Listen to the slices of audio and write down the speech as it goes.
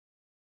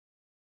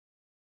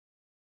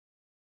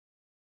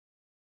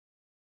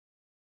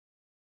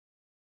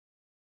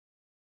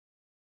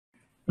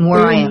and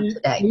where I am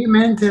today.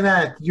 Amen to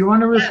that. Do you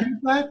want to repeat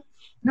that?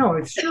 No,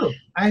 it's true.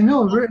 I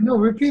know. No,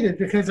 repeat it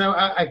because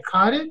I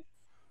caught it,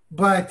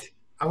 but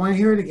I want to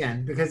hear it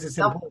again because it's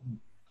important.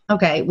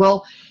 Okay.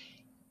 Well,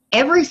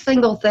 every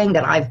single thing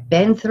that I've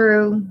been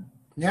through,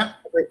 Yep.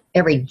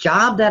 every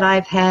job that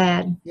I've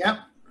had, Yep.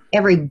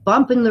 every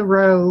bump in the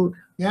road,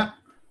 Yep.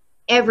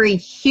 every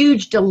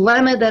huge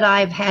dilemma that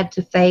I've had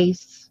to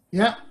face,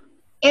 Yep.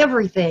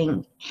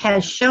 everything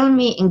has shown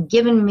me and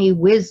given me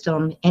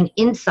wisdom and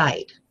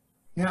insight.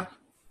 Yep.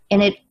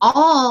 And it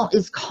all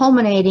is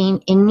culminating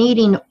in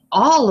needing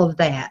all of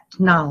that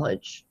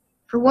knowledge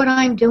for what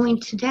I'm doing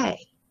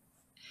today.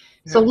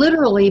 Yep. So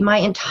literally my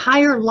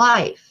entire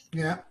life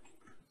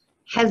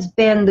has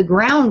been the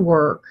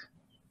groundwork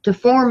to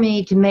form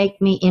me, to make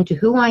me into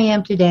who I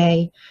am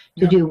today,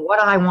 to do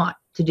what I want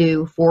to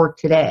do for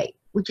today,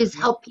 which is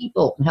help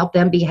people and help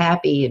them be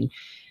happy and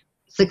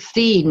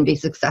succeed and be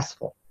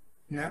successful.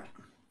 Yeah.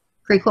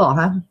 Pretty cool,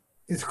 huh?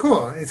 It's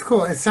cool. It's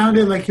cool. It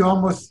sounded like you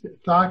almost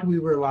thought we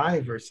were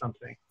live or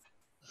something.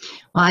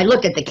 Well, I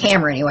look at the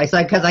camera anyway,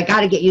 so because I got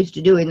to get used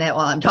to doing that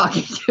while I'm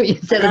talking to you.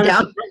 Set it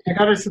down. I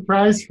got a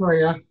surprise for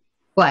you.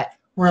 What?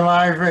 We're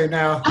live right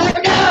now. Oh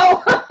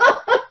no!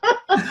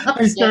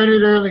 I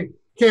started early.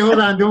 Okay, hold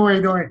on. Don't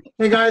worry. Don't worry.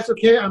 Hey guys.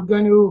 Okay, I'm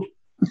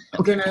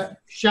gonna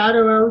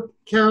shadow out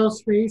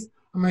Carol's face.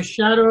 I'm gonna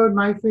shadow out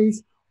my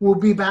face. We'll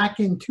be back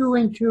in 2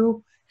 and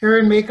 2. Hair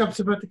and makeup's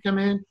about to come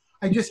in.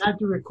 I just had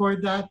to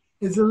record that.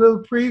 It's a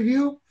little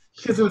preview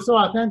because it was so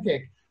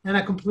authentic. And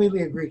I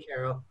completely agree,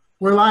 Carol.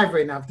 We're live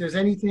right now. If there's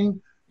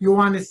anything you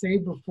want to say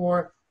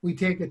before we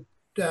take it,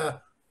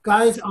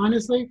 guys,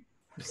 honestly,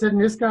 I'm setting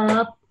this guy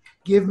up.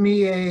 Give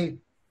me a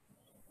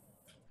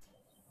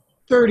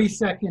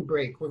 30-second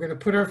break. We're gonna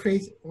put our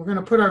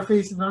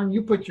faces on.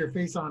 You put your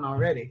face on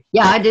already.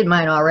 Yeah, I did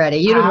mine already.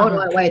 You don't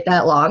want to wait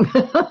that long.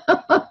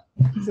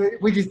 So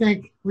what'd you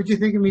think? What'd you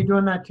think of me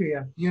doing that to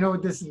you? You know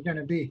what this is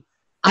gonna be.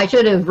 I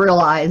should have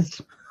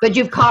realized, but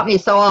you've caught me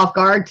so off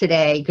guard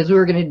today because we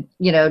were going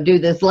to, do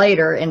this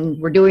later, and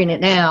we're doing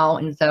it now,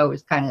 and so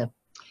it's kind of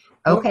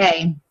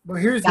okay. Well,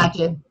 here's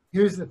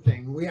the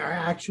thing. We are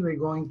actually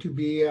going to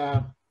be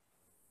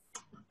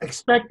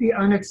expect the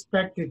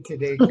unexpected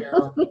today,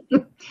 Carol.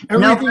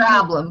 No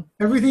problem.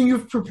 Everything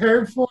you've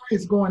prepared for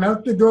is going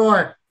out the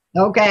door.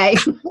 Okay,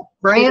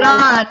 bring it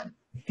on.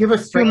 Give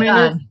us 2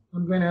 minutes.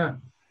 I'm gonna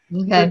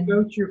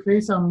out your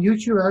face. I'll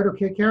mute you out.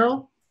 Okay,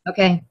 Carol.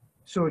 Okay.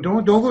 So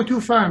don't go too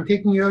far. I'm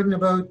taking you out in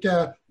about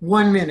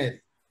 1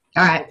 minute.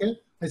 All right. Okay?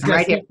 Let's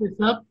get this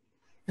up.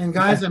 And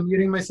guys, I'm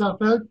muting myself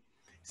out.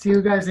 See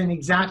you guys in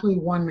exactly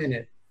 1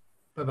 minute.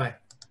 Bye-bye.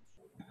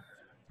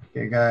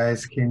 Okay,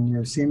 guys, can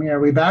you see me?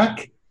 Are we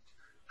back?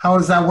 How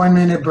was that 1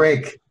 minute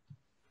break?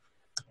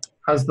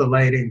 How's the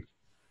lighting?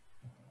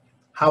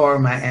 How are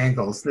my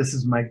angles? This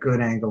is my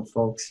good angle,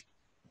 folks.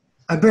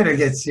 I better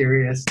get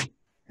serious.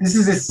 This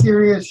is a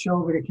serious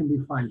show, but it can be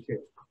fun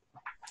too.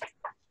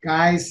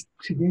 Guys,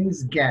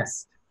 today's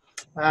guest.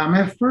 I'm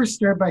going to first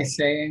start by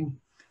saying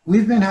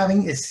we've been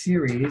having a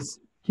series.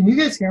 Can you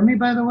guys hear me,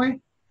 by the way?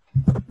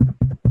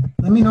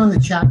 Let me know in the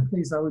chat,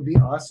 please. That would be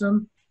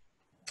awesome.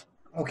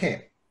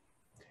 Okay.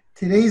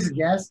 Today's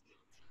guest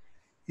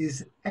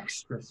is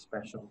extra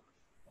special.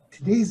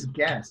 Today's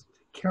guest,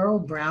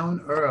 Browne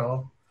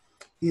Earl,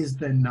 is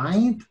the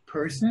 9th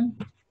person.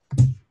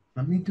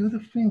 Let me do the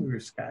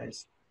fingers,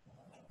 guys.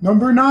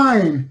 Number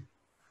 9.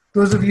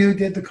 Those of you who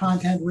did the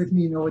content with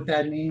me know what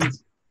that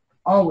means.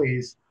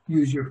 Always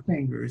use your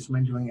fingers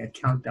when doing a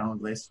countdown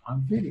list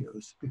on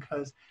videos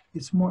because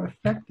it's more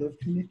effective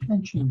to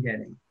attention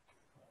getting.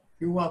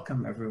 You're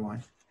welcome,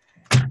 everyone.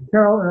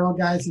 Browne Earl,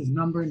 guys, is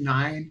number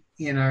 9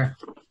 in our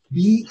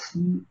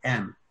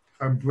BEM,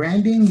 our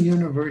Branding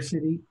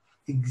University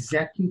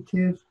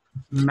Executive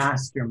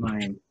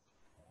Mastermind.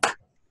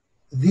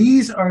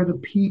 These are the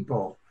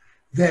people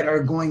that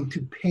are going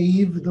to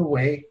pave the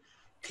way,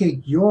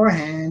 take your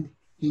hand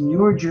in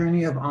your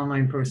journey of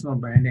online personal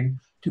branding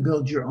to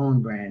build your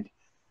own brand.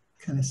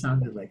 Kind of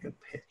sounded like a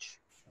pitch.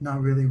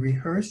 Not really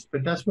rehearsed,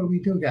 but that's what we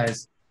do,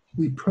 guys.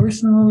 We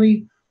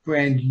personally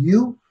brand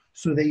you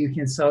so that you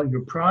can sell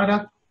your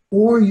product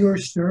or your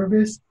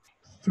service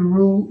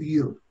through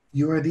you.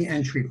 You are the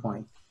entry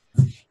point.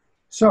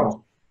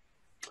 So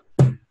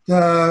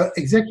the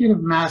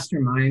Executive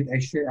Mastermind, I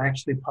should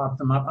actually pop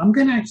them up. I'm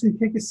going to actually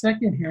take a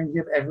second here and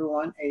give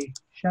everyone a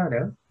shout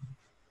out.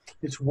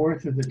 It's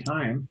worth of the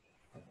time.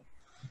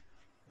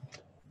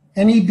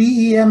 Any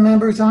BEM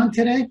members on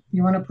today?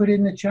 You want to put it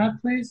in the chat,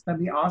 please?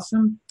 That'd be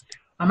awesome.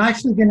 I'm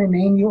actually going to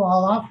name you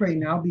all off right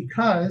now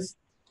because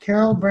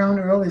Browne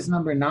Earl is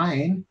number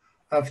 9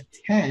 of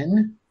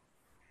 10.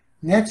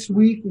 Next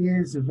week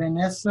is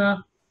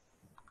Vanessa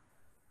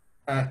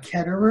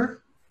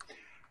Ketterer.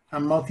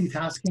 I'm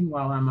multitasking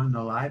while I'm on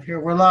the live here.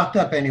 We're locked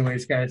up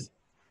anyways, guys.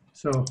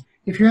 So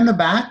if you're in the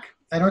back,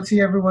 I don't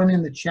see everyone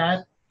in the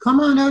chat.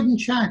 Come on out and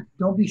chat.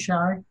 Don't be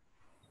shy.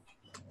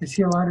 I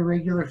see a lot of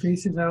regular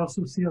faces. I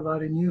also see a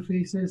lot of new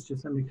faces.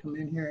 Just let me come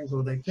in here and go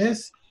like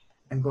this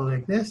and go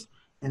like this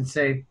and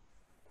say,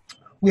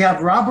 we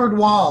have Robert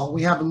Wall.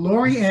 We have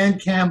Lori Ann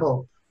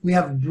Campbell. We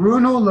have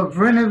Bruno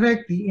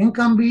Lavrinovic, the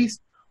income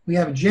beast. We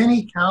have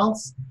Jenny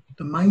Kals,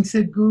 the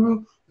mindset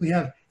guru. We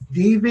have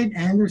David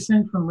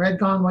Anderson from Red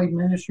Gone White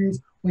Ministries.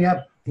 We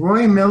have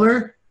Roy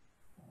Miller,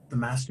 the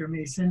master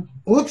mason.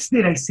 Oops,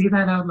 did I say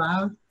that out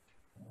loud?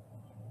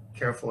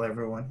 Careful,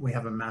 everyone. We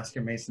have a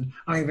master mason.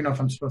 I don't even know if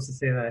I'm supposed to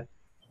say that.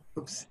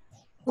 Oops.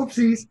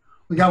 Oopsies.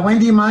 We got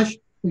Wendy Mush.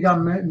 We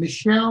got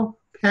Michelle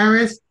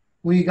Paris.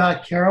 We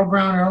got Carol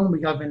Browne Earl. We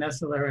got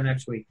Vanessa Lara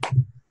next week.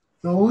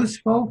 Those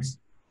folks,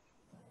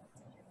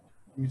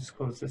 let me just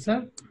close this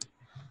up.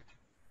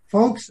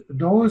 Folks,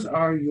 those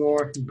are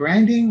your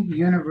Branding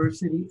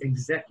University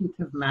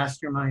Executive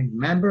Mastermind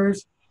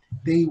members.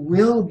 They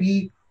will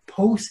be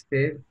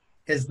posted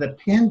as the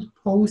pinned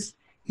post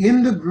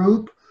in the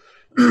group.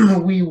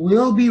 We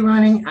will be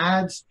running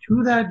ads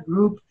to that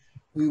group.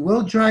 We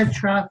will drive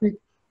traffic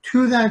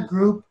to that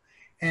group,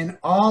 and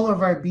all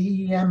of our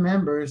BEM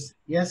members,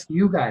 yes,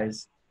 you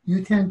guys,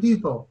 you 10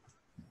 people,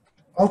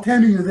 all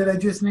 10 of you that I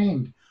just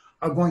named,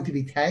 are going to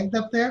be tagged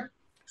up there.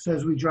 So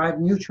as we drive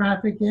new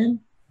traffic in,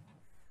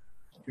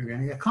 you're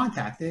going to get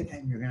contacted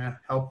and you're going to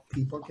help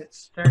people get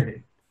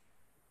started.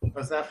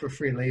 Was that for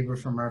free labor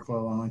from Marc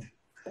Lalonde?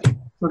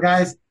 So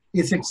guys,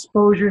 it's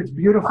exposure. It's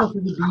beautiful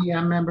for the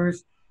BEM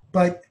members.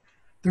 But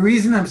the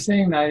reason I'm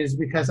saying that is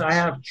because I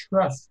have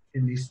trust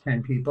in these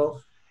 10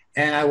 people.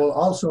 And I will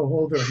also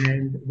hold their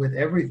hand with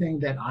everything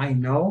that I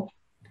know,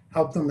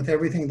 help them with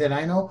everything that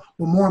I know.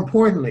 But more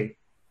importantly,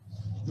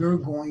 they're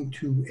going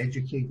to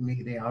educate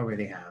me. They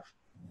already have.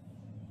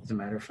 As a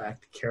matter of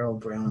fact, Carol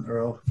Browne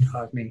Earl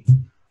taught me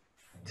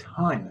a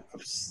ton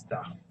of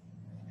stuff.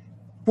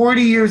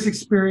 40 years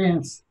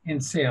experience in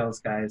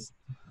sales, guys.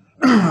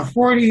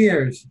 40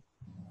 years.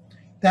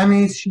 That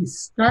means she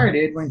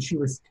started when she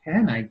was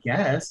 10, I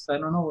guess. I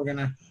don't know.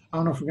 I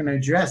don't know if we're gonna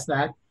address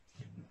that.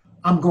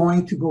 I'm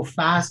going to go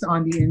fast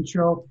on the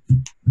intro,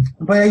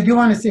 but I do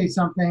want to say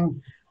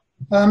something,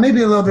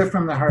 maybe a little bit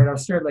from the heart. I'll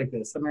start like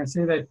this. I'm going to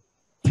say that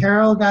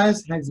Carol,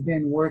 guys, has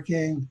been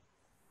working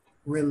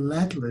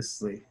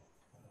relentlessly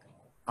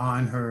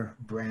on her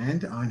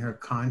brand, on her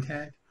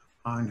content,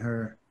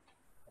 on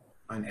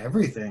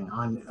everything,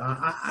 on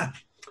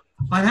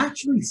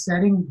actually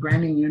setting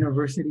Branding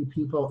University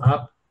people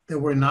up that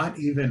were not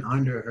even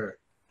under her.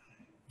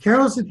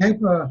 Carol's the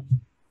type of,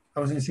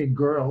 I was going to say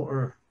girl,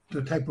 or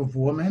the type of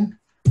woman,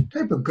 the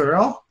type of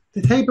girl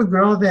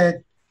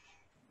that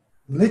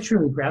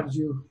literally grabs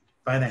you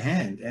by the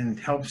hand and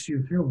helps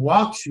you through,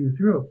 walks you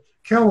through.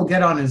 Carol will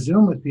get on a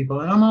Zoom with people,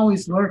 and I'm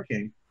always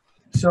lurking.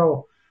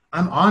 So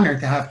I'm honored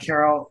to have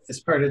Carol as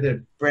part of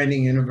the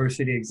Branding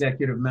University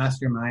Executive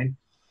Mastermind.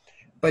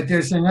 But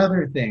there's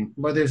another thing.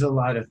 Well, there's a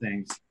lot of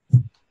things.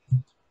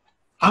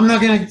 I'm not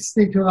going to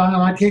stay too long. I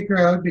want to take her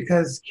out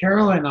because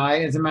Carol and I,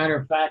 as a matter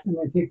of fact, I'm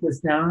going to take this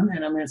down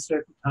and I'm going to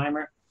start the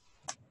timer.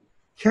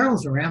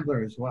 Carol's a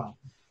rambler as well.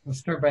 We'll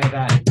start by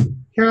that.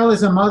 Carol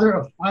is a mother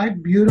of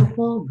 5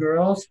 beautiful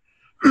girls.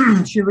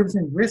 She lives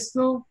in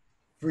Bristol,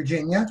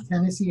 Virginia,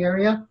 Tennessee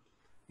area.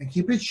 And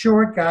keep it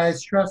short,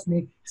 guys. Trust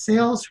me.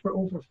 Sales for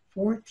over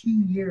 40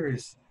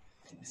 years.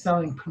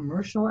 Selling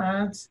commercial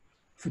ads,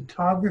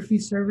 photography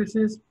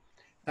services.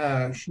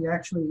 She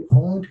actually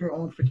owned her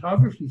own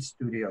photography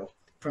studio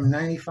from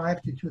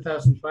 95 to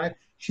 2005.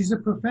 She's a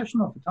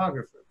professional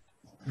photographer.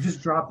 I'm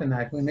just dropping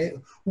that.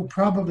 We'll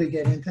probably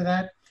get into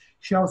that.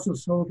 She also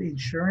sold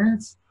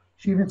insurance.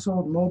 She even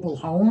sold mobile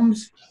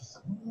homes.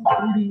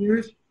 40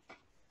 years.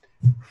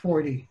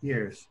 40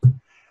 years.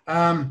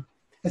 At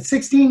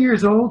 16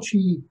 years old,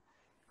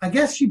 I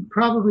guess she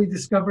probably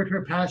discovered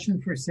her passion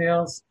for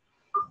sales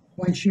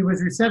when she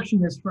was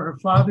receptionist for her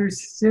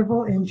father's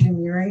civil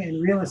engineering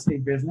and real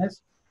estate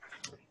business.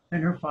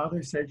 And her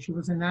father said she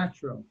was a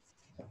natural.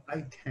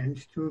 I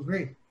tend to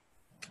agree.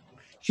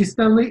 She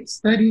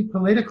studied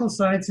political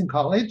science in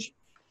college.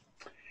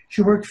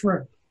 She worked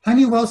for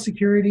Honeywell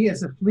Security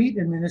as a fleet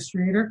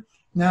administrator.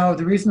 Now,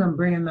 the reason I'm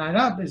bringing that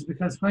up is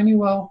because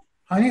Honeywell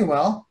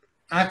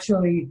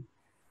actually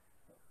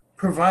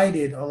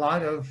provided a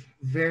lot of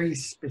very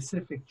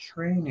specific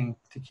training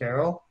to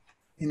Carol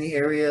in the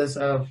areas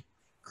of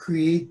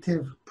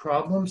creative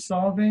problem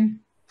solving.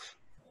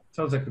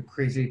 Sounds like a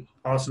crazy,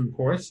 awesome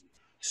course.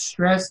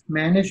 Stress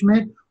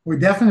management. We're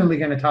definitely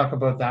going to talk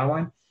about that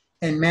one.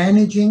 And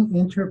managing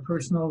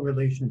interpersonal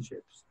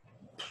relationships.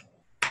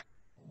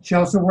 She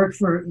also worked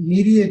for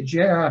Media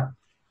General,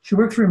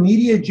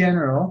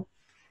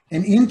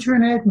 an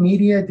internet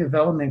media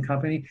development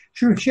company.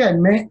 Sure,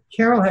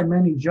 Carol had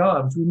many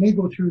jobs. We may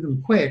go through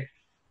them quick,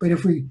 but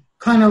if we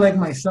kind of like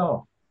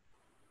myself,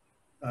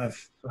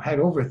 I've had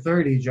over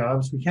 30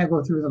 jobs. We can't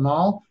go through them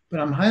all, but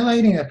I'm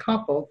highlighting a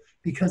couple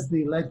because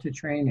they led to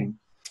training.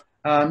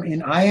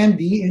 In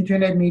IMD,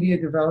 Internet Media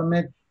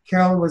Development,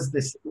 Carol was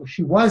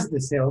the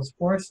sales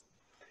force.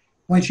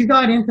 When she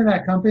got into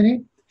that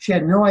company, she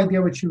had no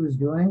idea what she was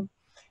doing.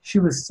 She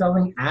was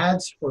selling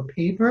ads for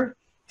paper,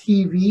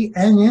 TV,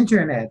 and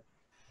internet.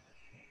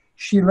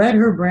 She led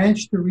her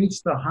branch to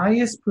reach the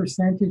highest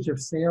percentage of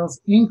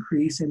sales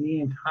increase in the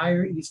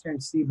entire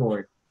Eastern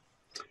Seaboard.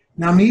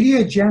 Now,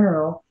 Media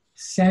General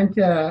sent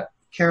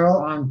Carol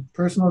on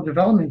personal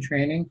development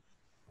training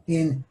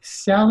in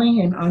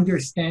selling and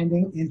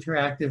understanding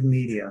interactive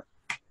media.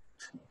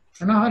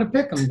 I know how to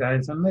pick them,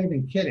 guys. I'm not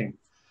even kidding.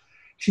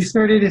 She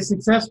started a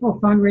successful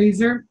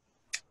fundraiser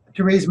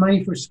to raise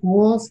money for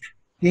schools,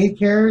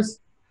 daycares.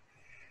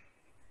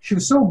 She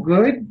was so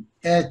good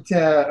at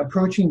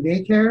approaching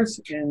daycares,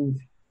 and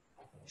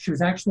she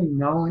was actually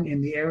known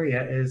in the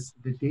area as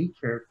the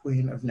daycare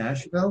queen of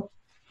Nashville.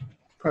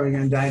 Probably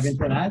going to dive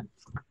into that.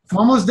 I'm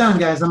almost done,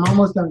 guys. I'm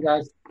almost done,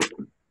 guys.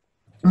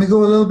 Let me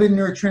go a little bit in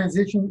her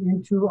transition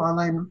into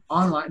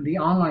the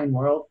online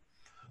world.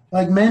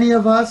 Like many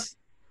of us,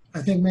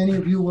 I think many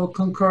of you will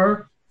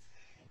concur,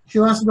 she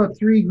lost about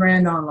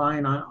 $3,000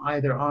 online on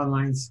either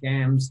online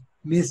scams,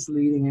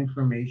 misleading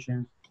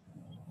information,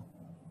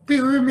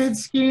 pyramid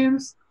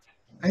schemes.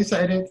 I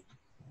said it.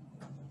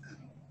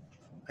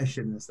 I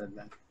shouldn't have said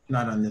that.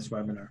 Not on this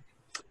webinar.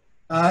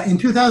 In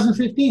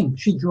 2015,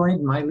 she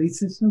joined My Lead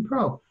System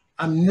Pro.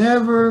 I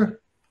never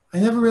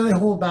really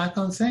hold back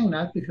on saying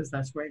that because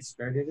that's where I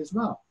started as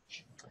well.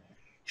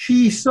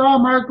 She saw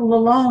Marc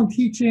Lalonde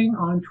teaching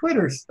on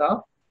Twitter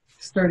stuff,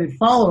 started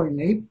following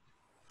me,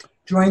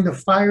 joined the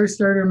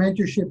Firestarter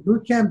Mentorship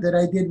Bootcamp that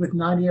I did with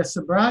Nadia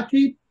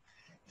Sabrati.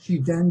 She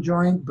then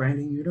joined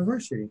Branding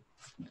University.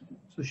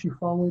 So she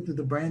followed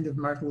the brand of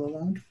Marc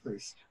Lalonde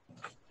first.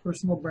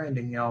 Personal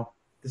branding, y'all.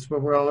 This is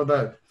what we're all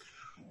about.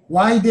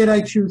 Why did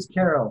I choose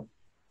Carol?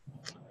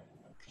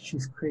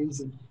 She's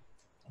crazy,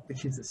 but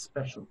she's a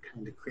special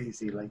kind of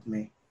crazy like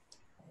me.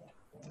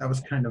 That was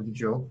kind of a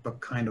joke, but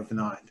kind of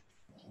not.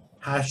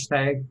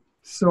 Hashtag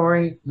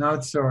sorry,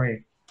 not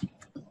sorry.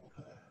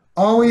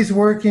 Always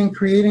working,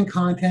 creating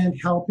content,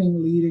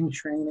 helping, leading,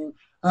 training.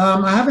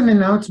 I have an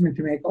announcement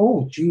to make.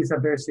 Oh, geez, I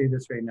better say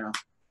this right now.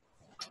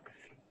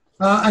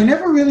 I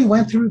never really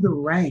went through the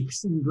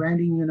ranks in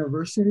Branding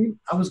University.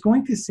 I was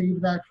going to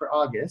save that for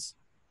August.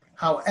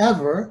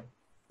 However,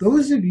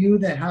 those of you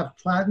that have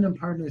platinum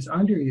partners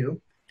under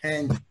you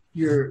and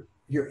your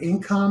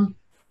income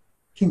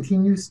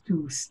continues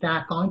to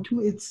stack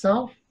onto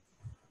itself,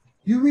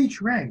 you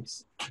reach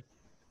ranks.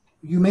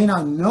 You may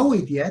not know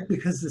it yet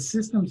because the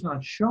system's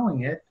not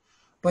showing it,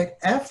 but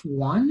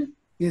F1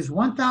 is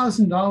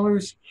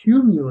 $1,000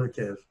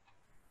 cumulative.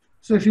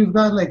 So if you've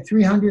got like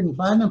 300 in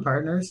platinum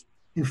partners,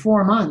 in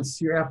 4 months,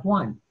 you're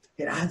F1.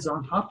 It adds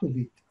on top of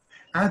it.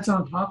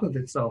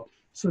 So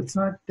it's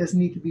not, doesn't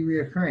need to be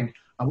reoccurring.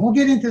 I won't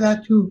get into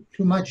that too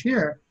much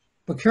here,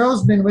 but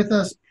Carol's been with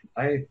us,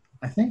 I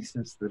think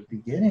since the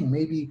beginning,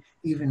 maybe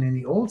even in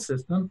the old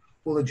system.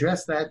 We'll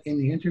address that in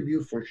the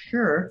interview for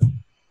sure.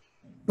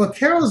 But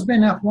Carol's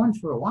been F1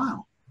 for a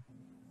while.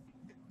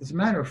 As a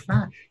matter of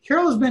fact,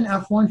 Carol's been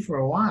F1 for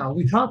a while.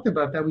 We talked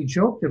about that. We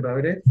joked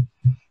about it.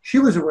 She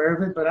was aware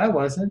of it, but I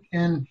wasn't.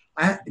 And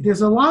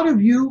there's a lot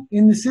of you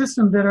in the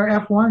system that are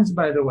F1s,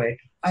 by the way.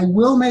 I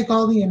will make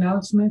all the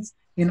announcements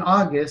in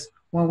August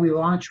when we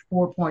launch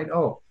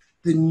 4.0,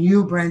 the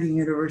new Branding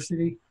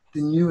University,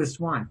 the newest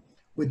one,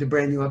 with the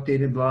brand new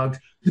updated blogs,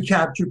 the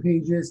capture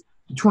pages,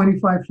 the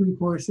 25 free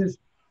courses.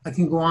 I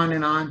can go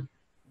on,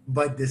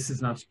 but this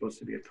is not supposed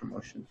to be a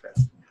promotion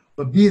fest.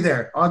 But be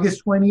there,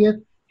 August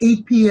 20th,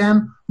 8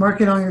 p.m.,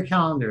 mark it on your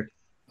calendar.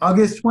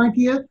 August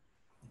 20th,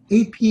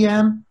 8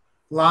 p.m.,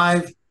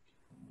 live,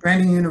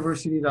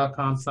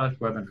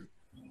 brandinguniversity.com/webinar.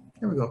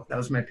 Here we go. That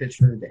was my pitch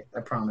for the day,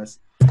 I promise.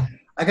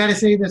 I got to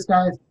say this,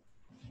 guys,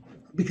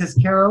 because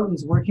Carol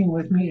is working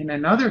with me in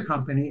another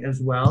company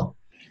as well.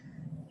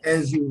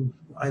 As you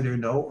either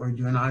know or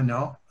do not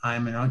know,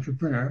 I'm an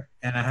entrepreneur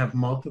and I have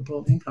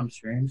multiple income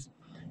streams.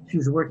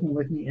 She's working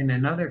with me in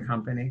another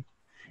company.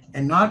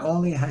 And not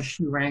only has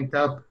she ranked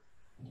up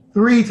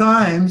 3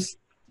 times,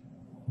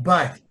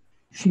 but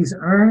she's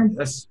earned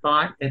a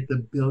spot at the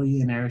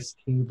Billionaires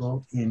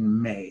Table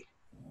in May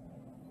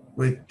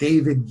with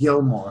David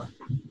Gilmour.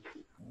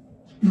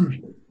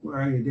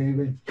 Where are you,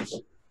 David?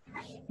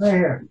 Right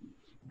here.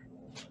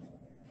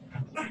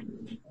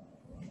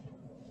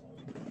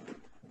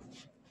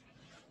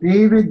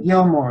 David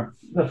Gilmour,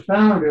 the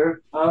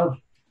founder of,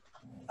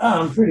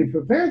 I'm pretty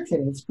prepared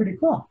today, it's pretty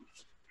cool.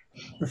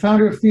 The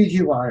founder of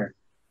Fiji Water.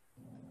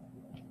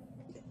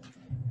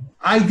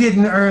 I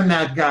didn't earn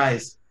that,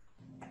 guys.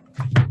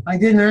 I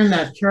didn't earn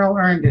that. Carol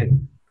earned it.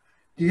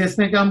 Do you guys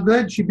think I'm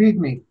good? She beat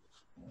me.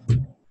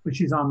 But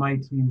she's on my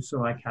team,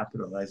 so I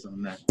capitalize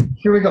on that.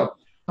 Here we go.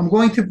 I'm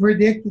going to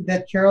predict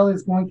that Carol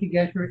is going to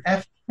get her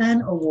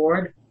F10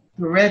 award,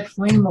 the Red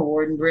Flame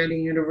Award in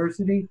Branding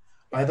University,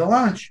 by the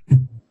launch.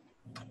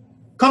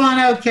 Come on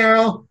out,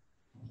 Carol.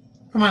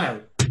 Come on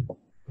out.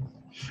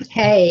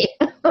 Hey.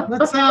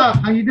 What's up?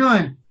 How you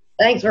doing?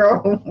 Thanks for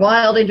a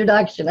wild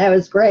introduction. That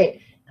was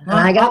great. And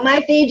I got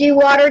my Fiji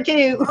water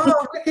too.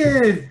 Oh,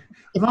 wicked.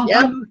 Long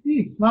time no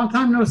see. Long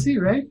time no see,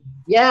 right?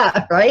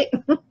 Yeah, right?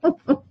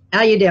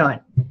 How you doing?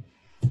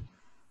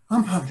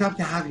 I'm pumped up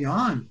to have you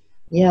on.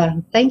 Yeah,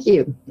 thank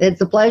you.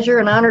 It's a pleasure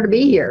and honor to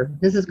be here.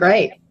 This is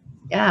great.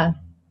 Yeah.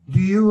 Do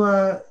you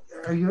are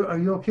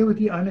you okay with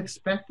the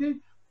unexpected?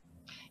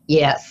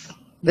 Yes,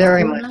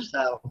 very much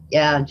so.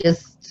 Yeah,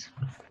 just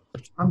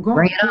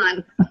bring it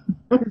on.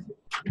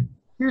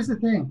 here's the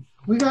thing.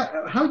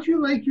 How'd you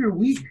like your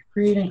week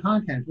creating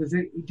content?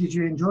 Did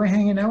you enjoy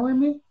hanging out with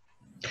me?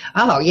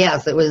 Oh,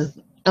 yes, it was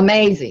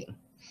amazing.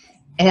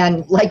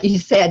 And like you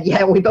said,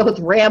 yeah, we both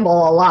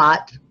ramble a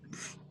lot.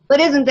 But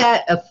isn't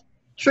that a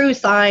true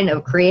sign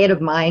of creative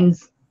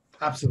minds?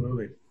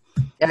 Absolutely.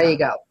 There you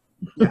go.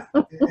 Yeah.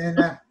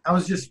 And I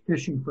was just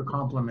fishing for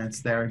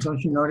compliments there. Don't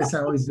you notice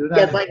I always do that?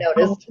 Yes, I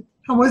noticed.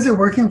 How was it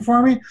working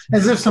for me?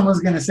 As if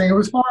someone's going to say it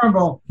was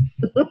horrible.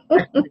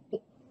 A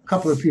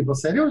couple of people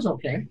said it was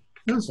okay.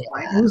 It was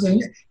fine.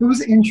 It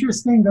was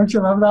interesting. Don't you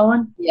love that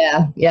one?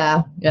 Yeah.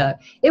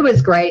 It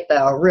was great,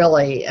 though,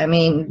 really. I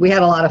mean, we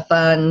had a lot of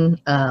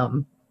fun,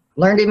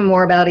 learned even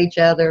more about each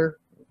other,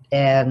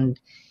 and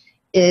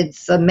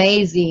it's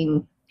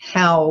amazing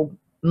how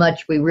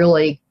much we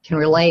really can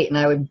relate, and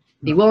I would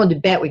be willing to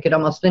bet we could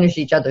almost finish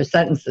each other's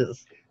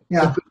sentences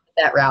if we went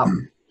that route.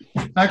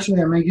 Actually,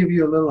 I'm going to give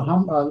you a little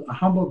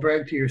humble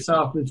brag to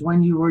yourself. It's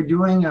when you were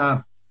doing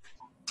a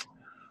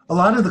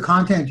lot of the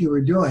content you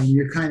were doing,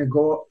 you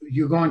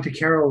go into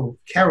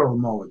Carol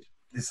mode.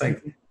 It's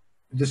like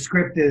the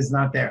script is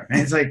not there,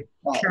 and it's like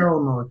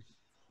Carol mode.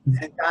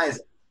 And guys,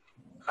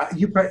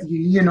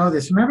 you know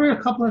this. Remember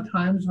a couple of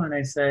times when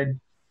I said,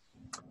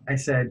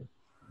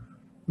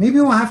 maybe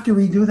we'll have to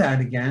redo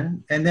that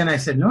again, and then I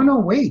said, no,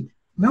 wait,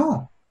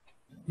 no.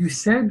 You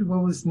said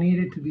what was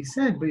needed to be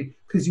said,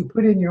 because you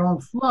put in your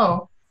own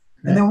flow.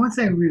 And then once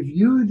I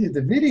reviewed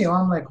the video,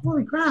 I'm like,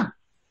 holy crap!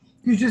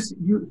 You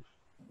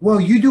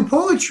do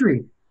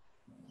poetry.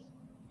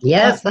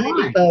 Yes, I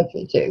do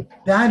poetry too.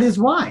 That is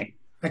why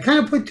I kind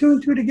of put two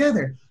and two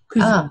together,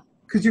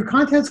 because your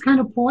content's kind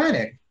of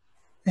poetic,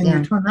 and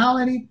your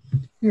tonality.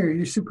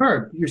 You're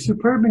superb. You're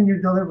superb in your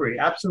delivery.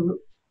 Absolutely.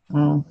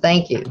 Oh,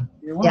 thank you.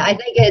 Yeah, I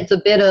think it's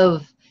a bit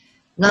of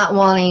not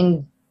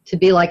wanting to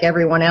be like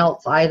everyone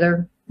else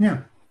either.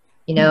 Yeah.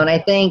 You know, and I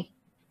think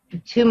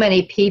too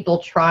many people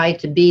try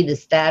to be the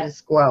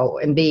status quo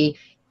and be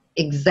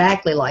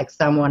exactly like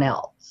someone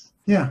else.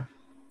 Yeah.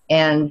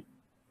 And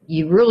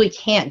you really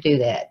can't do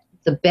that.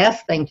 The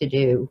best thing to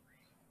do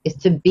is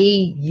to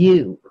be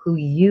you, who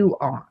you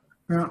are.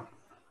 Yeah.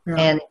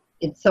 And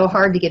it's so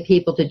hard to get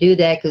people to do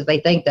that because they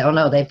think that, oh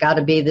no, they've got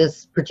to be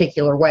this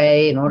particular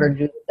way in order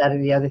to do that or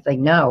the other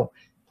thing. No,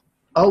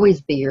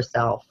 always be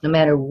yourself, no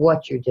matter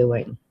what you're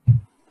doing.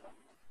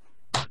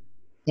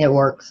 It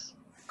works.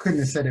 Couldn't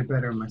have said it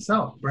better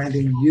myself.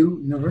 Branding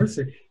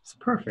YOUniversity. It's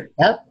perfect.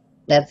 Yep,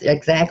 that's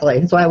exactly.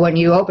 That's why when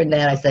you opened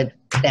that, I said,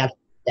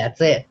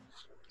 that's it.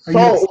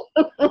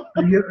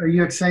 Are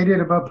you excited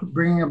about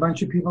bringing a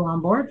bunch of people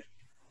on board?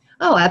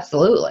 Oh,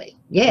 absolutely.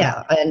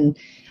 Yeah, and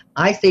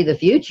I see the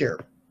future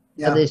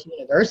of this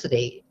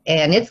university,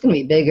 and it's going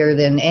to be bigger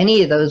than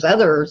any of those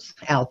others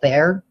out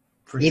there.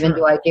 Even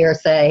do I dare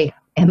say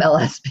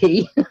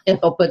MLSP?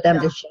 It'll put them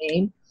to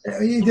shame.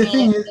 The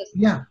thing is,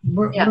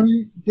 we're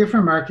in a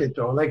different market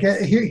though. Like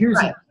here's,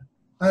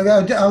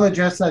 I'll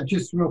address that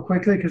just real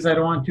quickly because I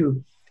don't want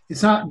to.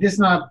 It's not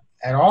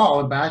at all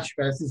a batch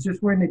fest. It's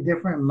just we're in a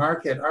different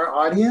market. Our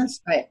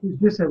audience is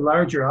just a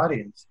larger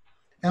audience.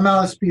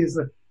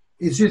 MLSP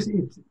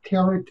it's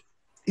tailored.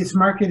 It's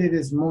marketed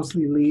as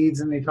mostly leads,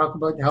 and they talk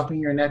about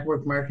helping your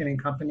network marketing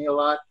company a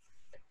lot.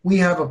 We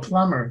have a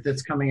plumber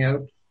that's coming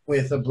out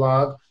with a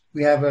blog.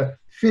 We have a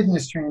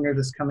fitness trainer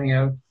that's coming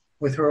out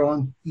with her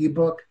own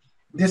ebook.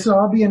 This will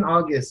all be in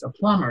August. A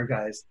plumber,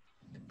 guys.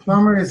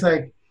 Plumber is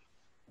like,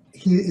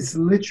 he's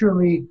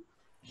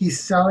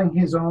selling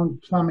his own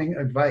plumbing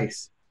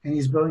advice, and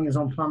he's building his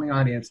own plumbing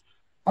audience.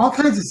 All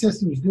kinds of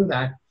systems do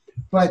that,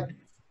 but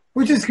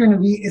we're just going to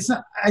be, it's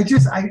not, I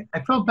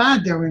felt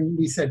bad there when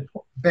we said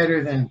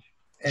better than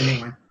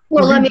anyone.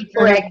 Well, let me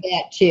correct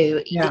that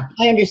too. Yeah.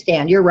 I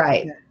understand. You're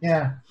right.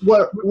 Yeah.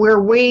 Where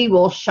we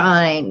will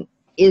shine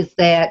is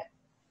that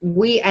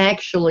we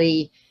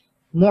actually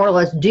more or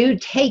less do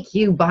take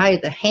you by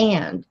the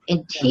hand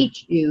and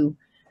teach you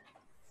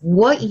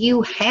what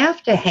you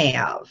have to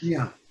have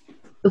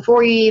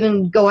before you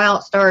even go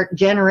out, start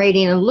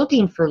generating and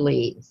looking for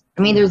leads.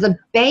 I mean, there's a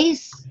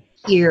base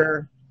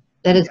here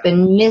that has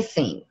been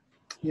missing.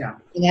 Yeah.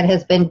 And that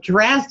has been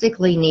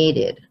drastically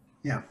needed.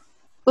 Yeah.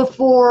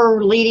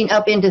 Before leading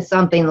up into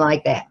something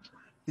like that.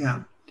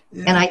 Yeah.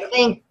 And I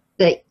think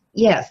that,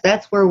 yes,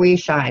 that's where we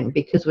shine,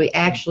 because we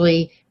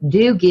actually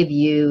do give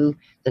you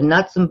the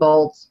nuts and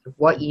bolts of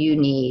what you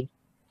need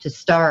to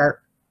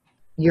start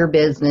your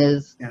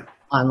business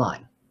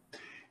online.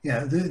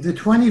 Yeah, the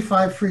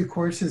 25 free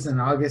courses in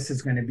August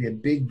is going to be a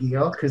big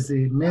deal because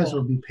they may as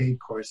well be paid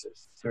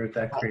courses. They're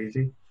that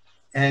crazy.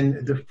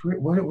 And the free,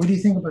 what do you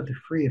think about the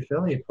free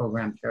affiliate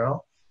program,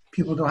 Carol?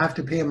 People don't have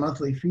to pay a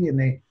monthly fee, and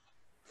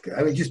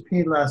I just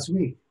paid last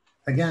week.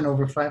 Again,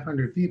 over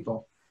 500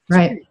 people.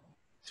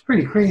 It's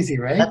pretty crazy,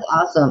 right? That's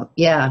awesome.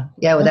 Yeah,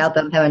 without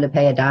them having to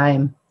pay a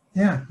dime.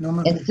 Yeah, no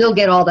money. And still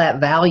get all that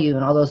value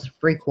and all those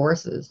free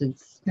courses.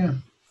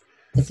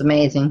 It's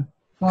amazing.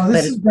 Well,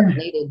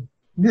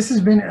 this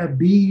has been a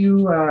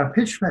BU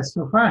pitch fest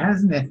so far,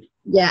 hasn't it?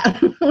 Yeah.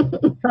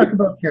 Talk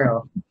about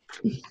Carol.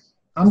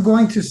 I'm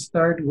going to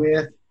start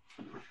with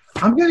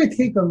I'm going to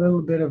take a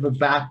little bit of a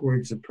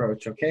backwards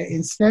approach, okay?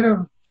 Instead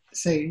of,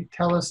 say,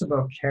 tell us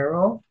about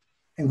Carol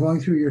and going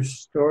through your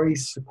story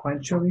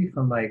sequentially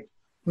from like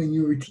when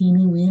you were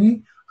teeny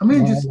weeny, I'm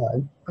going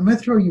to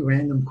throw you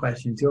random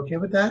questions. You okay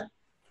with that?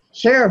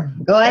 Sure.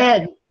 Go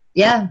ahead.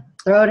 Yeah.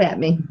 Throw it at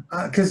me.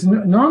 Because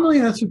normally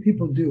that's what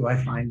people do,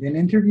 I find. In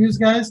interviews,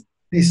 guys,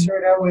 they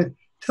start out with,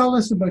 tell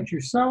us about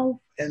yourself.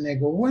 And they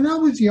go, when I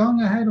was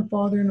young, I had a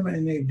father.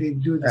 And they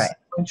do the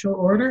sequential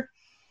order.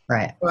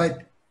 Right.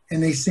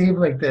 And they save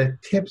like the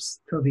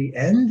tips till the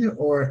end.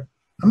 Or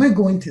I'm going to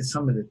go into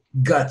some of the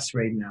guts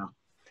right now.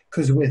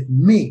 Because with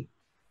me,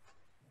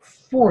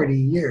 40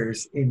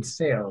 years in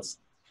sales,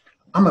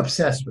 I'm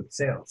obsessed with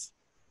sales.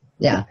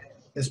 Yeah.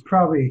 As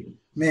probably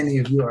many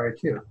of you are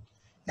too.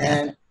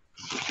 And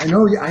I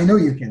know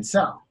you can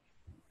sell.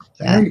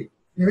 Yeah.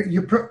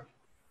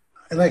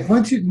 Like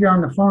once you're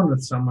on the phone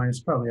with someone, it's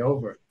probably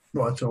over.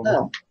 Well, it's over.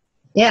 Oh.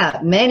 Yeah,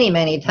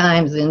 many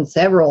times in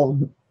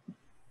several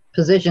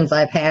positions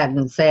I've had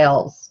in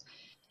sales.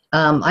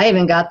 I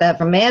even got that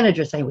from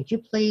managers saying, would you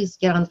please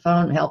get on the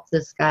phone and help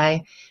this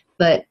guy?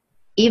 But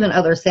even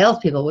other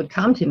salespeople would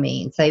come to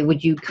me and say,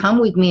 would you come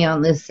with me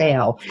on this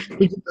sale?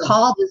 Would you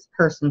call this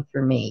person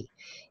for me?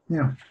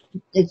 Yeah.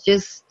 It's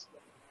just,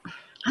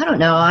 I don't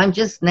know. I'm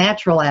just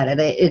natural at it.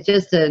 It's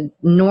just a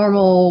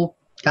normal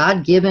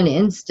God-given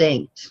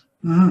instinct.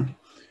 Mm-hmm.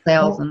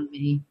 Sales in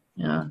me.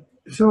 Yeah.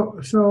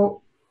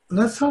 So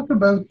let's talk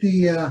about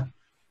the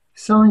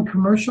selling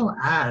commercial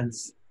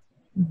ads.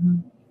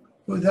 Mm-hmm.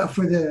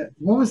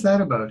 What was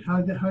that about?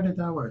 How did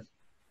that work?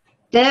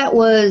 That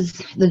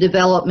was the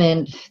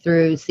development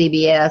through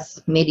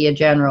CBS, Media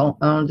General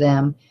owned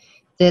them,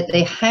 that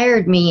they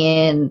hired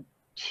me in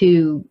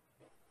to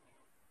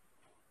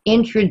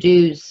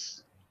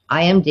introduce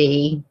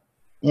IMD,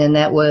 and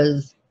that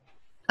was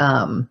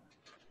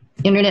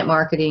internet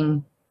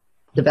marketing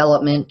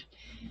development,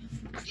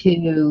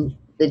 to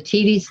the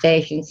TV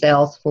station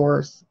sales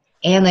force,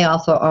 and they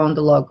also owned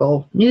the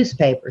local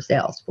newspaper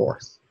sales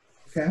force.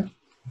 Okay.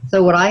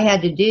 So what I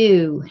had to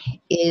do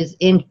is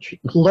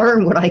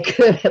learn what I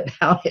could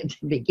about it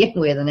to begin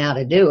with and how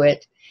to do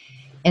it,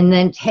 and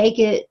then take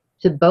it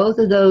to both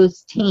of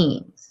those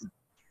teams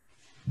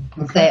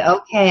and say,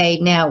 okay,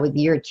 now with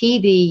your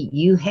TV,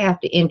 you have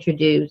to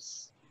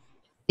introduce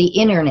the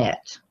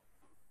internet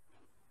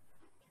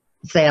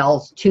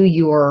sales to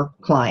your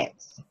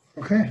clients.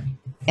 Okay.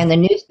 And the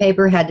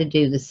newspaper had to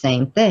do the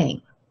same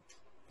thing.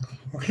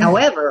 Okay.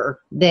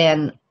 However,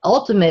 then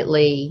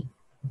ultimately,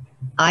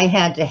 I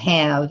had to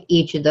have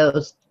each of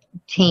those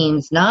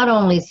teams not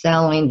only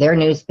selling their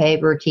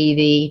newspaper,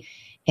 TV,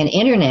 and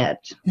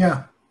internet.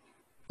 Yeah.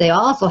 They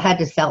also had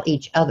to sell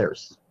each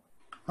other's.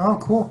 Oh,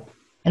 cool.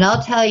 And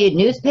I'll tell you,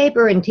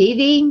 newspaper and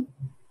TV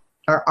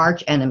are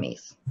arch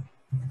enemies.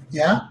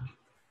 Yeah?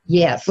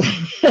 Yes.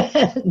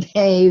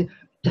 They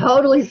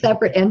totally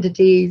separate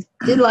entities,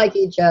 did like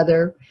each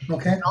other.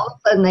 Okay. And all of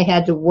a sudden they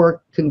had to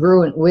work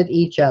congruent with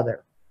each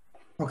other.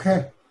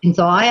 Okay. And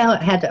so I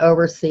had to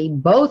oversee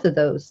both of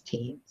those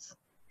teams.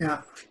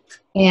 Yeah.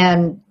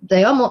 And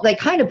they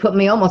kind of put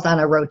me almost on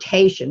a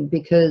rotation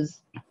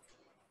because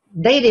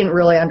they didn't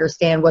really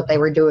understand what they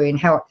were doing,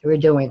 how they were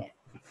doing it.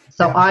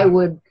 So yeah. I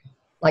would,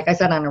 like I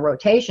said, on a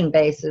rotation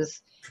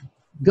basis,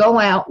 go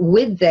out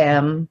with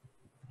them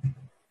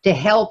to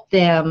help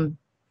them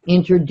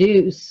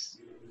introduce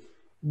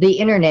the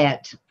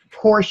internet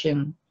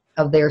portion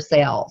of their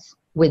sales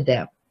with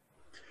them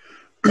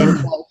and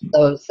close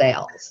those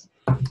sales,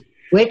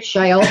 which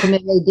I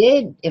ultimately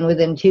did. And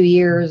within 2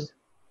 years,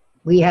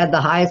 we had the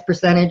highest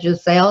percentage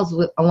of sales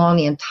along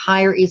the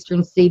entire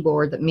Eastern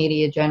Seaboard that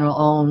Media General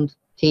owned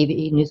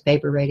TV,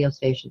 newspaper, radio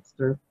stations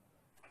through.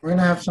 We're going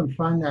to have some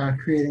fun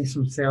creating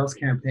some sales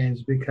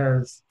campaigns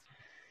because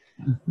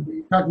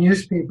we talk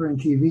newspaper and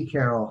TV,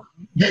 Carol.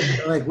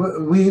 Like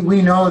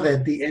we know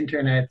that the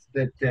internet,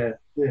 that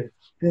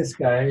this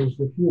guy is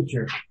the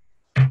future.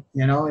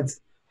 You know,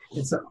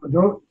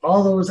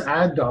 all those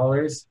ad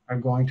dollars are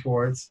going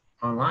towards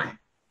online.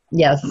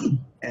 Yes.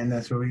 And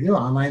that's what we do,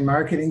 online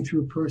marketing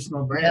through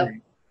personal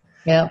branding.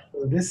 Yep.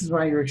 So this is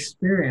why your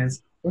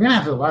experience, we're going to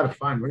have a lot of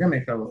fun. We're going to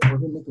make a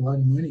lot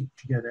of money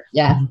together.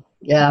 Yeah.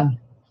 Yeah.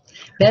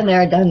 Been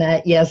there, done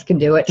that. Yes, can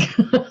do it.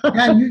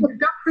 Yeah, you've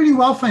done pretty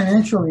well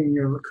financially in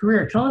your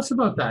career. Tell us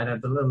about that a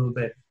little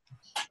bit.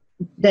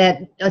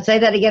 Say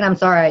that again. I'm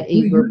sorry.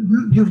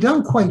 You've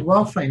done quite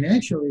well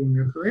financially in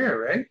your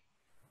career, right?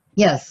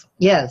 Yes.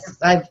 Yes.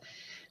 I've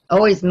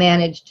always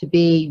managed to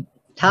be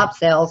top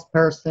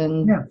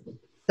salesperson. Yeah.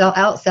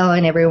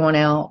 Outselling everyone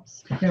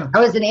else. Yeah. I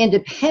was an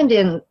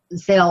independent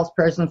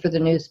salesperson for the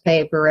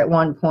newspaper at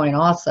one point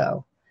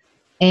also.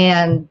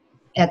 And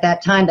at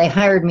that time, they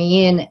hired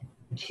me in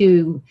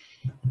to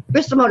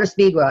Bristol Motor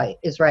Speedway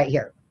is right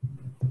here.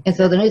 And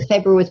so the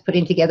newspaper was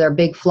putting together a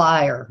big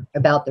flyer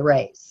about the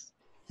race.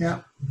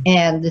 Yeah.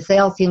 And the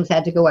sales teams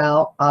had to go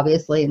out,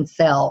 obviously, and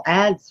sell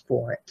ads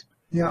for it.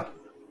 Yeah.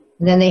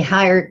 And then they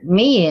hired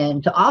me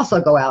in to also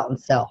go out and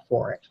sell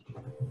for it.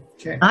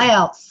 Okay. I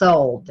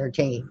outsold their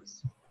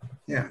teams.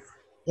 Yeah.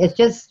 It's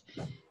just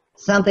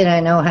something I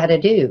know how to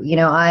do. You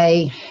know,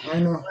 I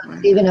know.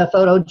 was even a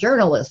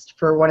photojournalist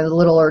for one of the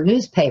littler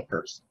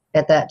newspapers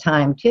at that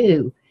time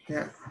too.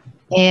 Yeah.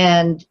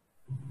 And,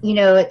 you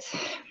know, it's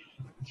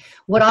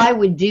what I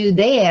would do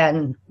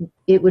then,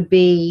 it would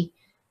be,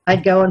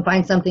 I'd go and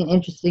find something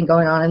interesting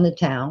going on in the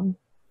town.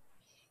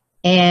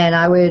 And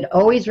I would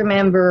always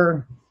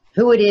remember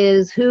who it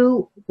is,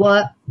 who,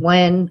 what,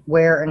 when,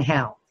 where, and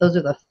how. Those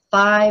are the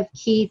 5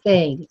 key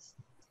things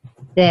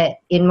that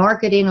in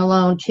marketing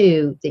alone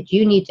too, that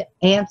you need to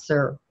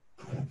answer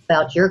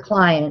about your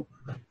client,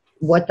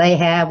 what they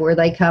have, where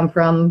they come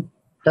from,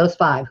 those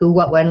 5, who,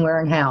 what, when, where,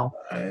 and how.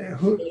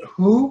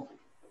 Who,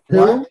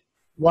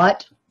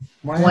 what,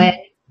 when,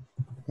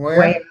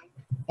 where,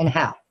 and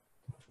how.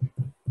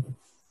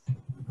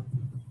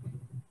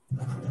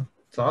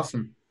 It's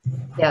awesome.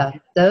 Yeah,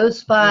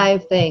 those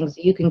 5 things,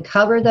 you can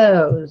cover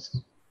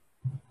those,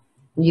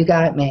 you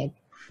got it made.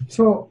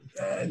 So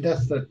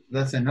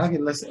that's a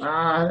nugget.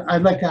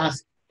 I'd like to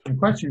ask some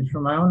questions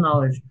from my own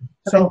knowledge.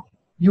 Okay. So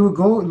you would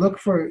go look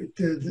for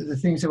the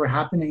things that were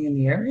happening in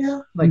the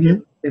area, like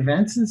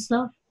events and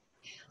stuff?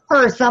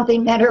 Or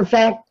something, matter of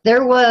fact,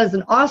 there was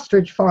an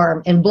ostrich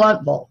farm in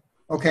Blountville.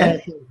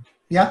 Okay.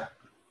 Yeah.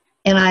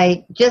 And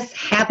I just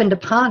happened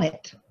upon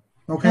it.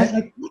 Okay. I was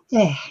like, what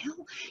the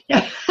hell?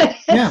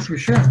 Yeah, for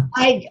sure.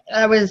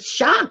 I was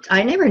shocked.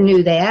 I never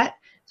knew that.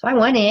 So I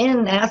went in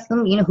and asked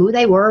them, you know, who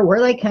they were,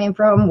 where they came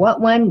from,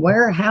 what, when,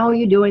 where, how are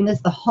you doing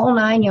this, the whole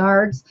 9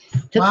 yards.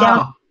 Took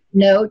down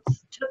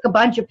notes, took a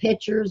bunch of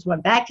pictures,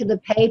 went back to the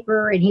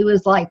paper, and he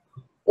was like,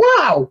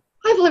 wow,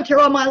 I've lived here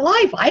all my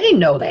life. I didn't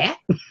know that.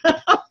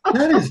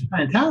 That is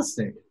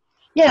fantastic.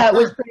 Yeah, it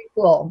was pretty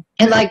cool.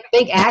 And like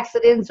big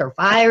accidents or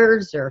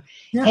fires or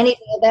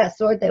anything of that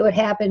sort that would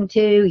happen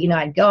too, you know,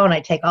 I'd go and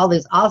I'd take all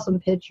these awesome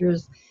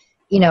pictures,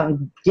 you know,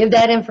 give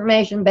that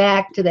information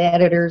back to the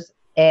editors,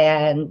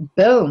 and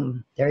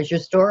boom, there's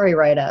your story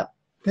right up.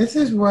 This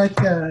is what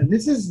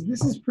this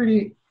is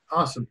pretty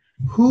awesome.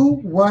 Who,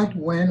 what,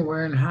 when,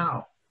 where, and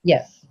how.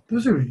 Yes.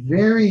 Those are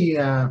very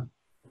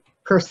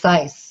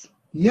precise.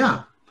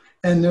 Yeah,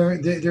 and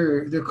they're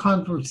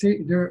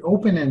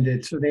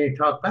open-ended, so they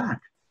talk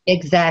back.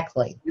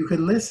 Exactly. You could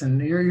listen.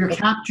 You're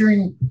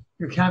trapping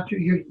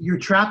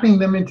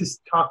them into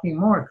talking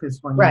more, because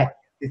when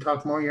you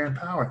talk more, you're in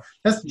power.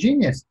 That's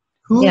genius.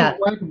 Who,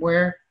 what,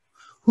 where,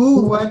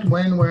 who, what,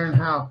 when, where, and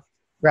how.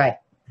 Right.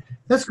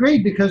 That's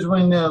great, because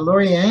when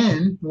Lori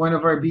Ann, one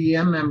of our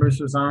BEM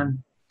members, was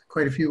on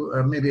quite a few,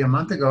 maybe a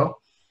month ago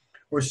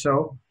or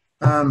so,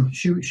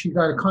 she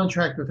got a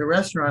contract with a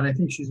restaurant. I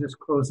think she's just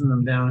closing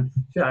them down.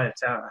 I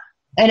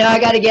know I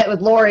got to get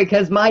with Lori,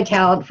 because my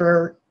talent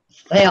for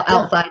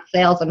outside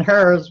sales and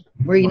hers,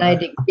 we're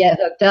united to get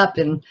hooked up,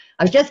 and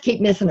I just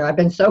keep missing her. I've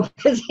been so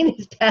busy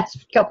these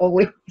past couple of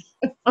weeks.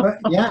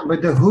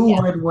 but the who,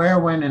 what, where,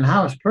 when, and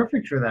how is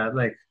perfect for that.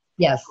 Like,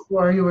 yes, who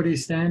are you? What do you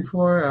stand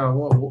for?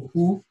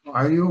 Who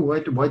are you?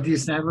 What do you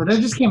stand for? That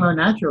just came out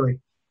naturally.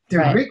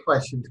 They're great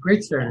questions,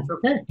 great starters.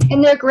 Okay,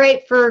 and they're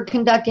great for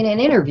conducting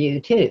an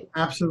interview too.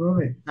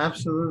 Absolutely,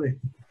 absolutely.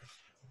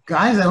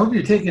 Guys, I hope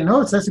you're taking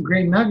notes. That's a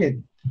great nugget.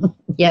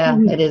 Yeah,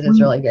 it is. It's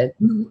really good.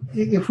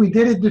 If we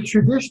did it the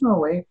traditional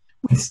way,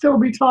 we'd still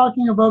be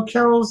talking about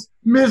Carol's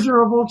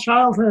miserable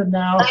childhood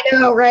now. I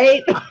know,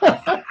 right?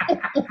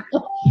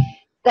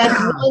 That's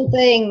one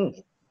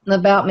thing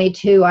about me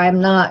too. I'm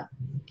not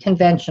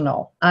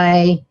conventional.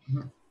 I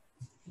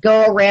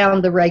go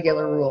around the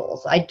regular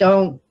rules. I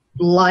don't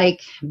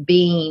like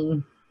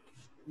being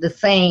the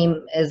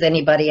same as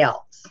anybody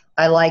else.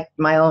 I like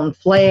my own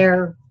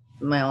flair,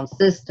 my own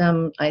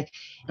system. And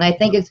I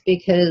think it's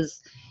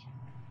because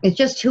it's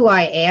just who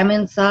I am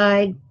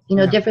inside. You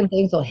know, different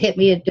things will hit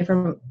me at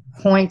different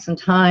points in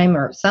time,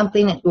 or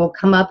something that will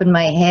come up in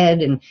my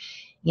head, and,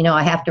 you know,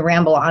 I have to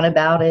ramble on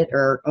about it,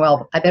 or,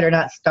 well, I better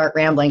not start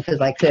rambling,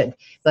 because I could.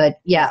 But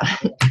yeah,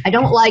 I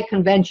don't like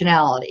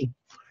conventionality.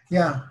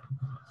 Yeah,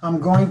 I'm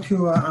going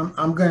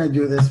to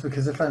do this,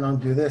 because if I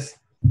don't do this,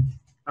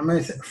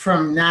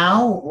 from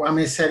now, I'm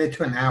going to set it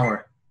to an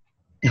hour.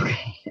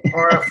 Okay.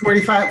 Or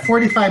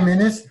 45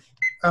 minutes.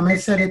 I'm going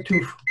to set it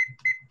to,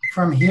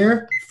 from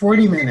here,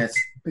 40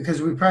 minutes,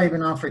 because we've probably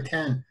been on for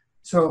 10.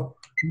 So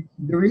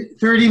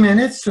 30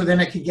 minutes, so then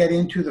I could get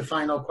into the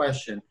final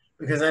question,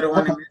 because I don't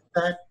want to miss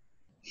that.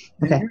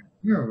 Okay.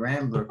 You're a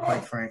rambler,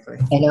 quite frankly.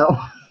 I know.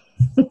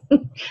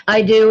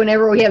 I do.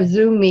 Whenever we have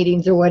Zoom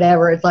meetings or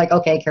whatever, it's like,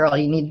 okay, Carol,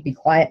 you need to be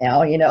quiet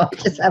now. You know, I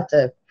just have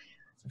to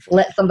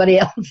let somebody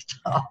else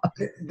talk.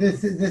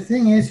 The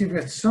thing is, you've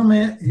got so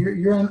many,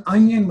 you're an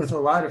onion with a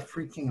lot of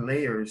freaking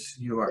layers,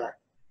 you are. Yeah.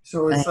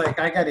 So it's like,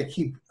 I got to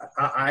keep,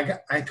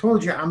 I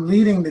told you, I'm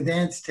leading the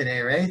dance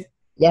today, right?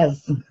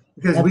 Yes.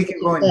 Because we can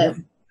go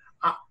in,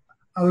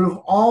 out of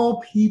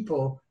all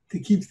people to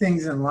keep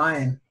things in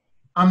line,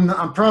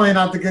 I'm probably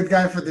not the good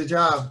guy for the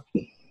job,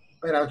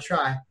 but I'll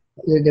try.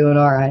 You're doing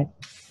all right.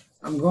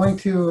 I'm going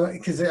to,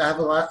 because I have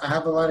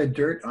a lot of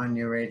dirt on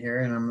you right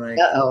here, and I'm like,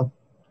 uh-oh.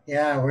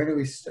 Yeah, where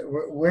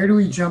do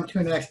we jump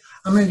to next?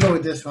 I'm going to go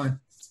with this one.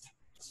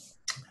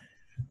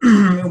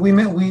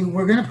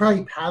 we're going to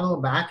probably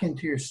paddle back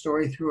into your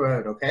story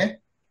throughout, okay?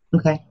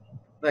 Okay.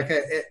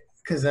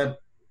 Because I'm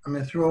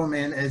going to throw them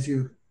in as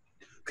you,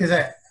 because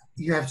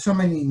you have so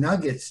many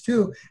nuggets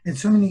too, and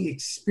so many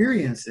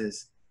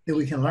experiences that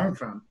we can learn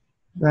from.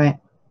 Right.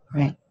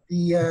 Right.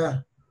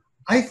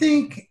 I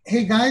think,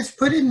 hey guys,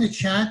 put it in the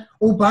chat.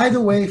 Oh, by the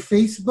way,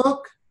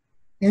 Facebook,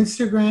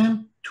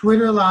 Instagram,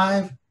 Twitter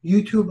Live,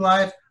 YouTube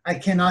Live, I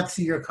cannot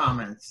see your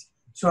comments.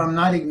 So I'm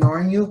not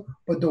ignoring you,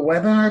 but the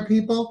webinar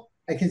people,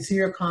 I can see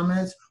your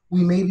comments.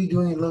 We may be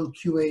doing a little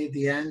QA at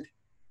the end,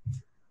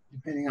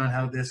 depending on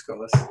how this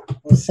goes.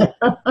 We'll see.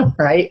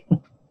 Right.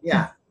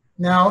 Yeah.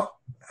 Now,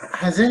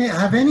 have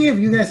any of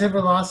you guys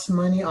ever lost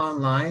money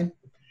online?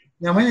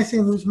 Now, when I say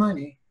lose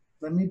money,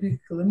 we're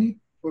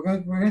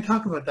going to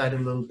talk about that a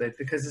little bit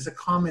because it's a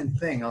common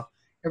thing.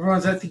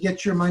 Everyone's out to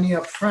get your money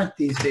up front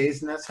these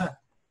days, and that's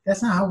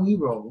not how we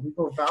roll. We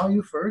go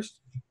value first.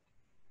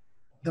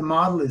 The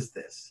model is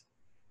this: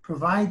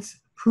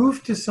 provides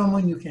proof to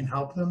someone you can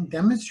help them,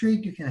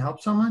 demonstrate you can help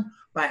someone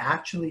by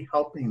actually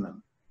helping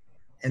them,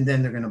 and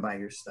then they're going to buy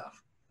your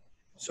stuff.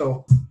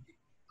 So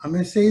I'm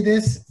going to say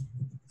this.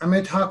 I'm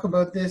going to talk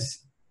about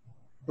this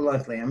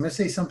bluntly. I'm going to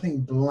say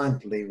something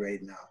bluntly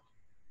right now.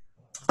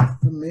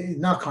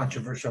 Not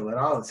controversial at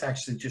all. It's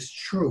actually just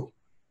true.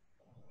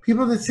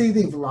 People that say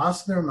they've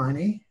lost their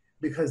money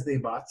because they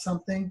bought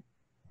something,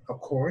 a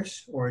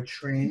course or a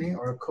training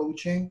or a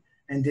coaching,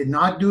 and did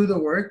not do the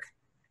work,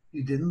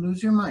 you didn't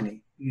lose your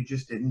money. You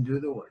just didn't do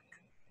the work.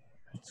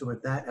 So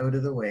with that out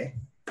of the way,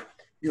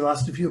 you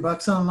lost a few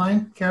bucks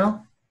online,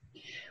 Carol?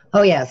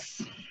 Oh,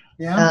 yes.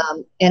 Yeah.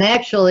 And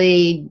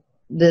actually,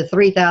 the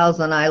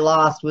 $3,000 I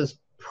lost was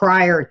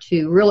prior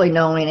to really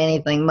knowing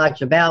anything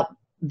much about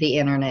the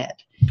internet.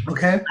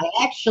 Okay.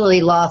 I actually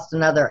lost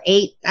another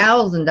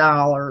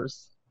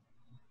 $8,000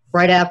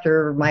 right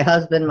after my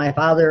husband, my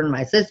father, and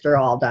my sister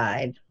all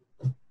died.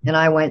 And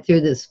I went through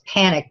this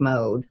panic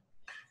mode.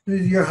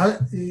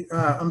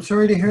 I'm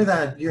sorry to hear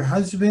that. Your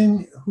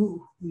husband,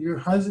 your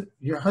father,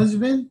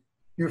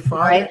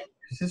 right. your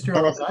sister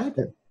all died?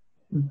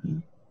 Mm-hmm.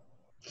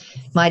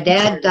 My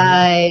dad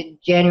died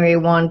January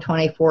 1,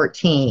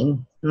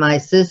 2014. My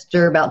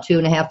sister about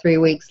 2.5, 3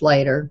 weeks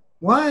later.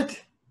 What?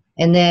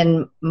 And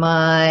then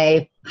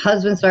my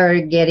husband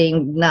started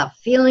not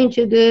feeling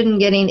too good and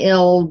getting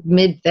ill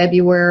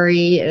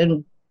mid-February,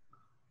 and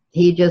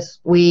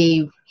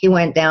he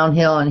went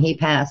downhill and he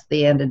passed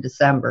the end of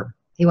December.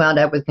 He wound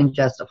up with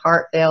congestive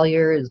heart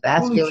failure, his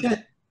vascular. Holy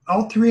shit.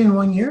 All three in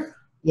 1 year?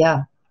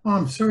 Yeah. Oh,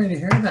 I'm sorry to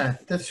hear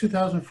that. That's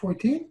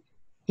 2014?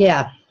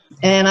 Yeah.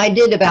 And I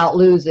did about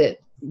lose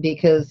it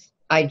because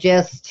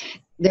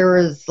there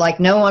was like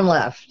no one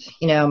left.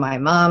 You know, my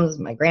mom's,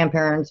 my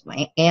grandparents,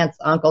 my aunts,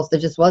 uncles, there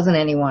just wasn't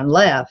anyone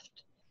left.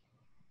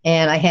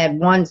 And I had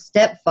one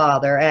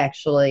stepfather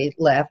actually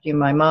left,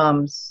 my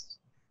mom's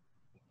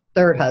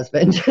third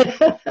husband.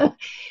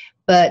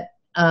 But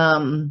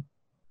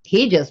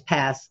he just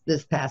passed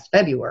this past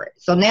February.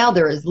 So now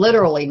there is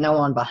literally no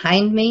one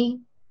behind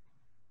me.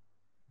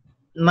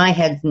 My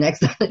head's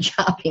next on the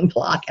chopping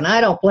block, and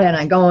I don't plan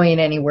on going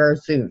anywhere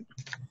soon.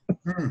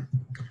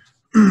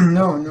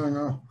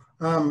 No.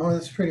 Well,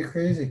 that's pretty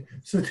crazy.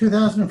 So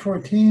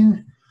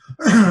 2014,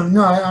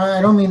 no,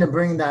 I don't mean to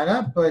bring that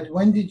up, but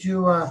when did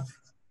you,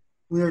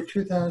 we were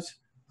 2000,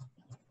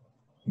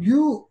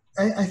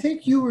 I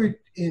think you were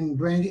in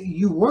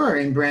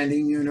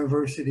Branding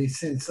University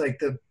since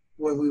like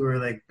when we were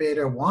like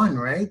beta 1,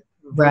 right?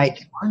 Right.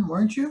 Beta 1,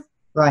 weren't you?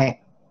 Right.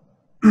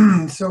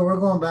 So we're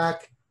going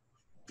back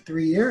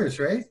 3 years,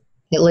 right?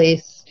 At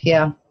least,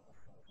 yeah.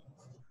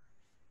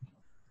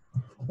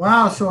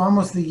 Wow, so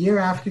almost a year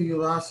after you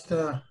lost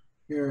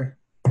you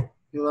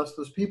lost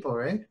those people,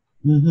 right?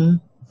 Mm-hmm.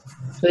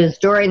 So it was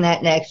during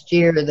that next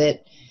year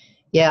that,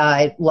 yeah,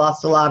 I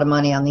lost a lot of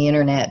money on the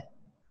internet.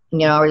 You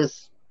know,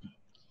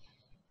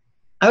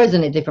 I was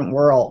in a different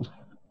world.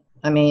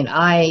 I mean,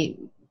 I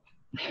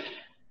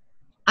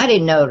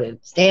didn't know to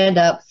stand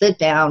up, sit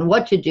down,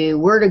 what to do,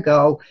 where to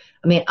go.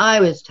 I mean, I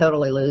was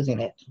totally losing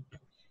it.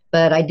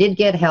 But I did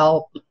get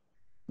help,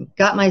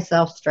 got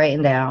myself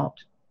straightened out.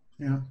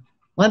 Yeah.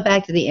 Went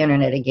back to the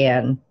internet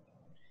again.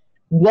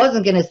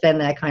 Wasn't going to spend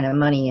that kind of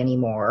money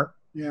anymore.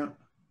 Yeah.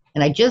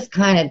 And I just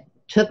kind of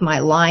took my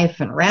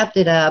life and wrapped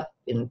it up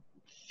and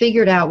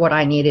figured out what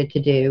I needed to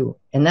do.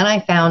 And then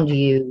I found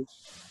you.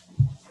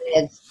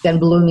 It's been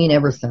blooming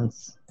ever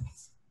since.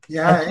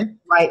 Yeah. That's the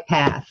right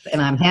path. And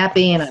I'm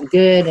happy and I'm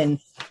good and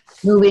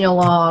moving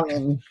along,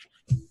 and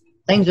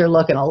things are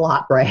looking a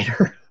lot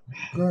brighter.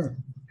 Good.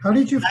 How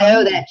did you find I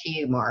owe that to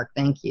you, Mark.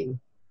 Thank you.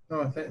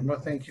 Oh, well,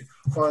 thank you.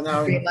 Well,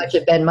 now You pretty much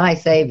have been my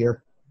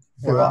savior.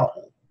 Wow.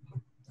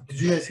 Did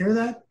you guys hear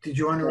that? Did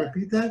you want to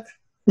repeat that?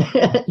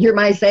 You're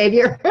my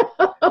savior?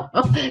 How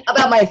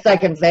about my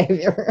second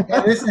savior?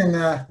 Yeah, listen.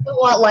 I don't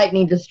want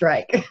lightning to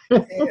strike.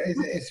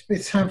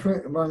 It's time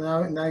for, well,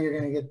 now you're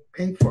going to get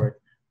paid for it.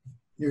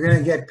 You're going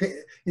to get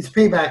paid. It's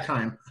payback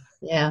time.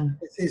 Yeah.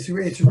 It's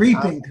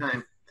reaping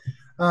time.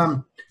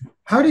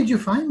 How did you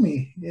find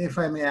me, if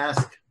I may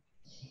ask?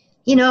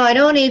 You know, I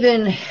don't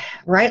even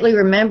rightly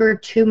remember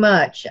too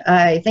much.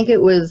 I think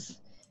it was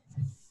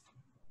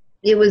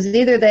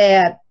either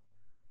that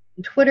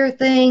Twitter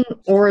thing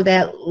or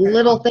that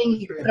little thing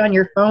you put on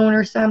your phone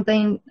or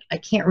something. I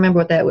can't remember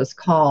what that was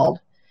called.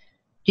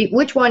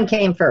 Which one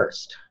came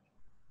first?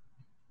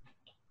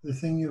 The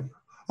thing you...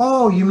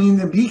 Oh, you mean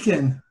the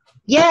beacon?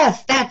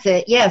 Yes, that's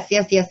it. Yes.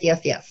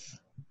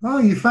 Oh,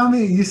 you found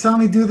me. You saw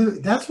me do the...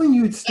 That's when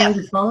you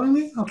started following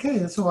me? Okay,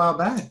 that's a while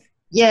back.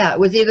 Yeah, it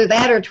was either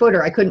that or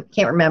Twitter. I can't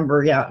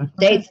remember. Yeah,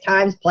 dates,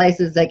 times,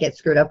 places that get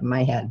screwed up in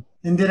my head.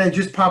 And did I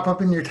just pop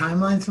up in your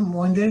timeline some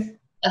one day?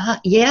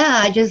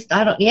 Yeah,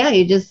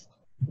 you just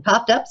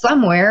popped up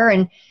somewhere,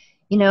 and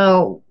you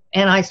know,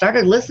 and I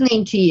started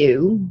listening to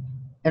you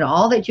and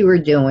all that you were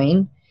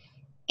doing,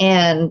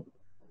 and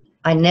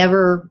I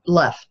never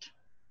left.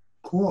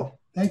 Cool.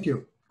 Thank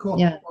you. Cool.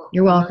 Yeah,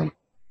 you're welcome.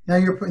 Now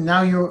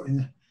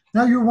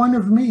you're one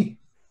of me.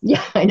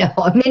 Yeah, I know.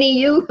 A mini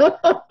you.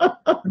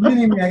 A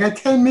mini me. I got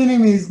 10 mini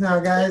me's now,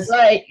 guys.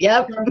 Right.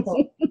 Yep.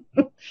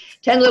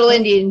 10 little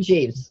Indian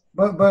chiefs.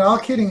 But all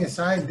kidding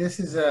aside, this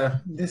is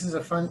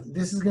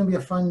going to be a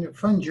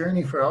fun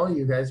journey for all of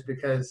you guys,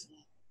 because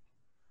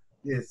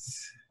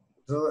there's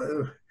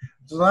a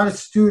lot of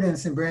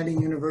students in Browne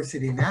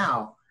University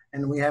now,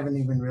 and we haven't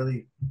even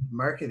really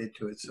marketed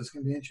to it, so it's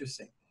going to be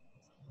interesting.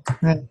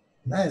 Right.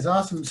 That is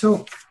awesome.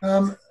 So,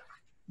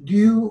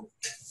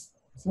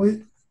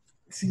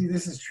 see,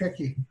 this is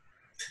tricky.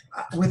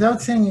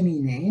 Without saying any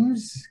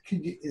names,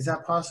 is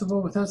that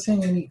possible? Without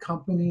saying any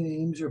company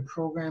names or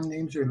program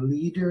names or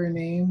leader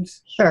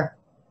names? Sure.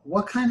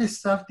 What kind of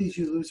stuff did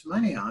you lose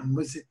money on?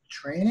 Was it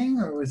training,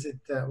 or was it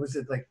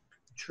like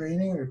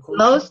training or coaching?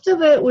 Most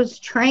of it was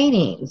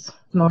trainings,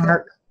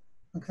 Mark.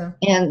 Okay.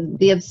 And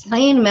the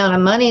obscene amount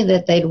of money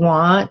that they'd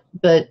want,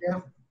 but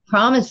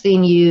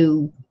promising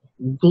you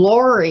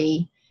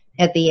glory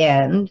at the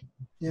end,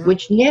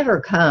 which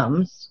never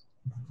comes.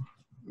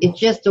 It's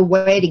just a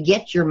way to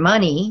get your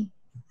money,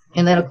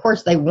 and then of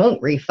course they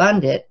won't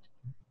refund it.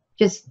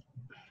 Just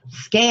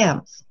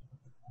scams.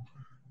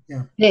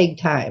 Yeah. Big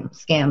time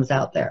scams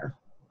out there.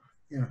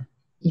 Yeah.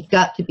 You've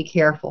got to be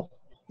careful.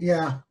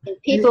 Yeah.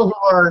 And people who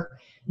are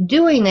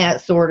doing that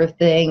sort of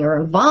thing or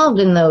involved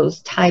in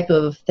those type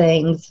of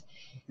things,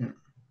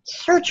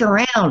 search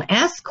around,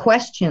 ask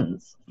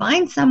questions,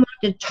 find someone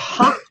to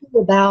talk to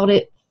about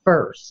it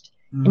first,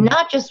 and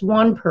not just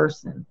one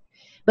person.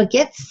 But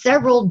get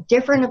several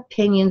different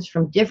opinions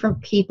from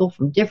different people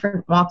from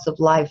different walks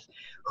of life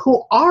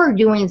who are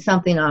doing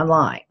something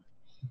online.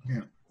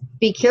 Yeah.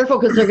 Be careful,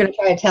 because they're going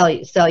to try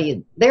to sell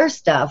you their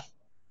stuff,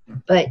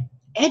 but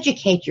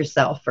educate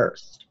yourself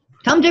first.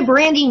 Come to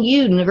Browne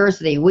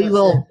University. We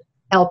will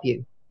help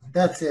you.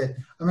 That's it.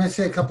 I'm going to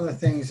say a couple of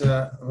things.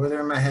 They're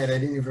in my head. I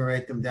didn't even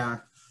write them down.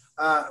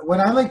 What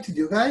I like to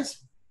do,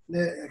 guys,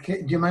 do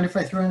you mind if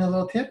I throw in a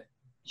little tip?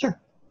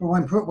 Sure.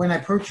 When I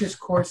purchase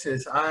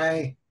courses,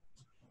 I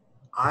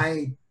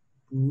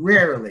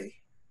rarely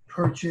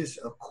purchase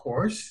a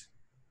course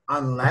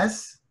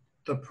unless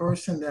the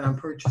person that I'm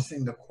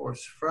purchasing the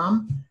course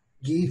from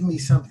gave me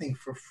something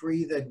for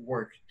free that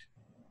worked.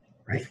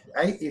 Right.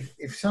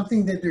 If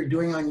something that they're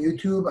doing on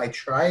YouTube, I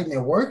tried and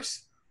it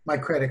works, my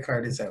credit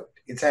card is out.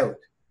 It's out.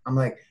 I'm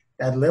like,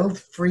 that little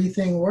free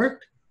thing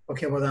worked?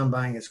 Okay, well, then I'm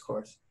buying this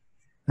course.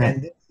 Right.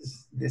 And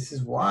this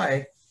is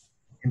why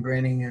in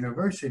Browne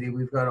University,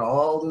 we've got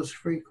all those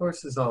free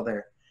courses all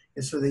there.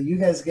 It's so that you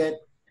guys get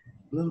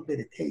a little bit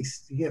of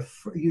taste. You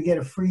get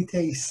a free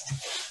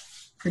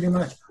taste, pretty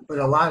much, but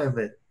a lot of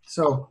it.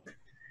 So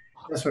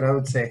that's what I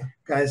would say,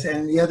 guys.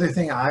 And the other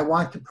thing I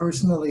want to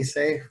personally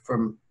say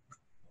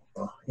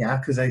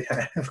because I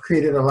have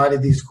created a lot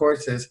of these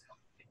courses,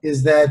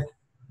 is that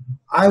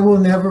I will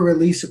never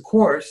release a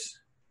course,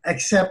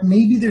 except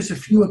maybe there's a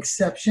few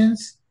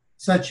exceptions,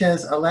 such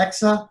as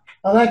Alexa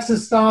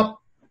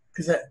stop,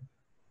 because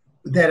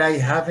that I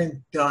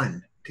haven't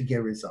done to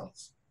get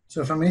results.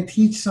 So if I'm going to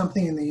teach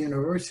something in the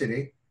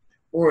university,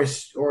 or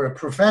a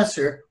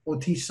professor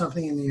will teach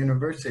something in the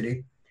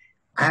university,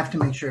 I have to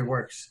make sure it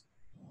works.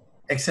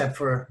 Except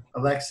for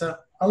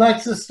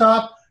Alexa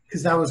stop,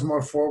 because that was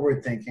more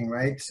forward thinking,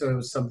 right? So it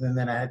was something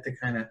that I had to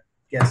kind of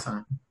guess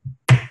on.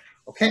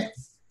 Okay,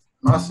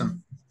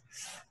 awesome.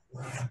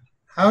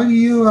 How do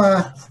you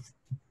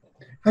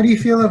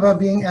feel about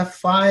being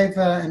F5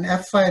 an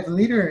F5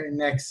 leader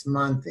next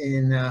month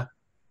in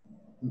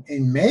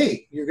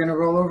May? You're going to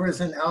roll over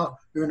as an L.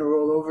 You're going to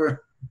roll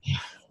over.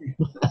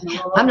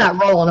 I'm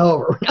not rolling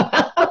over.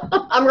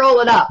 I'm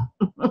rolling up.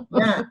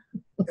 Yeah.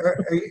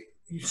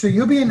 So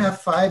you'll be in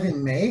F5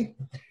 in May,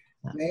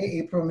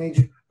 April,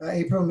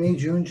 May,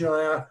 June,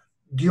 July.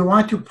 Do you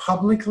want to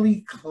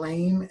publicly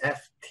claim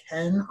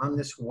F10 on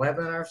this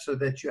webinar so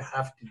that you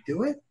have to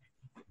do it?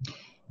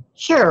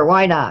 Sure,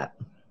 why not?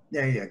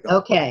 There you go.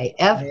 Okay,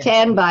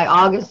 F10 by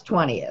August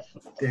 20th.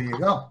 There you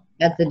go.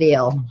 That's the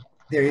deal.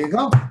 There you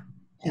go.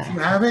 If you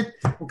have it,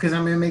 because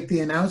I'm going to make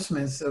the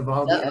announcements of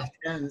all the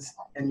F10s,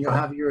 and you'll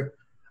have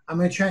I'm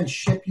going to try and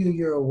ship you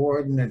your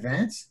award in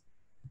advance.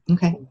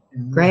 Okay,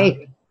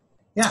 great.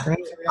 Yeah. Great.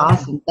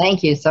 Awesome.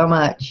 Thank you so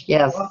much.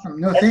 Yes. Welcome.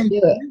 No, thank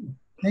you.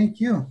 Thank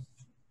you.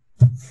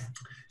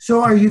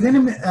 So are you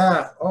going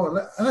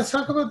to, let's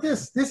talk about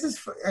this.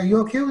 Are you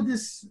okay with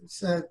this,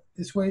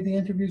 this way the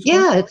interview's going?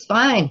 Yeah, it's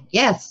fine.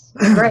 Yes.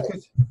 Great.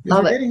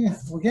 Love it.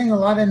 We're getting a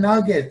lot of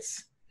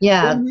nuggets.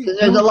 Yeah, because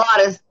there's a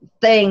lot of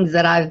things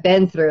that I've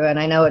been through, and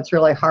I know it's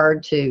really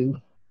hard to,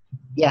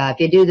 if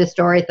you do the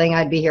story thing,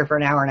 I'd be here for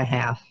an hour and a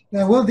half.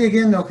 Yeah, we'll dig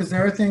in, though, because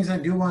there are things I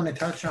do want to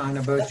touch on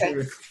about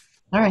your...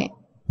 All right.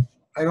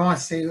 I don't want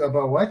to say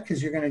about what,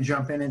 because you're going to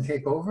jump in and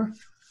take over.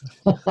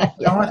 I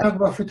want to talk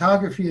about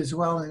photography as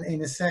well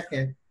in a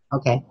second.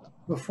 Okay.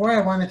 Before,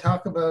 I want to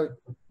talk about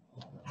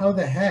how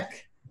the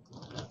heck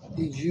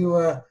did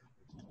you,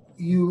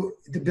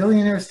 the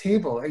Billionaires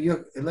Table, are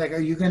you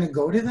going to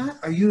go to that?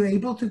 Are you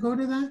able to go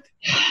to that?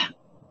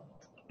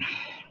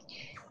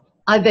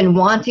 I've been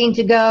wanting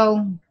to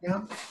go.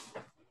 Yeah.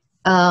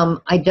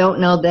 I don't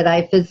know that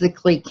I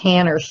physically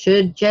can or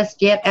should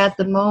just yet at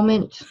the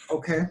moment.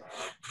 Okay.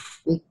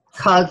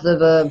 Because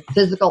of a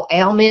physical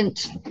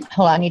ailment.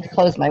 Hold on, I need to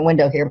close my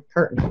window here.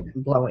 Curtain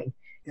blowing.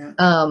 Yeah.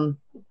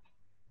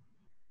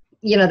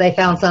 They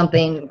found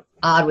something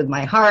odd with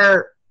my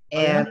heart,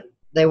 and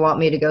they want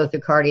me to go through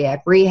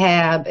cardiac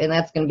rehab, and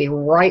that's going to be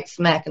right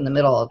smack in the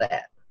middle of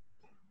that.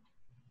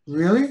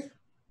 Really?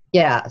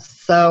 Yeah,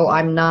 so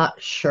I'm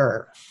not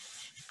sure.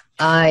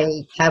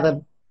 I have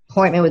an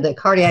appointment with the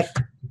cardiac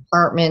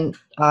department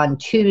on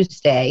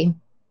Tuesday,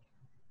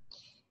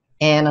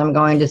 and I'm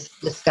going to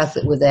discuss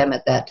it with them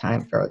at that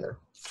time further.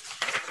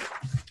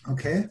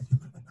 Okay.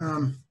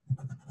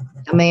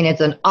 I mean,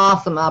 it's an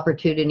awesome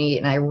opportunity,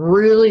 and I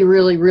really,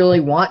 really, really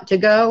want to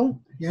go.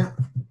 Yeah.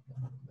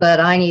 But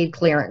I need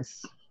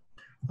clearance.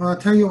 Well, I'll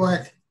tell you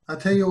what.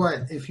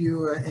 If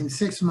you, in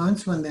 6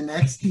 months, when the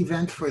next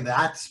event for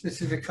that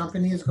specific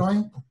company is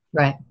going,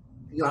 right,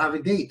 you'll have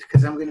a date,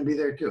 because I'm going to be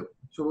there too.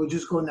 So we'll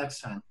just go next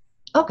time.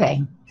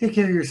 Okay. Take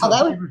care of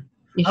yourself.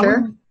 You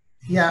sure?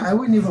 I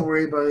wouldn't even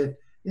worry about it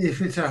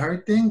if it's a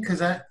heart thing,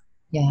 because I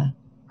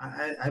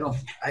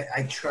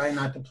try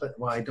not to play.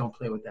 Well, I don't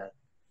play with that.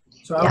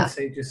 So I would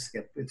say just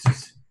skip. It's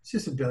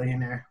just a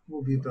billionaire.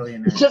 We'll be a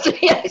billionaire. It's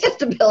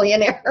just a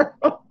billionaire.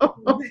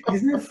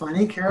 Isn't it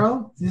funny,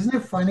 Carol? Isn't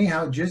it funny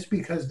how just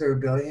because they're a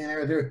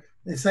billionaire,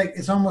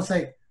 it's almost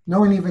like no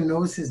one even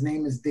knows his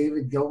name is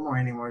David Gilmour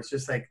anymore. It's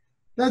just like,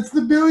 that's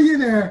the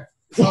billionaire.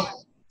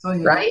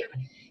 Right?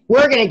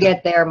 We're going to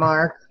get there,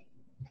 Mark.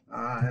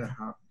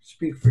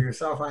 Speak for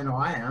yourself. I know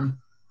I am.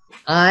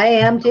 I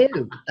am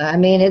too. I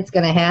mean, it's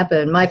going to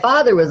happen. My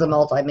father was a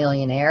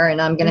multimillionaire,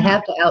 and I'm going to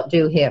have to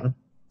outdo him.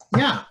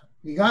 Yeah,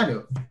 you got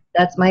to.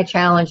 That's my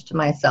challenge to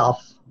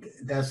myself.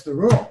 That's the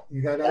rule.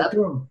 You got to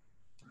outdo him.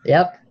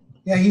 Yep.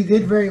 Yeah, he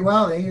did very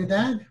well, your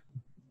dad?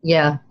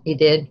 Yeah, he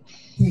did.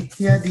 He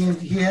had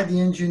the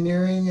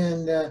engineering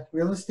and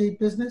real estate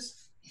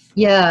business?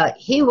 Yeah,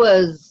 he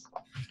was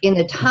in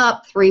the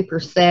top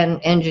 3%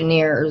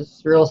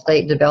 engineers, real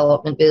estate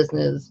development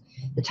business,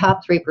 the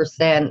top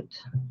 3%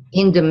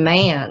 in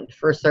demand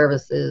for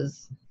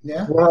services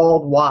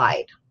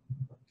worldwide.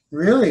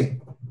 Really?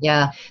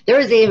 Yeah. There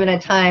was even a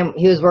time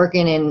he was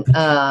working in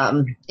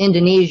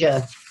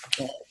Indonesia.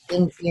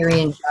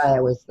 Irian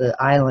Jaya was the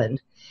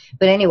island.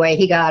 But anyway,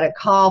 he got a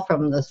call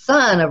from the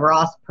son of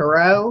Ross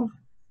Perot.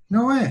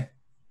 No way.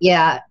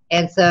 Yeah.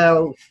 And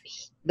so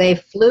they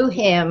flew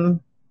him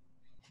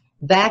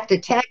back to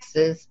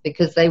Texas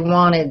because they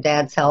wanted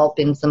Dad's help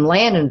in some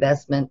land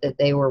investment that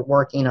they were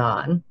working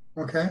on.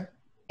 Okay.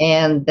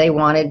 And they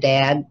wanted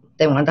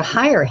to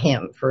hire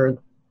him for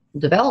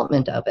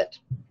development of it.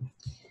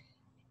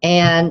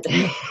 And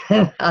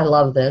I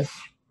love this.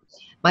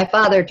 My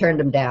father turned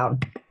him down.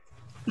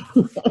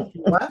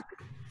 What?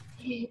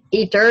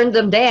 He turned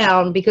them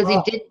down because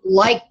he didn't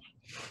like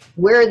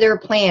where they're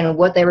playing and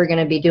what they were going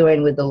to be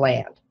doing with the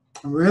land.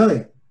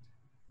 Really?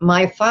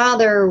 My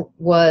father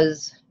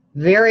was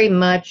very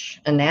much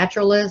a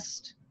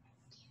naturalist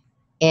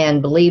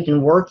and believed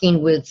in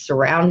working with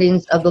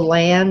surroundings of the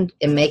land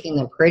and making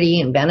them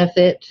pretty and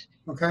benefit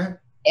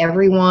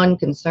everyone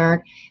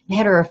concerned.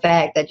 Matter of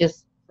fact, that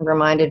just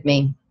reminded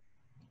me.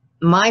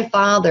 My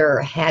father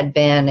had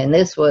been, and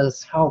this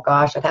was, oh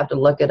gosh, I'd have to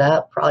look it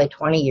up, probably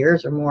 20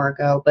 years or more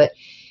ago, but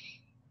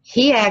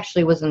he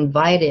actually was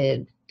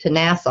invited to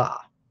NASA.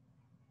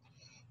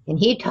 And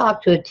he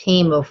talked to a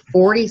team of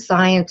 40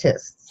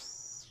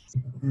 scientists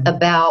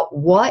about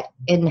what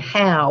and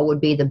how would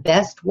be the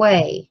best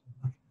way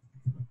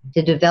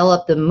to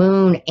develop the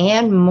moon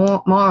and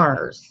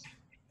Mars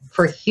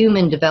for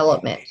human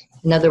development.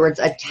 In other words,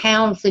 a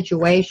town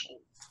situation,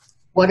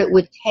 what it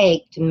would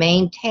take to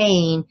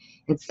maintain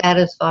and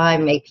satisfy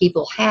and make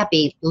people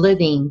happy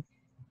living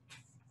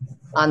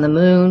on the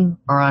moon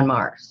or on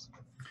Mars.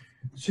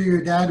 So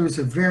your dad was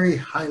a very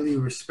highly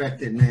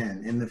respected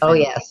man in the family.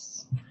 Oh,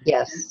 yes.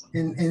 Yes.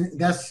 And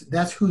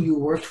that's who you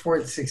worked for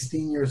at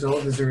 16 years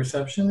old as a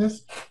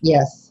receptionist?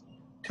 Yes.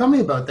 Tell me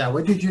about that.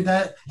 What did your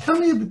dad tell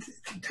me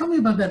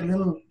about that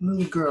little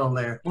girl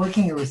there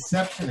working a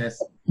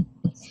receptionist?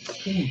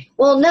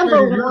 Well,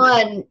 number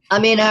one, I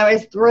mean, I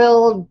was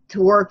thrilled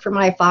to work for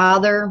my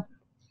father,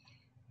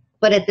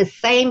 But at the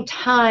same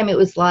time, it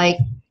was like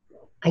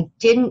I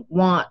didn't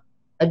want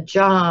a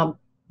job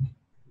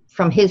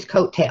from his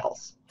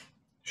coattails.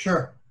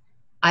 Sure.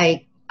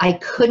 I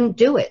couldn't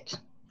do it.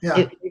 Yeah.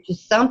 It was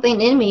just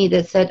something in me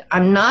that said,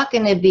 I'm not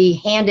going to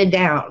be handed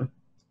down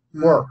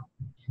work.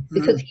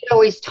 Because he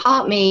always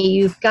taught me,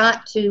 you've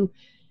got to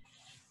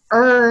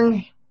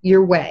earn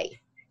your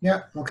way.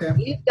 Yeah, okay.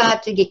 You've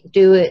got to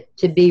do it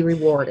to be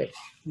rewarded.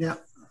 Yeah.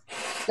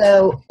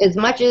 So as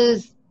much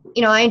as,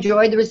 you know, I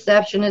enjoyed the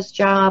receptionist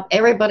job,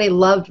 everybody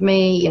loved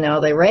me, you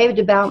know, they raved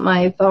about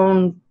my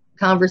phone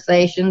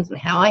conversations and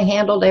how I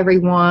handled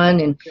everyone,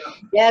 and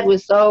Dad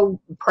was so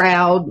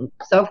proud, and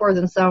so forth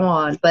and so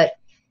on. But,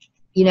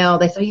 you know,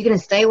 they said, are you going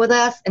to stay with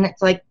us? And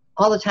it's like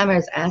all the time I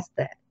was asked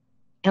that,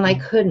 and I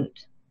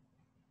couldn't.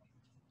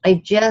 I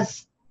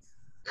just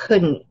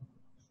couldn't,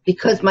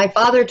 because my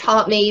father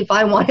taught me if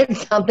I wanted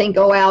something,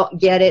 go out,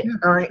 get it,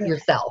 earn it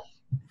yourself.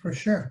 For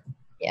sure.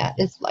 Yeah,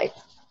 it's like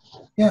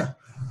yeah.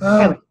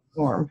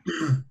 Norm.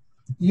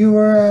 You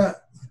were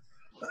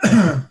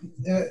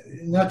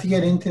not to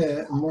get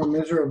into more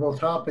miserable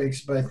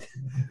topics, but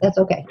that's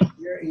okay.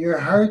 Your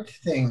heart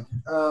thing.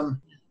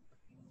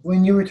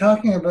 When you were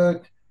talking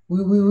about,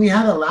 we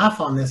had a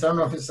laugh on this. I don't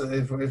know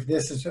if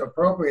this is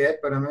appropriate,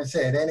 but I'm going to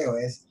say it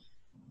anyways.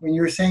 When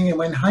you were saying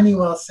when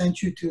Honeywell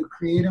sent you to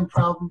creative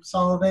problem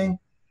solving,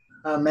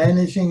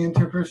 managing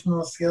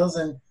interpersonal skills,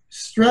 and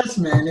stress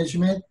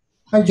management,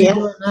 how'd you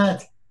do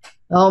that?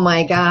 Oh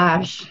my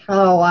gosh.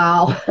 Oh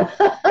wow.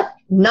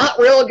 Not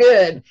real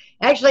good.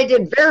 Actually, I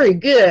did very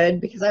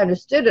good because I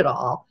understood it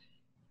all.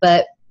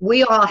 But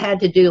we all had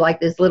to do like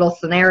this little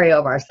scenario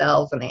of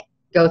ourselves and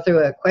go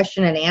through a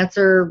question and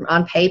answer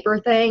on paper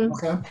thing.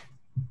 Okay.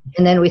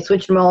 And then we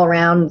switched them all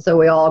around, so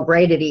we all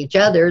graded each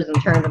other's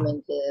and turned them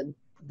into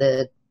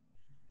the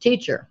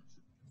teacher.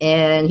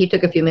 And he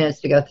took a few minutes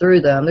to go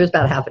through them. There's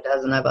about half a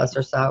dozen of us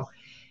or so.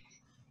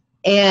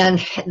 And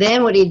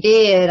then what he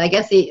did, I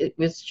guess he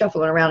was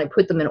shuffling around, he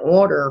put them in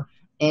order,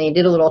 and he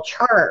did a little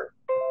chart,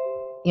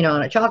 you know,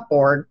 on a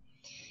chalkboard.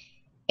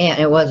 And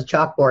it was a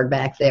chalkboard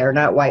back there,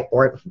 not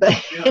whiteboard. But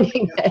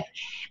anyway,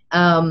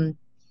 and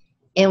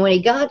when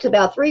he got to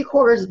about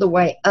 3/4 of the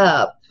way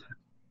up,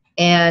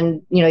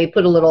 and, you know, he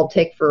put a little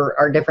tick for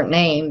our different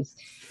names,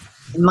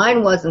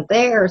 mine wasn't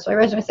there. So I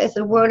raised my hand. I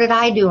said, what did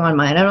I do on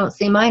mine? I don't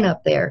see mine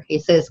up there. He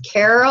says,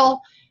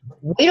 Carol,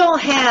 we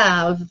don't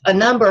have a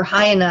number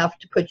high enough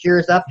to put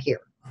yours up here.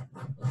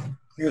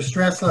 Your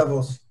stress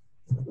levels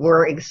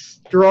were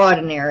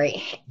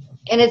extraordinary.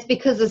 And it's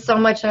because of so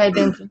much I'd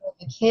been through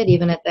as a kid,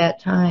 even at that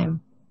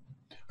time.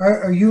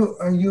 Are you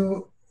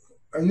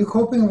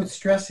coping with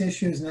stress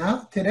issues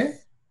now, today?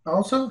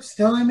 Also,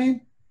 still, I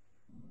mean?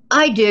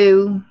 I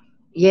do,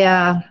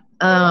 yeah.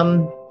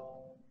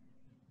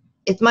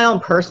 It's my own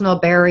personal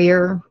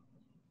barrier,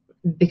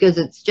 because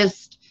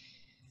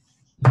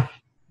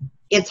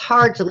it's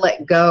hard to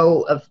let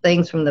go of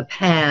things from the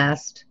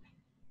past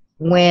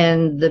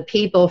when the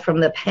people from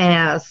the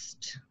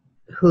past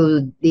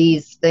who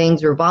these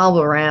things revolve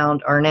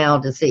around are now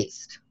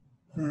deceased.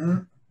 Mm-hmm.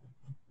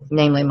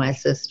 Namely my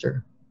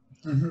sister.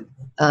 Mm-hmm.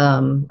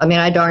 I mean,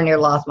 I darn near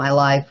lost my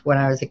life when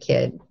I was a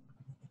kid.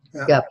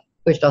 Yeah. Got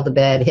pushed off the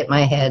bed, hit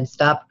my head,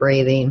 stopped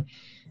breathing.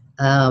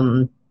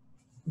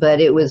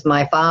 But it was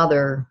my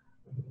father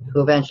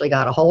who eventually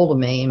got a hold of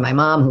me, and my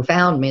mom who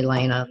found me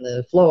laying on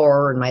the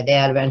floor, and my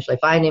dad eventually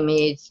finding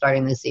me,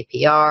 starting the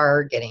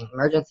CPR, getting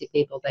emergency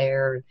people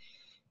there.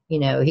 You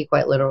know, he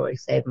quite literally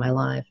saved my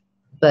life.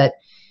 But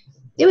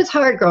it was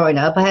hard growing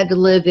up. I had to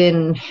live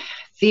in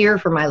fear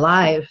for my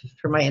life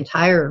for my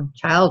entire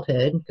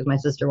childhood because my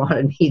sister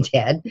wanted me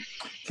dead.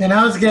 Okay,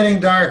 now it's getting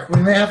dark.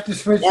 We may have to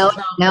switch.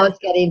 Now it's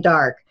getting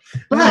dark.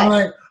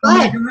 But,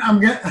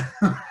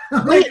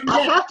 wait,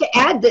 I have to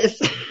add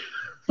this.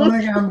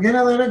 I'm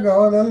gonna let it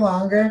go a little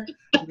longer.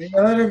 I'm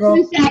gonna let it go.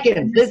 2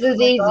 seconds. This is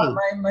easy.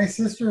 My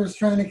sister is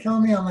trying to kill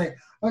me. I'm like,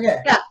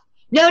 okay.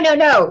 Yeah.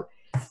 No.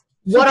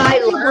 What I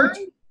learned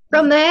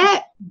from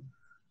that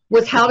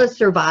was how to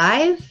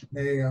survive.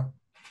 There you go.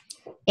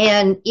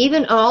 And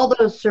even all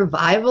those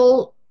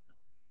survival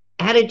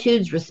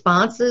attitudes,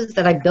 responses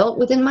that I built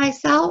within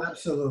myself.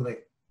 Absolutely.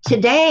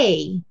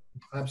 Today.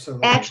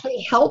 Absolutely.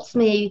 Actually helps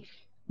me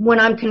when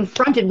I'm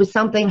confronted with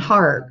something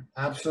hard.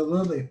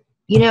 Absolutely.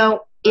 You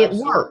know, it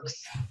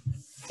works.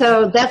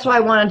 So that's why I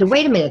wanted to,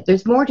 wait a minute,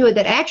 there's more to it,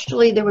 that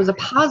actually there was a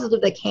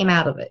positive that came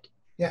out of it.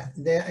 Yeah.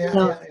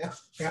 No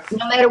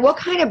matter what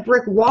kind of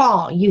brick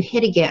wall you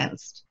hit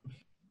against,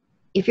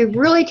 if you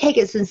really take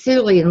it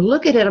sincerely and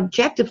look at it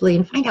objectively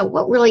and find out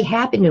what really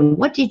happened and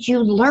what did you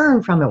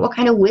learn from it, what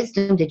kind of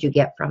wisdom did you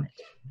get from it?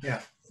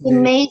 Yeah. It's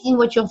amazing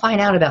what you'll find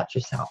out about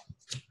yourself.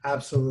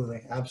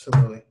 Absolutely.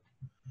 Absolutely.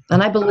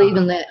 And I believe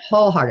in that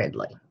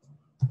wholeheartedly.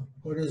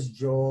 What does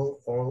Joel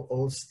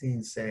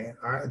Osteen say?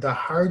 The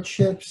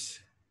hardships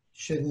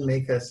shouldn't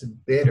make us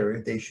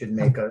bitter. They should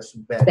make us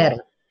better.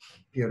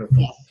 Beautiful.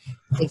 Yes,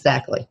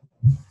 exactly.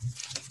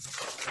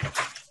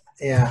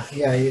 Yeah.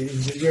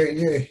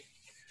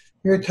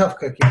 You're a tough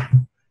cookie.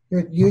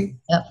 You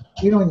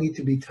don't need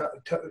to be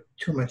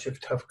too much of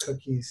tough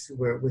cookies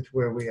with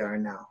where we are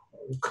now.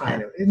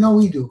 kind of. No,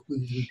 we do.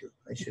 We do.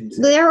 I shouldn't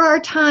say. There are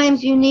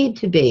times you need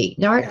to be.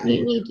 You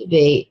need to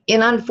be.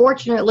 And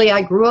unfortunately,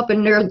 I grew up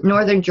in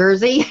northern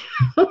Jersey.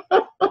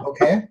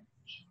 Okay.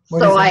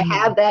 So I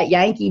have that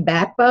Yankee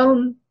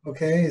backbone.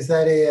 Okay. Is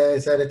that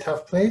a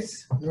tough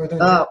place? Northern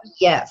Oh, Jersey?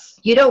 yes.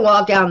 You don't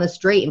walk down the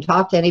street and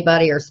talk to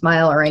anybody or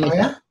smile or anything.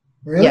 Oh, yeah?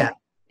 Really? Yeah.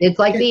 It's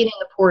like being in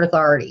the Port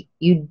Authority.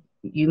 You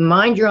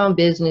mind your own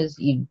business,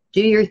 you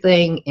do your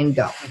thing and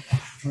go.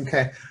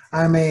 Okay.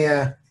 I'm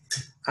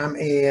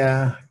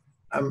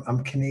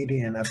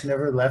Canadian. I've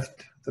never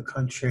left the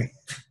country.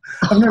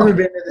 I've never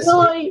been to the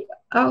States.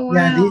 Oh, wow.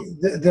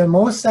 Yeah, the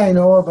most I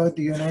know about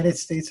the United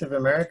States of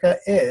America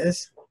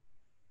is,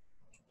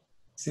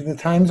 see the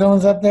time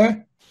zones up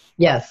there?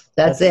 Yes,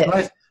 that's it.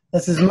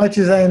 That's as much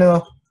as I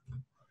know.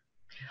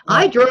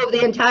 I drove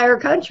the entire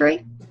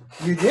country.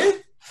 You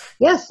did?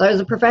 Yes, I was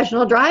a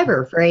professional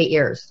driver for 8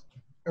 years.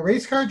 A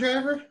race car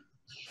driver?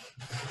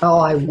 Oh,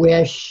 I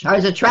wish. I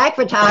was a track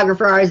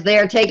photographer. I was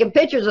there taking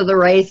pictures of the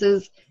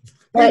races.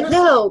 But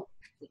no,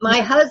 my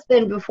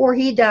husband, before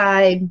he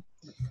died,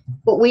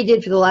 what we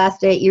did for the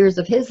last 8 years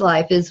of his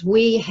life is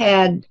we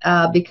had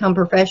become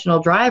professional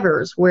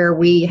drivers where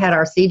we had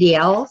our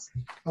CDLs.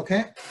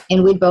 Okay.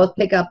 And we'd both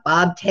pick up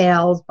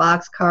bobtails,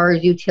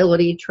 boxcars,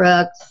 utility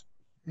trucks,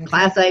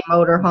 Class A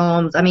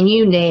motorhomes. I mean,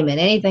 you name it,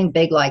 anything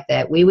big like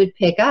that. We would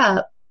pick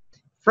up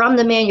from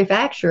the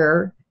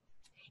manufacturer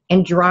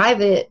and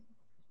drive it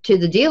to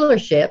the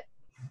dealership.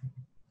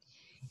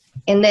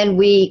 And then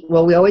we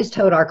always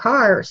towed our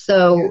car.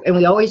 So, and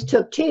we always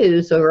took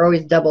two. So we're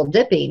always double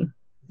dipping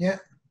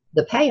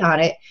the pay on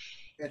it.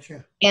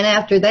 Gotcha. And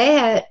after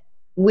that,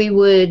 we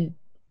would,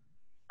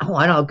 I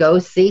don't know, go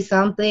see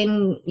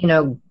something. You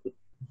know,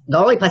 the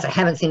only place I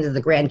haven't seen is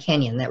the Grand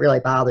Canyon. That really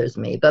bothers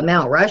me. But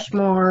Mount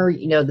Rushmore,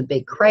 you know, the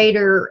big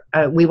crater.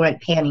 We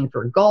went panning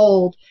for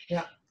gold.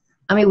 Yeah.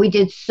 I mean, we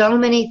did so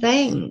many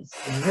things.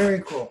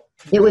 Very cool.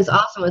 It was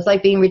awesome. It was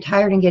like being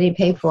retired and getting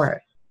paid for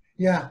it.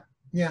 Yeah.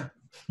 Yeah.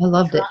 I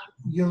loved it.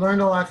 You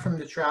learned a lot from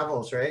the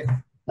travels, right?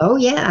 Oh,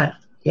 yeah.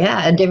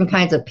 Yeah, and different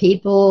kinds of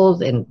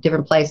peoples and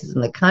different places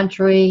in the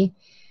country.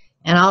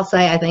 And I'll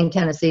say I think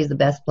Tennessee is the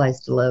best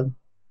place to live.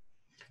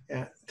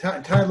 Yeah.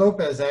 Ty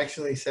Lopez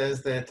actually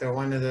says that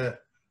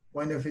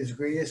one of his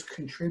greatest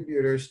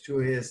contributors to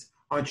his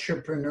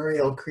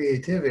entrepreneurial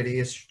creativity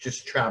is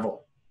just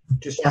travel.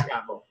 Just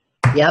travel.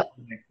 Yep.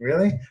 Like,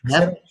 really?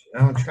 Yep. I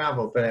don't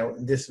travel,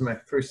 but this is my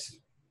first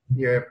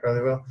year. I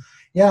probably will.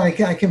 Yeah, I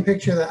can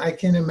picture that. I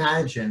can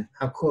imagine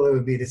how cool it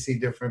would be to see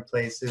different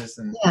places.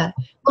 And yeah.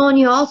 Well, and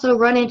you also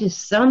run into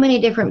so many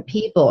different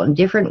people in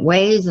different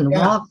ways and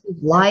walks of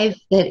life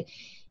that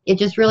it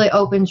just really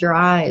opens your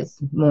eyes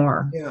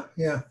more. Yeah,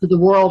 yeah. To the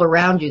world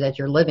around you that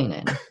you're living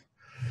in.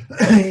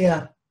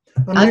 Yeah.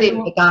 I've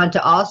even gone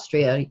to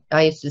Austria.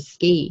 I used to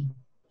ski.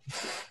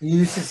 You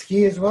used to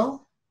ski as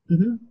well?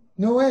 Mm-hmm.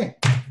 No way.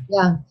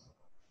 Yeah.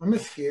 I'm a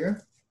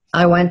skier.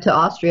 I went to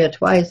Austria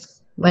twice.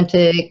 Went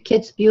to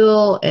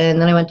Kitzbühel, and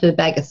then I went to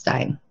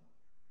Beggestein.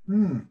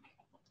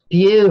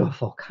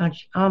 Beautiful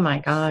country. Oh, my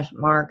gosh,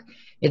 Mark.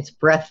 It's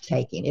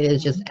breathtaking. It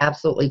is just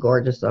absolutely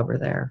gorgeous over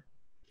there.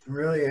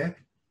 Really, eh?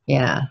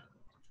 Yeah.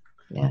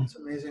 Yeah. It's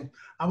amazing.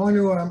 I want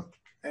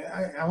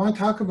to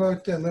talk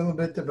about a little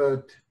bit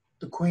about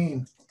the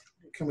Queen.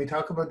 Can we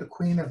talk about the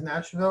Queen of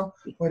Nashville?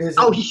 What is it?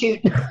 Oh,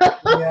 shoot.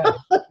 Yeah.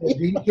 The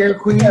daycare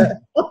queen. The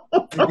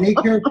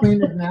daycare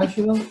queen of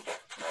Nashville.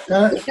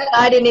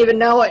 I didn't even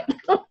know it.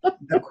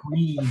 The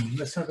Queen.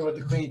 Let's talk about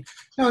the Queen.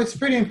 No, it's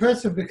pretty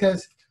impressive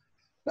because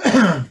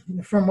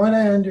from what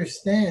I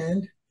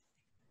understand,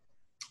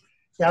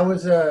 that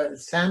was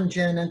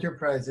Samgen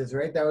Enterprises,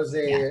 right? That was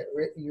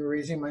you're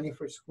raising money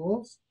for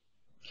schools?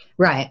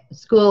 Right.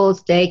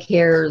 Schools,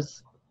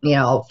 daycares, you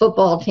know,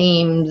 football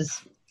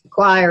teams,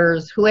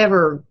 choirs,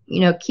 whoever,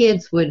 you know,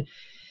 kids would, at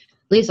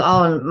least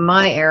all in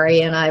my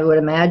area, and I would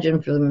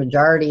imagine for the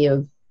majority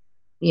of,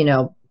 you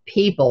know,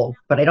 people,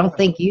 but I don't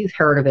think you've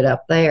heard of it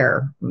up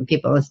there,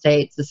 people in the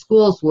States. The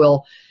schools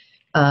will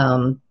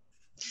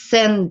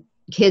send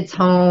kids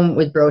home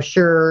with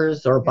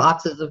brochures or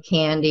boxes of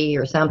candy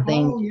or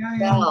something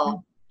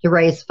to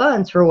raise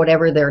funds for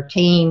whatever their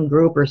team,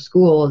 group, or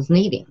school is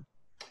needing.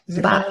 Is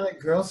it kind of like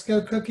Girl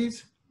Scout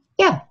cookies?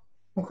 Yeah.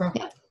 Okay.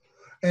 Yeah.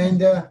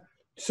 And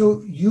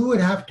so you would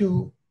have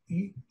to,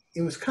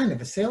 it was kind of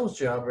a sales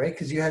job, right?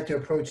 Because you had to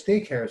approach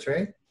daycares,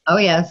 right? Oh,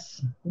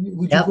 yes.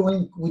 Would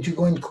you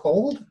go in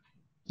cold?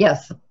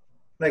 Yes.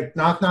 Like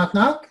knock, knock,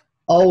 knock?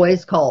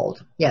 Always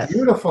cold. Yes.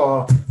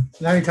 Beautiful.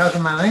 Now you're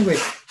talking my language.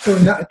 So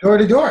door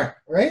to door,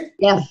 right?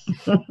 Yes.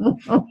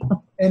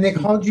 And they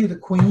called you the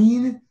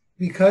Queen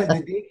because the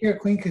daycare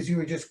queen because you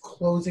were just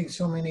closing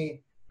so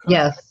many.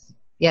 Yes.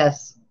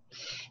 Yes.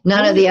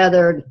 None of the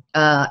other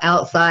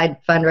outside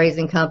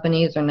fundraising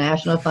companies or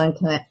national fund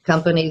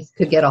companies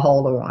could get a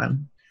hold of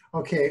one.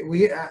 Okay,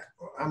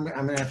 I'm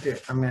gonna have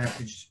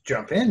to just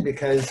jump in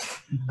because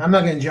I'm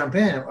not gonna jump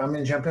in. I'm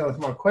gonna jump in with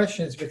more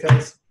questions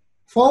because,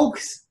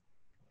 folks,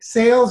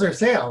 sales are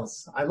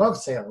sales. I love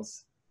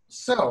sales.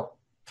 So,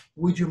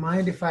 would you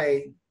mind if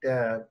I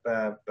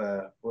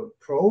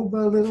probe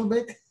a little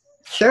bit?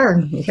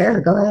 Sure,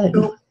 go ahead.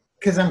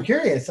 Because I'm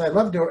curious. I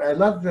love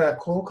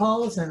cold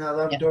calls, and I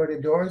love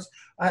door-to-doors.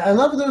 I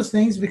love those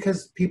things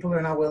because people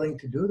are not willing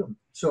to do them.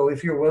 So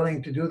if you're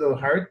willing to do the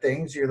hard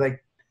things, you're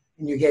like,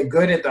 and you get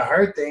good at the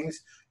hard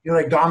things, you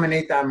like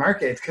dominate that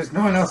market because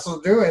no one else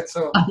will do it.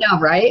 So I know,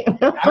 right?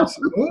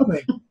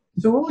 Absolutely.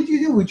 So what would you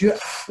do? Would you,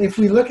 if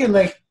we look at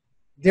like,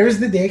 there's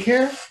the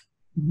daycare,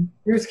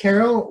 here's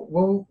Carol.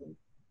 Well,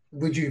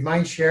 would you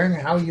mind sharing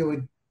how you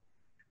would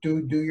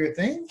do your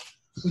thing?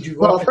 Would you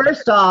go well,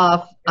 first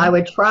off, I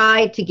would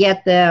try to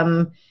get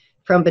them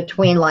from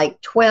between like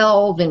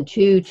 12 and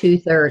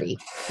 2:30.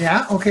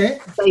 Yeah, okay.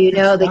 So you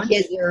know the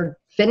kids are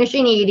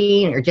finishing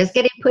eating or just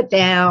getting put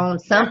down,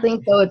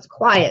 something so it's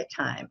quiet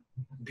time.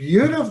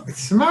 Beautiful.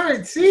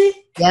 Smart. See?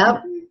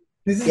 Yep.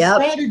 This is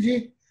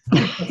strategy.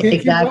 Okay,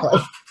 exactly.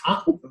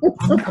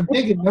 I'm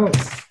taking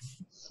notes.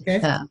 Okay.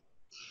 Yeah.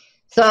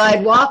 So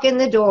I'd walk in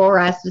the door,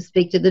 ask to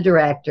speak to the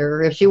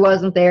director. If she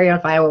wasn't there,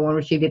 if I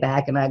would, she'd be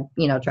back, and I'd,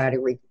 try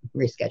to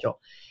reschedule.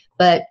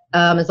 But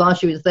as long as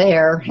she was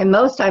there, and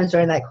most times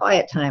during that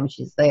quiet time,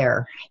 she's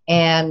there.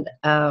 And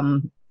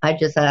I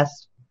just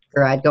asked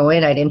her, I'd go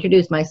in, I'd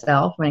introduce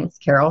myself. My name's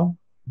Carol.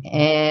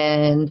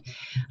 And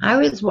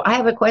I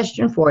have a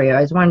question for you.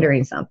 I was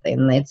wondering something.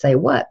 And they'd say,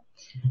 what?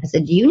 I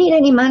said, do you need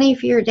any money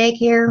for your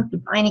daycare to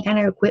buy any kind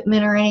of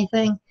equipment or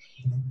anything?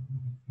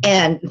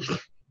 And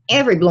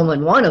every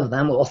blooming one of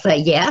them will say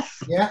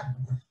yes. Yeah.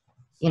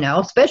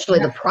 Especially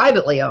the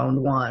privately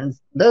owned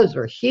ones. Those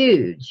were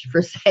huge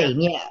for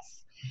saying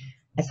yes.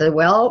 I said,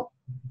 well,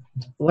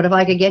 what if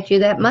I could get you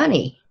that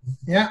money?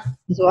 Yeah.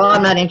 He said, well,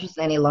 I'm not interested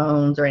in any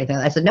loans or anything.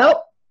 I said,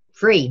 nope,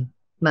 free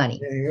money.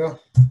 There you go.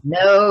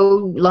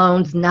 No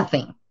loans,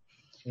 nothing.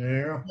 There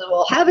you go. So,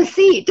 well, have a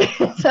seat.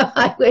 So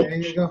I would there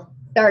you go.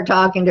 Start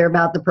talking to her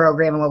about the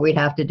program and what we'd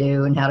have to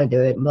do and how to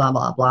do it and blah,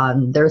 blah, blah.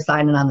 And they're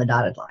signing on the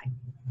dotted line.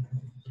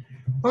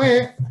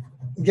 Okay.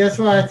 Guess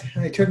what?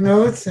 I took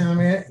notes,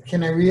 and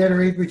can I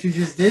reiterate what you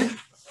just did?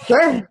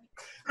 Sure.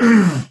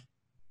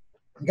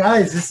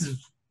 Guys,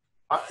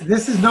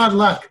 this is not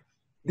luck.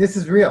 This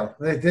is real.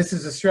 This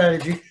is a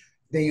strategy.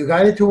 Then you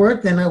got it to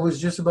work. Then I was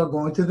just about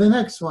going to the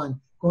next one,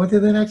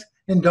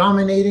 and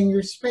dominating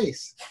your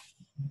space.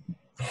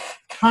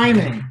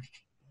 Timing.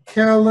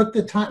 Carol looked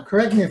at time.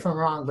 Correct me if I'm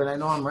wrong, but I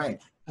know I'm right.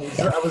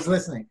 I was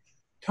listening.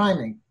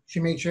 Timing.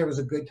 She made sure it was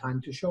a good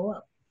time to show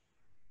up.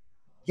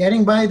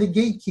 Getting by the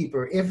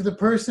gatekeeper. If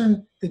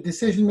the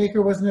decision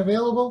maker wasn't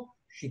available,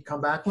 she'd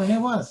come back when it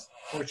was,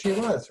 or she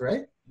was,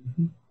 right?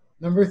 Mm-hmm.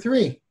 Number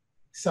 3,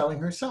 selling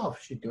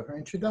herself. She'd do her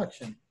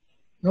introduction.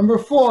 Number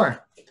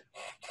 4,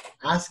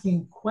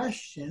 asking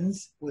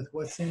questions with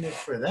what's in it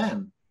for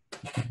them.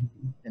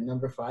 And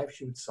number 5,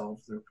 she would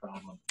solve their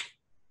problem.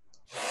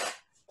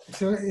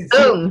 So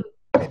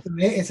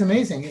it's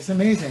amazing. It's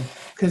amazing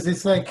because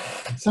it's like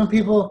some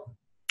people,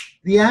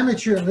 the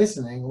amateur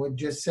listening would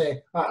just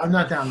say, I'm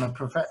not down.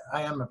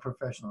 I am a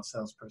professional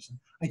salesperson.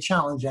 I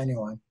challenge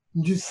anyone.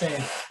 I'm just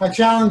saying, I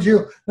challenge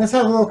you. Let's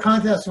have a little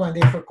contest one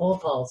day for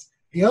cold calls.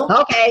 Deal?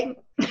 Okay.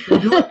 We'll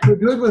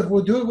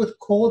do it with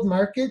cold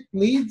market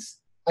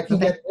leads. I can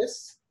get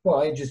this.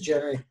 Well, I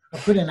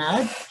put an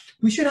ad.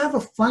 We should have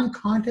a fun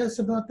contest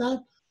about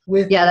that.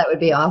 That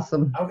would be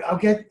awesome. I'll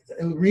get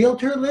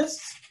realtor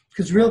lists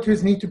because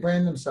realtors need to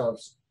brand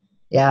themselves.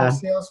 Yeah.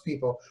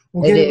 Salespeople.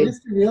 We'll get a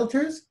list of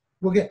realtors.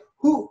 We'll get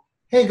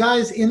hey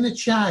guys, in the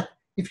chat,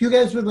 if you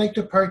guys would like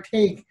to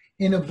partake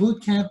in a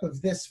boot camp of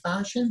this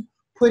fashion,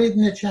 put it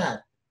in the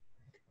chat.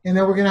 And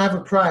then we're going to have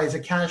a prize, a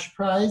cash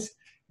prize.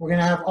 We're going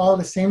to have all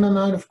the same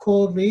amount of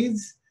cold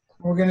leads.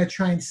 We're going to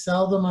try and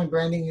sell them on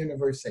Branding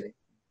University.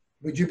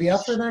 Would you be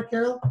up for that,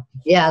 Carol?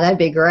 Yeah, that'd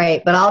be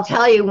great. But I'll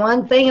tell you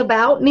one thing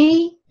about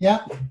me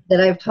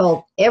that I've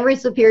told every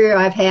superior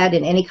I've had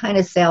in any kind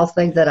of sales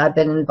thing that I've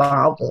been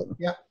involved in.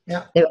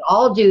 Yeah. They would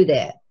all do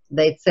that.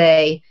 They'd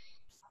say,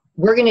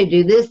 we're going to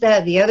do this,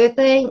 that, the other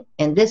thing,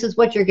 and this is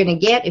what you're going to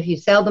get if you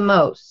sell the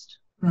most.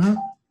 Mm-hmm. It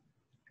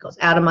goes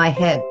out of my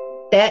head.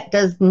 That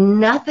does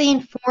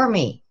nothing for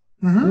me.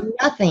 Mm-hmm.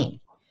 Nothing.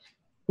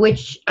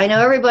 Which I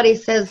know everybody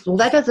says, well,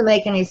 that doesn't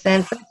make any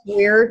sense. That's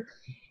weird.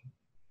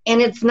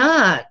 And it's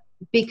not,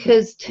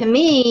 because to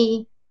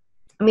me,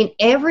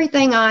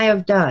 everything I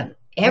have done,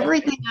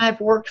 everything I've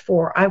worked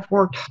for, I've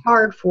worked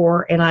hard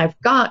for, and I've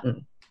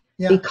gotten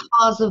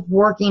because of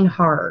working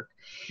hard.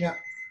 Yeah.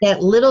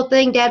 That little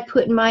thing Dad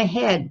put in my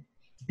head,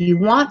 you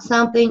want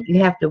something, you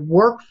have to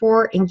work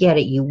for it and get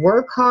it. You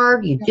work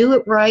hard, you do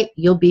it right,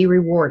 you'll be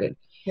rewarded.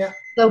 Yeah.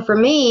 So for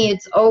me,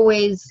 it's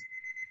always,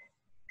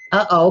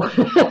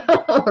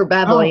 or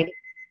babbling.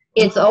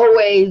 It's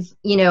always,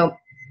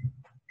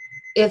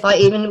 if I,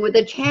 even with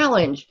a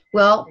challenge,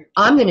 well,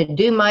 I'm going to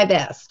do my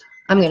best.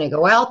 I'm going to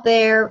go out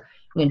there.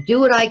 I'm going to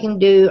do what I can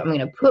do. I'm going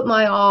to put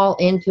my all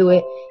into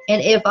it.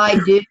 And if I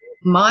do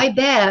my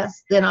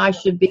best, then I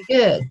should be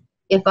good.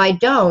 If I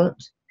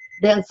don't,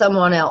 then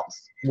someone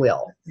else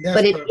will.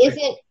 But it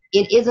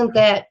isn't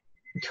that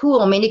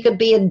tool. It could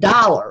be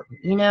 $1,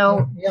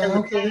 Yeah,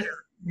 okay.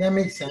 That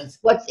makes sense.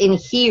 What's in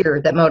here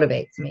that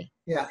motivates me?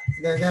 Yeah,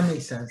 that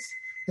makes sense.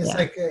 It's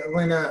like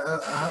when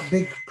a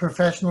big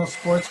professional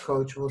sports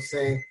coach will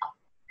say,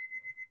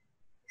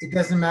 it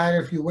doesn't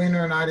matter if you win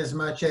or not as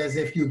much as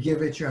if you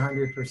give it your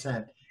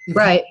 100%.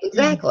 Right,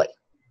 exactly.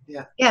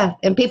 Yeah. Yeah,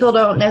 and people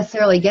don't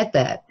necessarily get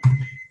that.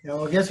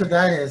 Well, guess what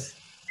that is?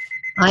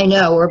 I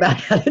know, we're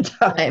about out of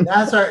time.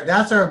 That's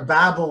our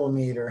Babel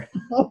meter.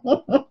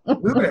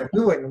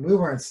 we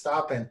weren't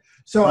stopping.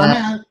 So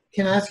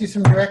can I ask you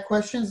some direct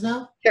questions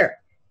now? Sure.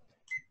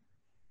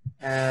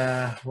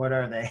 What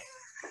are they?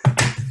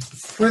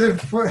 for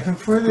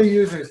the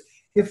users,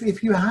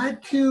 if you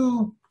had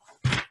to,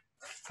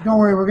 don't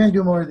worry, we're gonna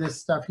do more of this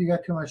stuff. You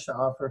got too much to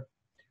offer.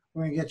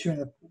 We're gonna get you in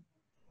the.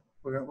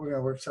 We're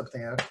gonna work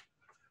something out.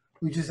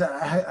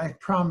 I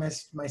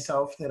promised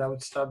myself that I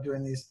would stop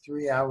doing these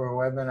 3-hour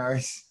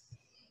webinars.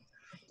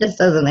 This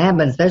doesn't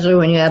happen, especially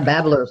when you have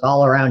babblers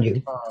all around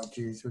you. Oh,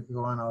 geez, we could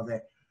go on all day.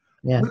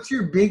 Yeah. What's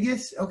your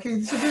biggest? Okay,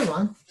 this is a good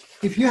one.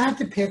 If you had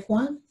to pick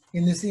one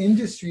in this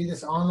industry,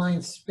 this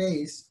online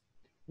space,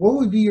 what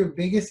would be your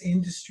biggest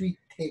industry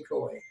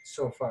takeaway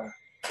so far?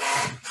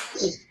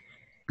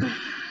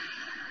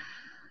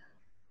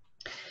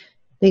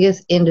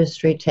 Biggest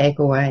industry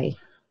takeaway.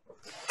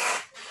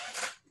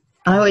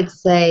 I would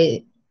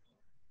say,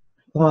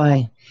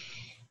 boy,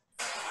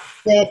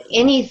 that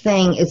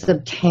anything is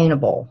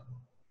obtainable.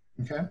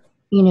 Okay.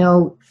 You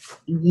know,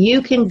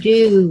 you can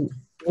do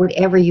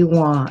whatever you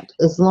want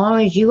as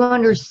long as you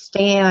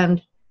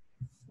understand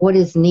what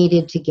is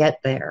needed to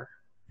get there.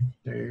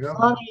 There you go. As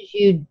long as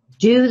you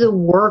do the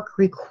work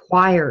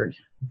required,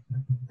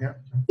 yeah,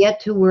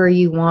 get to where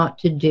you want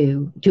to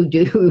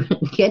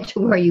get to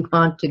where you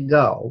want to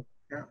go,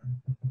 yeah,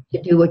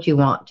 to do what you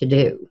want to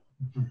do.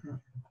 Mm-hmm.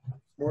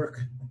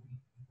 Work.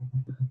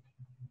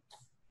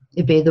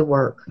 It'd be the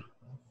work.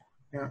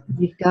 Yeah.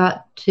 You've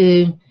got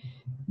to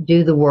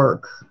do the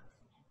work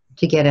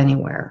to get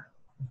anywhere.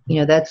 You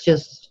know, that's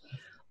just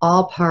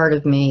all part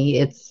of me.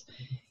 It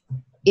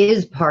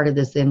is part of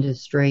this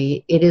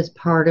industry. It is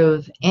part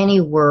of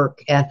any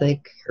work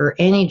ethic or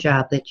any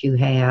job that you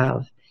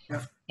have.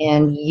 Yeah.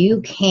 And you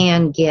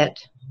can get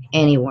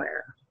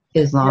anywhere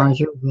as long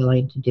as you're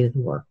willing to do the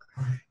work.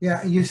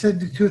 Yeah, you said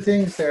the two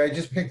things there. I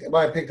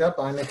picked up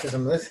on it because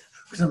I'm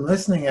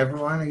listening,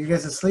 everyone. Are you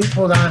guys asleep?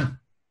 Hold on.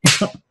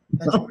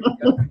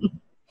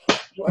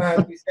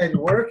 You said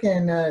work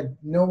and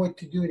know what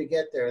to do to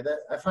get there.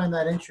 I find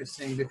that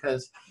interesting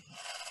because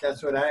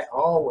that's what I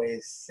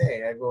always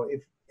say. I go,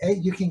 if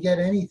you can get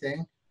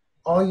anything,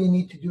 all you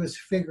need to do is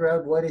figure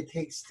out what it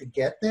takes to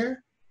get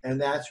there, and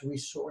that's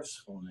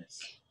resourcefulness.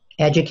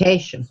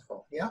 Education.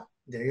 Yeah,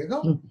 there you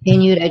go.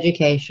 Continued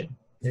education.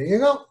 There you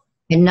go.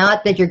 And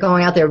not that you're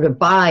going out there to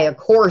buy a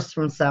course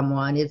from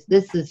someone.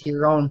 This is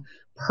your own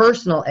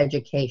personal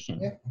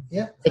education.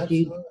 Yeah, that absolutely.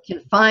 You can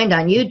find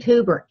on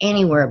YouTube or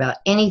anywhere about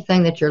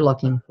anything that you're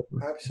looking for.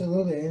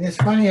 Absolutely. And it's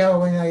funny how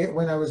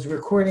when I was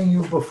recording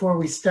you before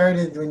we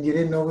started, when you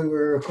didn't know we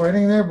were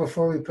recording there,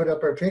 before we put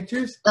up our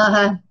pictures,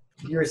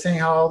 you were saying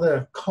how all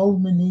the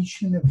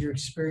culmination of your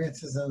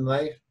experiences in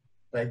life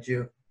led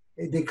you.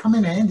 They come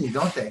in handy,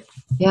 don't they?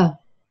 Yeah,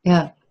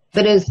 yeah.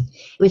 But it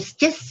was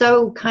just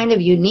so kind of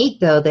unique,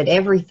 though, that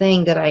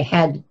everything that I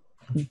had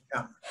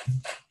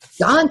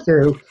gone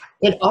through,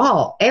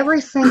 every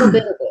single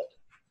bit of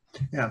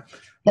it,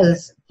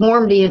 has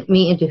formed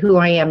me into who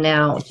I am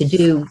now to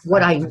do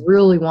what I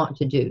really want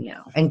to do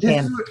now. And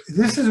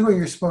this is what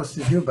you're supposed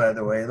to do, by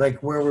the way,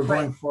 like where we're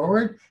going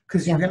forward,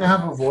 because you're going to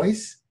have a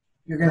voice.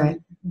 You're going to be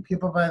taking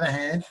people by the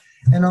hand.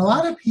 And a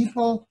lot of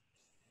people,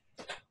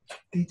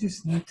 they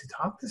just need to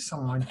talk to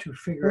someone to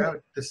figure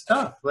out the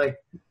stuff. Like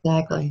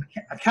exactly,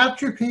 a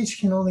capture page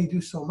can only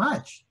do so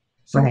much.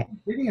 So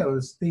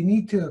videos, they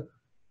need to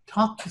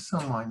talk to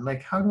someone.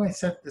 Like, how do I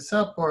set this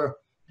up? Or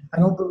I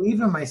don't believe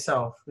in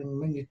myself.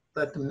 And when you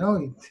let them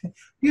know,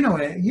 you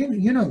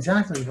know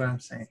exactly what I'm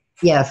saying.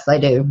 Yes, I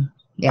do.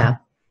 Yeah.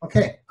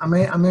 Okay, I'm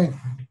gonna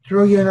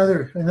throw you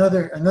another.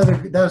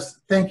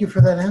 Thank you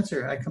for that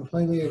answer. I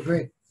completely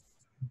agree.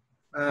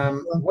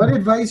 What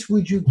advice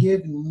would you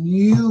give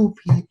new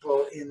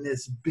people in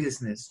this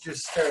business,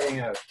 just starting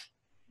out?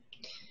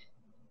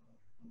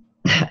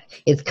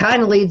 It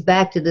kind of leads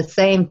back to the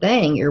same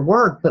thing, your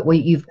work, but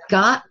what you've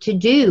got to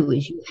do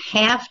is you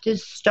have to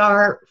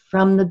start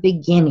from the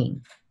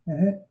beginning.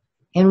 Mm-hmm.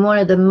 And one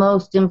of the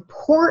most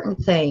important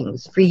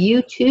things for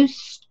you to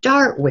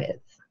start with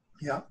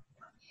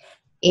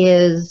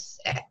is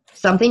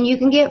something you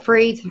can get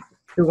free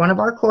through one of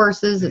our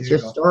courses. It's Your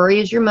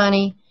Story is Your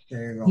Money.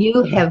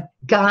 You have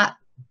got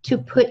to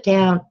put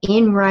down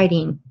in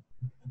writing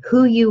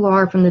who you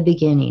are from the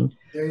beginning.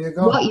 There you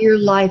go. What your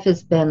life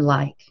has been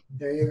like.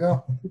 There you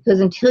go. Because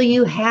until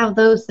you have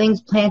those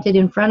things planted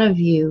in front of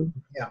you,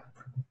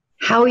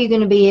 how are you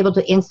going to be able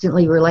to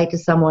instantly relate to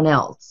someone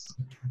else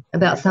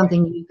about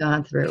something you've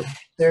gone through?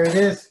 There it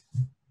is.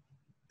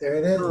 There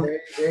it is.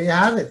 There you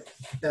have it.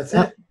 That's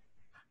it.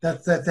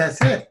 That's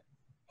it.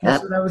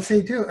 That's what I would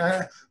say too.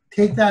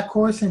 Take that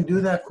course and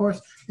do that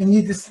course. And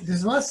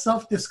there's less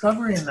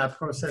self-discovery in that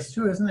process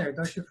too, isn't there?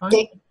 Don't you find?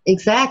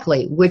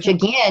 Exactly. Which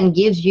again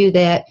gives you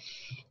that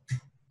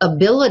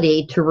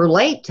ability to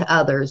relate to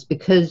others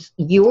because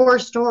your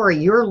story,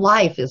 your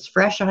life is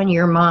fresh on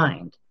your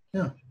mind.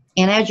 Yeah.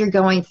 And as you're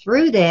going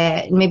through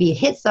that, maybe you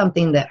hit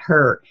something that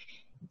hurt,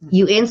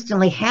 you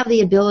instantly have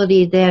the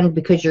ability then,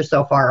 because you're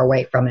so far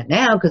away from it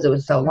now, because it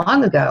was so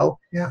long ago,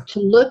 yeah, to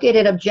look at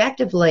it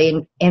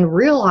objectively and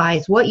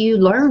realize what you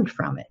learned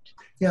from it.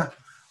 Yeah.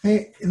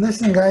 Hey,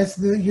 listen, guys,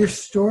 your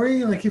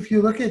story, like if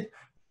you look at,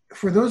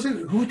 for those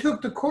who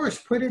took the course,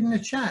 put it in the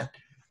chat.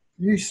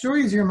 Your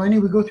story is your money.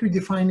 We go through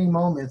defining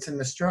moments and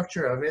the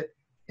structure of it.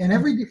 And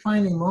every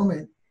defining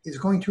moment is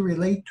going to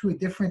relate to a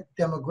different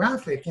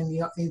demographic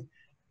in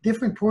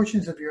different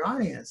portions of your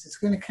audience. It's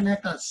going to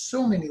connect on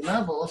so many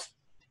levels.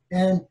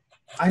 And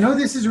I know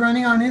this is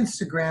running on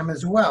Instagram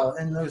as well.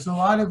 And there's a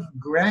lot of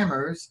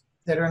grammars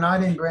that are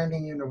not in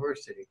Branding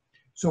University.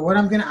 So what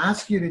I'm going to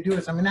ask you to do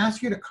is I'm going to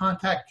ask you to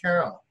contact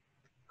Carol.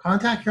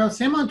 Contact Carol.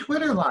 Same on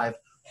Twitter Live.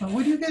 Well,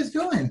 what are you guys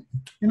doing?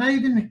 You're not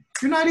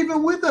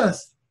even with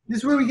us. This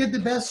is where we get the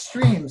best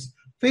streams.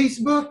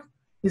 Facebook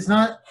is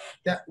not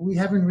that, we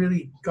haven't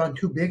really gone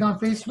too big on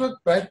Facebook,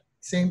 but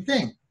same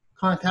thing.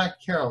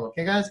 Contact Carol.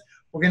 Okay, guys?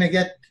 We're gonna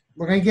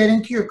get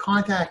into your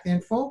contact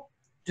info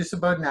just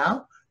about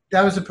now.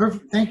 That was a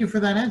perfect. Thank you for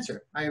that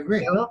answer. I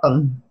agree. You're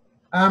welcome.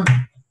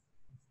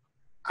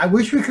 I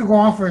wish we could go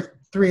on for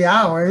 3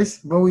 hours,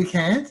 but we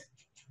can't.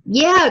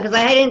 Yeah, because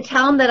I didn't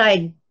tell them that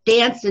I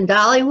danced in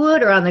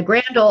Dollywood or on the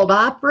Grand Ole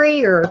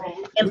Opry or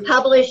and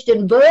published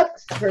in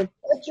books or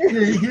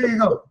pictures. Here you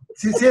go.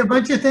 See a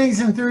bunch of things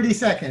in 30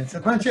 seconds. A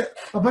bunch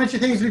of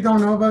things we don't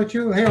know about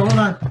you. Hey, hold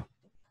on.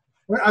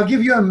 I'll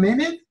give you a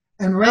minute.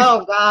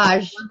 Oh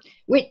gosh,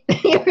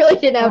 you really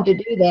didn't have to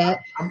do that.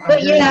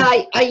 But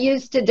yeah, I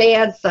used to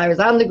dance. I was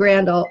on the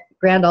Grand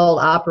Ole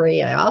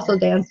Opry. I also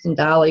danced in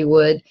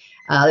Dollywood.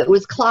 It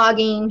was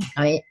clogging.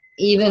 Like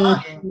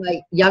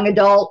young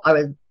adult, I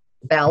was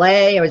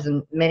ballet. I was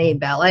in many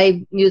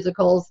ballet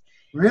musicals.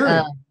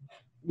 Really?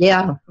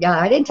 Yeah.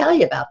 I didn't tell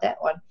you about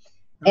that one.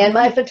 And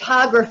my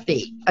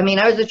photography. I mean,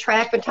 I was a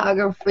track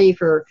photography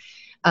for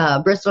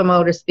Bristol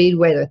Motor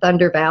Speedway, the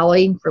Thunder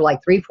Valley, for like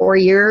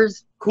 3-4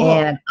 years. Cool.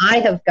 And I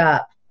have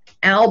got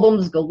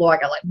albums galore. I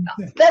got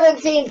like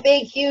 17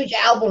 big, huge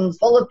albums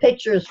full of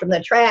pictures from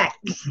the track.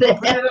 Put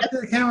it up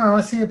to the camera. I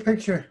want to see a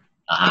picture.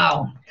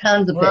 Oh,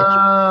 tons of pictures.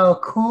 Wow,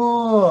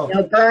 cool.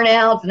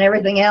 Burnouts and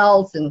everything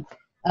else, and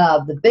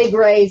the big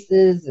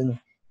races. And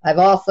I've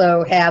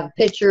also have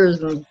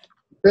pictures of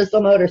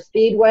Bristol Motor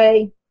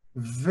Speedway.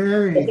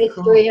 Very the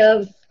history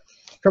cool.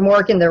 From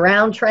working the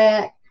round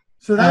track.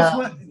 So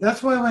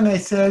that's why when I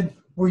said,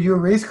 were you a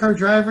race car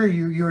driver?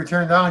 You were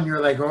turned on. You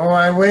were like, oh,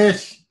 I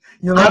wish.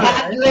 I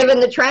had to live in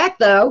the track,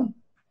 though.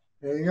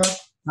 There you go.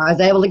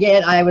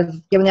 I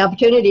was given the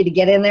opportunity to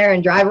get in there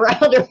and drive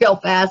around it real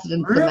fast.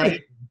 And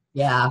really?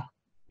 Yeah.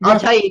 I'll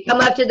tell you,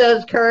 come up to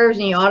those curves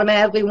and you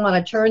automatically want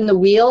to turn the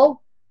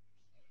wheel.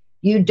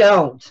 You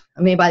don't.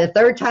 I mean, by the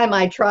third time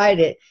I tried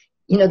it,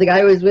 the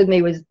guy who was with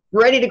me was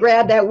ready to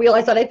grab that wheel.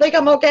 I said, I think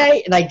I'm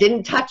okay. And I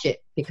didn't touch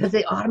it because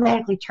it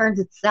automatically turns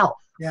itself.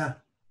 Yeah.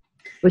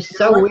 It was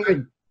so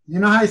weird. You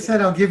know how I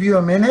said I'll give you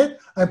a minute?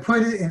 I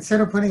put it, instead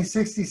of putting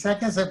 60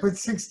 seconds, I put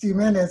 60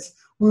 minutes.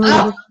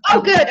 Oh,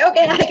 good.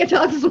 Okay, I can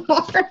talk some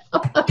more.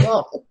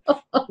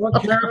 Well,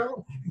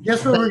 Carol,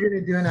 guess what we're going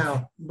to do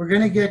now? We're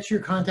going to get your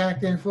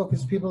contact info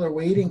because people are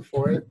waiting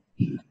for it.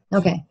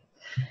 Okay.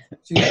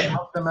 So you can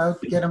help them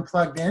out, get them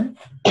plugged in.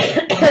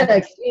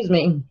 Excuse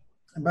me.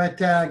 But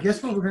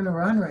guess what we're going to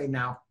run right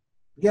now?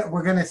 Yeah,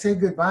 we're going to say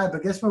goodbye,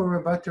 but guess what we're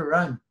about to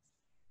run?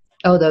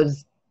 Oh,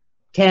 those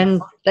 10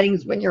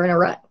 things when you're in a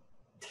rut.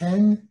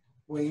 10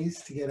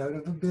 ways to get out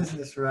of a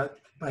business rut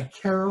by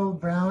Carol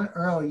Browne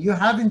Earl. You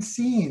haven't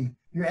seen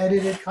your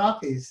edited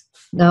copies.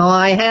 No,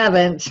 I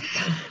haven't.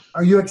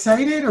 Are you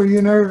excited or are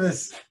you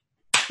nervous?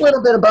 A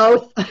little bit of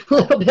both. A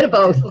little bit of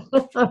both.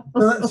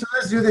 so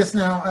let's do this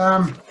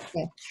now.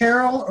 Okay.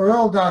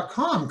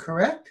 CarolEarl.com,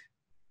 correct?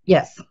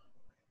 Yes.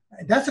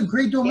 That's a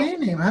great domain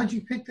name. How'd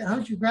you pick that?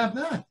 How'd you grab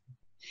that?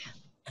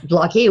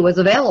 Lucky it was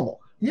available.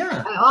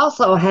 Yeah. I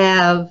also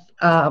have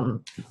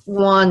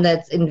one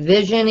that's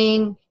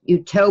Envisioning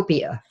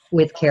Utopia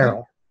with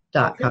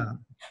Carol.com. Okay.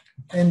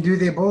 And do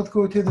they both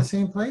go to the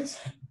same place?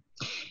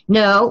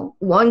 No,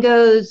 one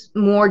goes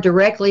more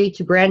directly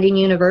to Branding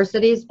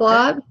University's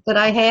blog that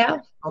I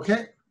have.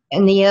 Okay.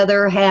 And the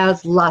other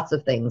has lots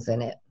of things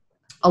in it,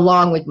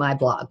 along with my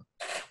blog.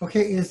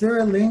 Okay, is there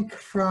a link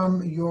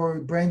from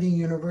your Branding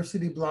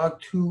University blog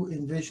to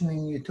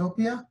Envisioning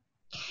Utopia?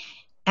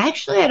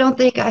 Actually, I don't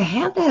think I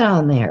have that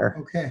on there.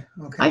 Okay.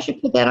 I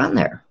should put that on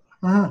there.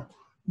 Uh-huh.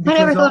 I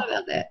never thought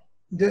about that.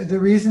 The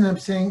reason I'm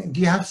saying, do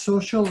you have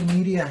social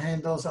media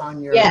handles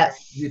on your Utopia?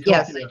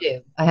 Yes, I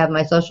do. I have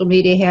my social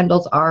media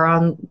handles are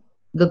on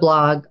the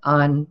blog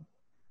on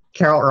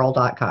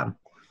CarolEarl.com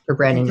for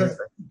Branding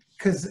University.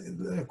 Because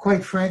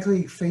quite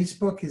frankly,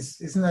 Facebook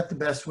isn't that the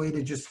best way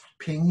to just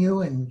ping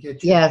you and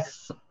get you?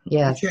 Yes.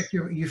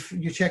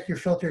 You check your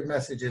filtered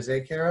messages,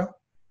 Carol?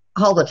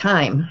 All the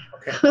time.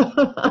 Okay.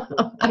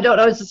 I don't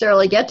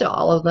necessarily get to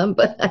all of them,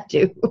 but I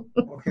do.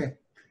 Okay.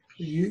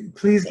 You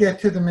please get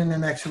to them in the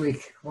next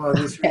week while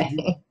this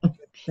thing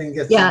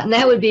gets yeah, and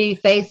that would be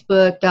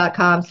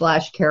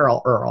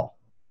facebook.com/Carol Earl.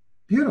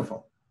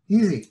 Beautiful.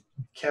 Easy.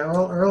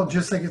 Carol Earl,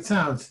 just like it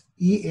sounds.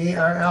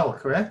 EARL,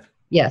 correct?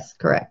 Yes,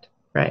 correct.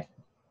 Right.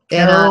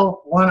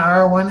 Carol, one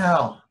R, one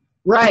L.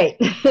 Right.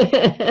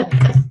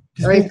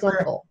 Very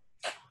simple.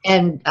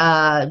 And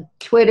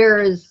Twitter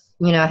is,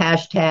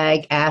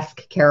 hashtag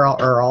Ask Carol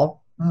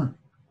Earl.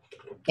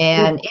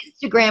 And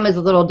Instagram is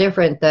a little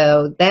different,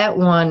 though. That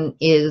one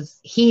is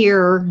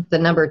here, the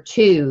number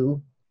 2,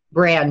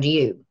 brand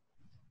you.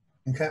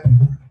 Okay,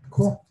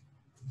 cool.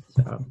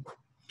 So,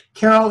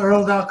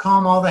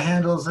 CarolEarl.com, all the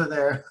handles are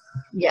there.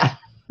 Yeah,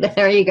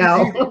 there you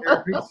go.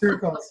 They're big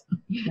circles.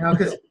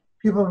 Because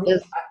people,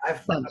 I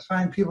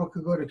find people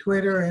could go to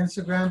Twitter or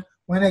Instagram.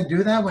 When I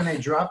do that, when I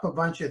drop a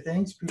bunch of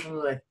things, people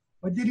are like,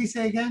 what did he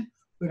say again?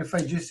 But if I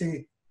just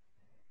say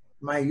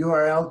my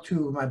URL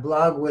to my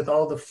blog with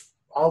all the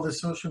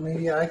social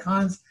media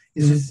icons,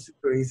 it's just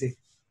super easy.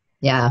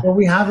 Yeah. Well,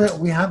 we have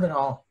it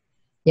all.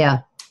 Yeah.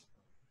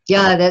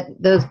 Yeah,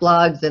 those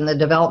blogs and the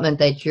development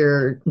that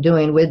you're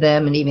doing with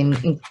them and even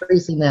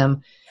increasing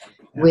them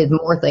with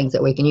more things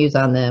that we can use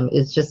on them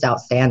is just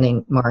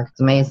outstanding, Mark.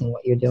 It's amazing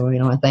what you're doing.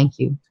 I want to thank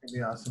you. It'd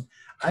be awesome.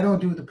 I don't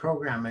do the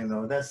programming,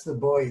 though. That's the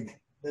Boyd.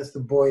 That's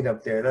the Boyd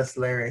up there. That's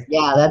Larry.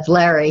 Yeah, that's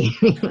Larry.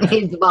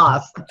 He's the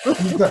boss.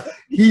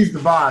 He's the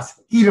boss.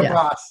 He's the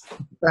boss.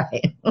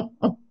 Right.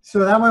 So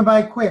that went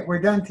by quick.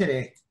 We're done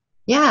today.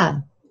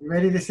 Yeah. You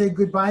ready to say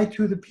goodbye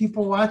to the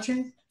people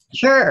watching?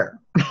 Sure.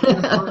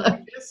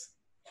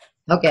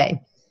 Okay.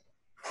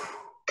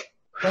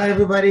 Bye,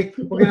 everybody.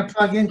 We're going to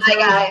plug in. Bye,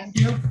 guys.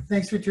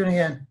 Thanks for tuning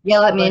in.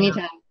 Yell at me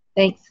anytime.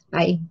 Thanks.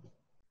 Bye.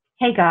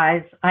 Hey,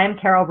 guys. I'm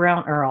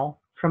Browne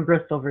Earl from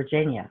Bristol,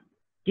 Virginia.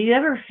 Do you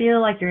ever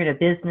feel like you're in a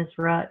business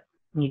rut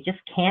and you just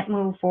can't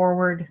move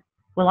forward?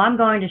 Well, I'm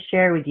going to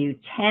share with you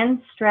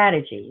 10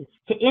 strategies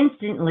to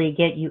instantly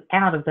get you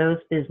out of those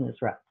business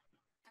ruts.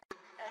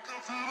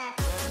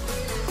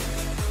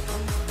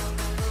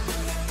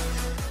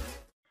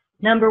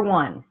 Number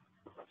 1,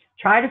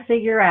 try to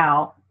figure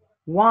out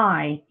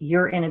why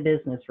you're in a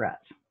business rut.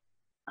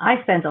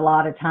 I spent a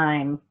lot of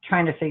time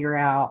trying to figure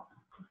out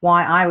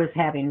why I was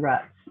having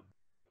ruts,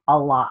 a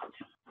lot.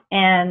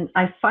 And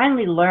I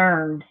finally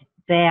learned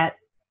that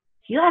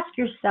if you ask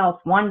yourself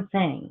one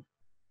thing,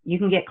 you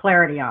can get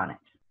clarity on it.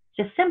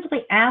 Just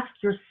simply ask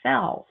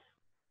yourself,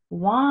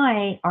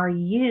 why are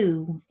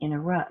you in a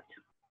rut?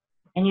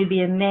 And you'd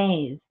be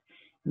amazed.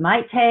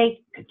 It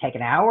could take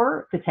an hour,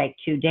 it could take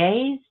 2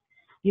 days.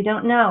 You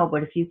don't know,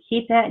 but if you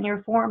keep that in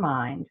your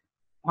foremind,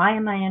 why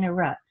am I in a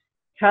rut?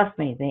 Trust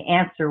me, the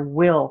answer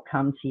will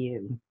come to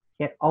you.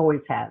 It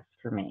always has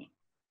for me.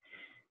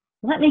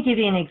 Let me give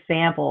you an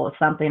example of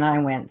something I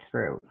went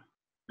through.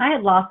 I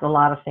had lost a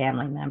lot of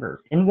family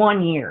members in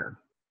 1 year.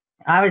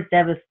 I was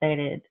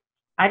devastated.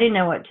 I didn't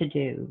know what to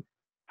do.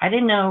 I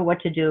didn't know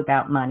what to do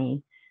about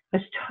money. I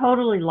was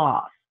totally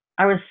lost.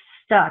 I was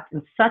stuck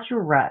in such a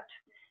rut.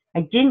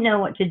 I didn't know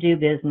what to do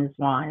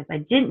business-wise. I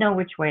didn't know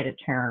which way to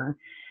turn.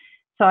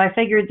 So I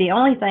figured the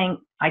only thing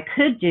I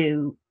could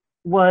do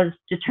was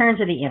to turn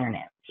to the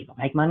internet. People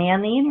make money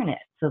on the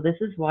internet. So this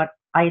is what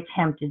I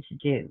attempted to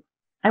do.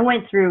 I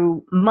went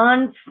through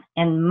months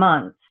and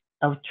months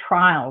of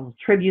trials,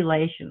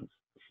 tribulations,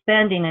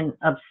 spending an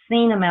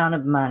obscene amount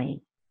of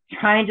money,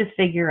 trying to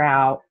figure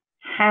out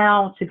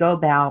how to go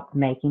about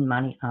making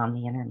money on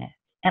the internet.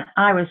 And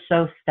I was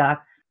so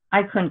stuck.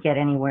 I couldn't get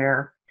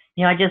anywhere.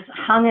 I just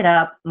hung it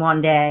up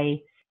one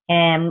day,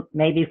 and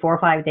maybe 4 or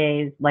 5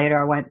 days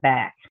later, I went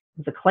back.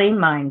 It was a clean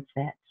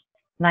mindset.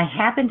 And I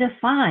happened to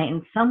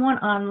find someone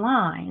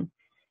online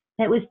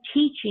that was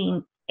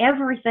teaching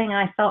everything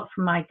I felt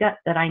from my gut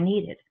that I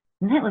needed.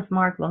 And that was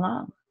Marc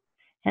Lalonde.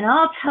 And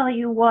I'll tell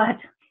you what,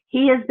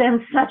 he has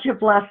been such a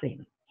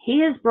blessing. He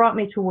has brought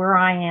me to where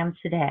I am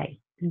today.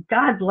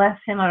 God bless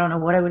him. I don't know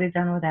what I would have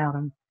done without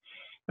him.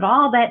 But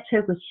all that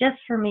took was just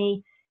for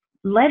me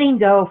letting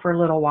go for a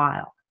little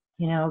while.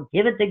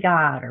 Give it to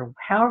God, or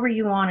however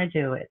you want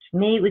to do it. To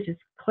me, it was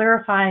just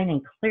clarifying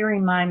and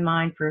clearing my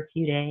mind for a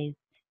few days.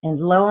 And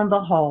lo and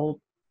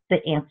behold, the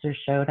answer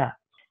showed up.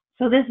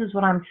 So this is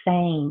what I'm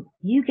saying.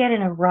 You get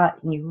in a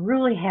rut and you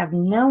really have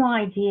no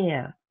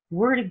idea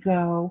where to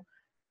go,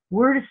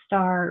 where to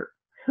start,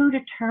 who to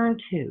turn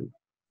to.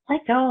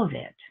 Let go of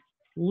it.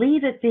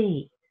 Leave it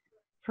be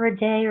for a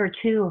day or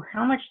two, or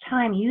how much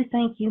time you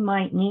think you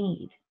might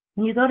need.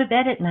 When you go to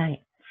bed at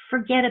night,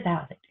 forget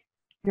about it.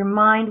 Your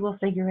mind will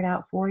figure it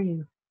out for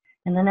you.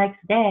 And the next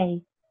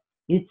day,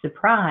 you'd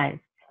surprise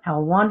how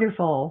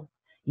wonderful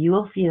you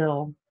will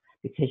feel,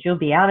 because you'll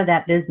be out of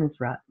that business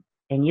rut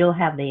and you'll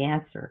have the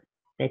answer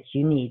that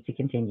you need to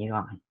continue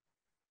on.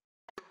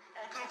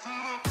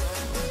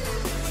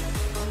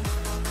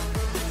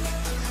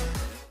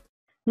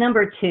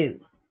 Number 2,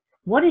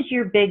 what is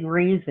your big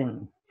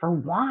reason for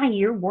why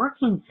you're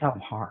working so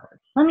hard?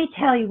 Let me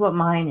tell you what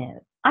mine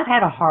is. I've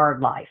had a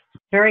hard life,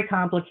 very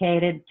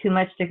complicated, too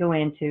much to go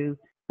into,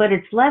 but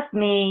it's left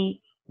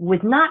me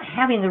with not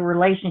having the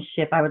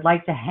relationship I would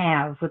like to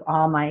have with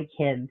all my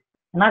kids.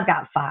 and I've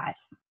got 5.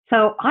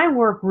 So I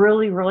work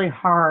really, really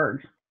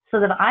hard so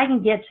that I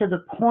can get to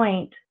the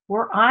point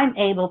where I'm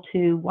able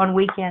to, one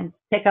weekend,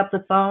 pick up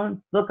the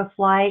phone, book a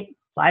flight,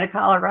 fly to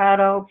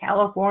Colorado,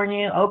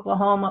 California,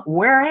 Oklahoma,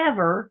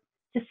 wherever,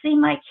 to see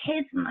my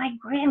kids and my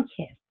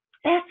grandkids.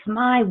 That's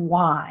my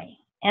why.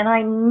 And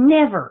I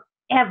never,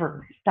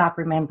 ever stop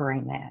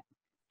remembering that.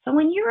 So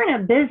when you're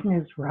in a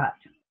business rut,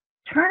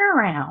 turn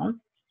around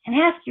and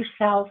ask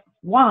yourself,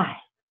 why?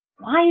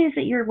 Why is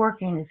it you're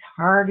working as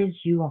hard as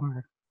you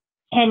are?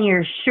 And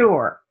you're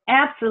sure,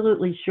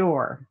 absolutely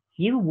sure,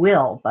 you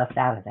will bust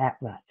out of that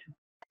rut.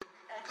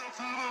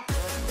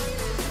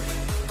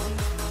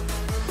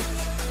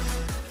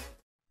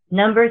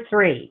 Number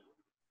 3,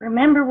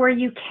 remember where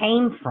you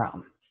came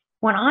from.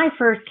 When I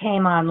first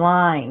came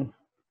online,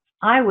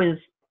 I was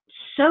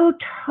so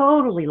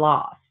totally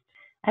lost.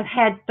 I've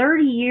had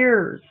 30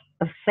 years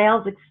of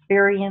sales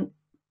experience,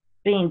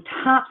 being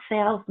top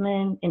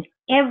salesman in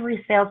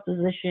every sales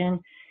position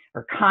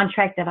or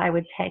contract that I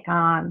would take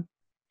on.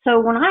 So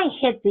when I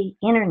hit the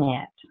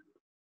internet,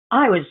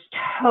 I was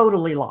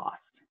totally lost.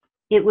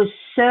 It was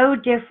so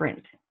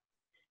different.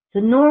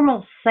 The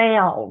normal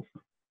sales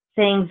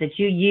things that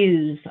you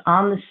use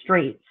on the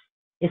streets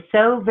is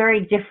so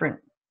very different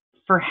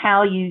for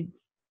how you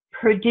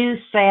produce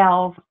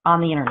sales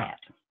on the internet.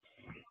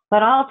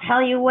 But I'll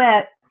tell you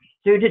what,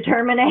 through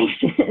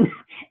determination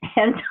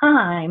and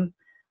time,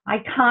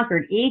 I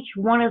conquered each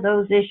one of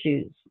those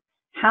issues.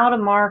 How to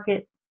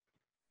market,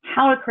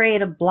 how to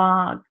create a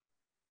blog,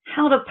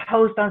 how to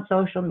post on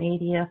social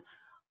media,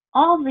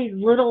 all these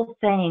little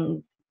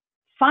things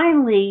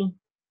finally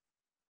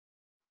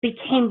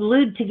became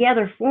glued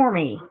together for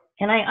me.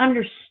 And I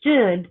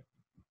understood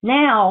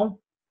now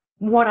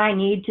what I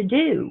need to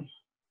do.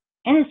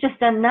 And it's just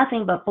done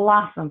nothing but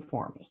blossom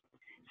for me.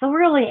 So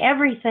really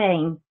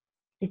everything,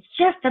 it's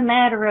just a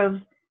matter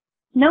of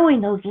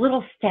knowing those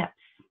little steps,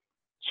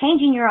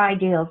 changing your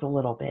ideals a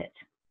little bit.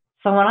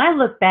 So when I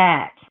look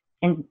back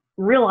and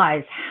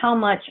realize how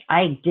much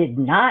I did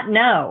not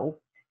know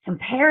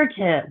compared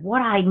to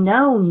what I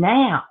know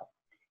now,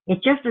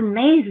 it just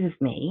amazes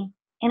me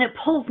and it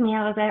pulls me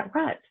out of that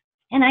rut.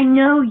 And I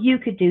know you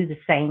could do the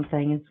same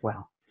thing as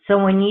well.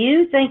 So when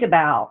you think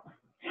about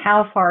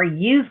how far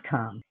you've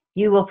come,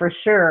 you will for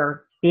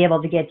sure be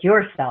able to get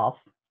yourself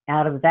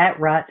out of that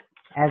rut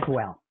as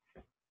well.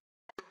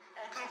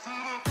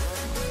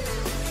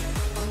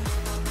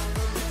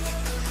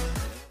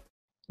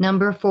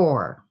 Number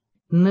 4,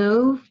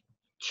 move,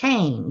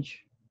 change,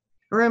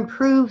 or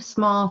improve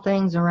small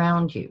things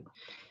around you.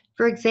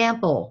 For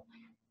example,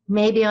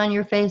 maybe on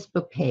your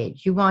Facebook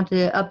page, you want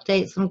to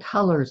update some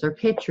colors or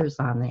pictures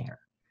on there.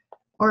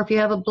 Or if you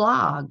have a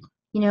blog,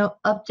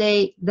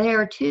 update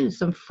there too,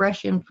 some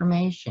fresh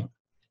information.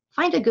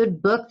 Find a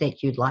good book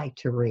that you'd like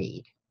to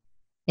read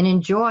and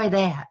enjoy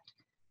that.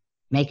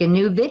 Make a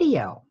new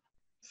video.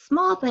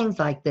 Small things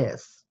like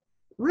this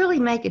really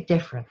make a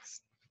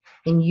difference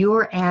in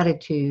your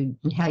attitude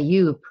and how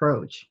you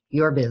approach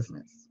your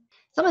business.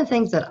 Some of the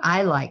things that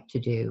I like to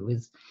do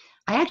is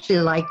I actually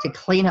like to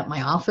clean up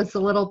my office a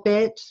little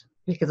bit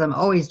because I'm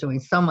always doing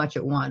so much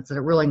at once that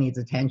it really needs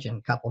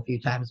attention a few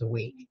times a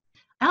week.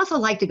 I also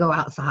like to go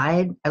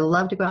outside. I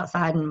love to go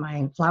outside in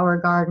my flower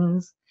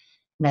gardens,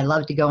 and I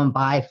love to go and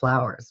buy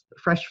flowers,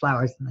 fresh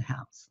flowers in the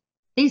house.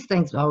 These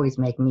things always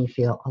make me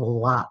feel a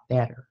lot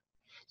better.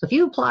 So if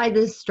you apply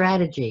this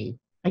strategy,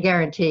 I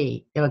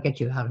guarantee it'll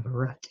get you out of a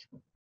rut.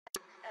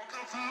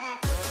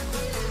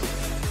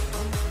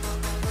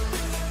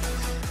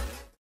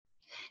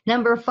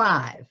 Number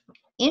 5,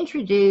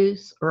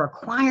 introduce or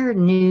acquire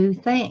new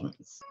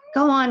things.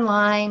 Go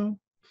online,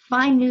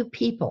 find new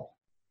people.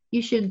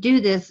 You should do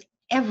this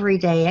every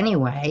day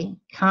anyway,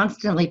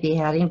 constantly be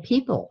adding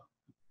people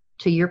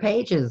to your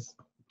pages,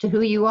 to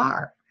who you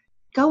are.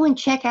 Go and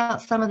check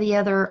out some of the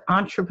other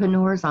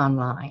entrepreneurs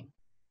online.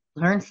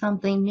 Learn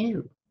something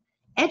new.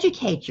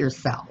 Educate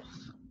yourself.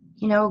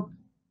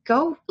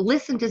 Go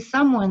listen to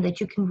someone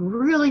that you can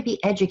really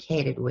be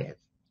educated with.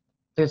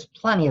 There's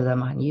plenty of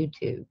them on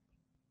YouTube.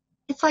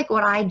 It's like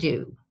what I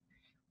do.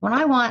 When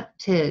I want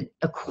to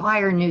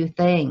acquire new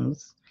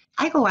things,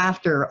 I go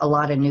after a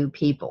lot of new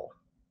people.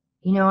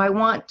 I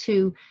want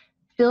to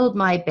build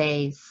my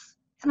base,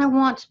 and I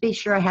want to be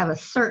sure I have a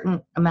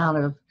certain amount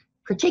of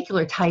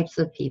particular types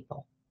of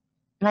people.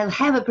 And I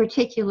have a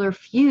particular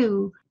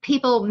few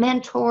people,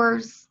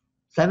 mentors,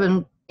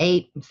 7,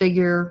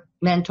 8-figure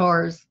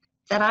mentors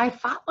that I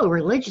follow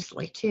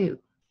religiously too.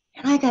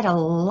 And I get a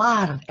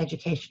lot of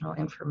educational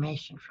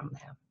information from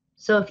them.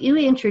 So if you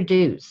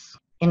introduce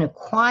and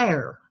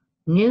acquire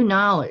new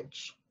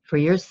knowledge for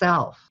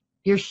yourself,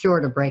 you're sure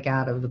to break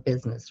out of the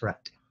business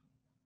rut.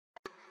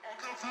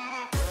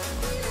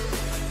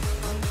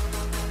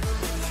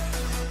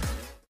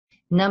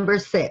 Number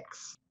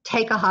 6,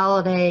 take a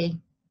holiday,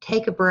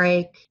 take a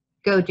break,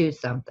 go do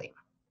something.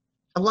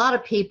 A lot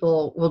of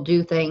people will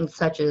do things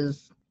such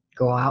as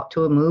go out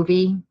to a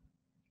movie,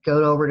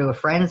 go over to a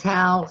friend's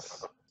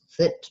house,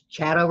 sit,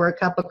 chat over a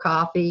cup of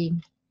coffee,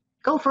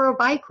 go for a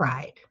bike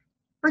ride,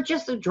 or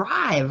just a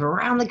drive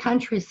around the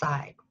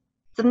countryside.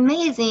 It's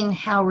amazing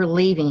how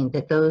relieving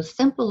that those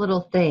simple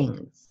little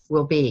things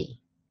will be.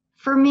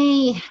 For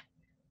me,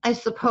 I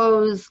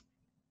suppose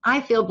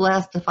I feel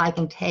blessed if I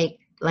can take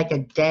like a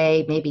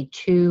day, maybe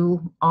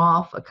 2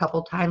 off a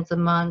couple times a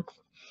month.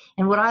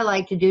 And what I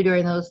like to do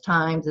during those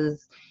times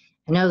is,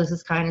 I know this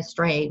is kind of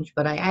strange,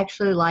 but I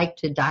actually like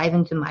to dive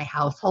into my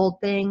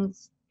household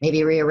things,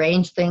 maybe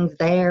rearrange things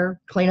there,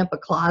 clean up a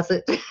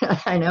closet.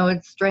 I know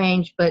it's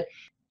strange, but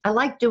I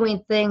like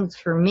doing things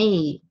for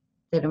me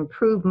that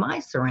improve my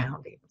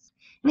surroundings.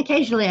 And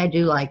occasionally I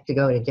do like to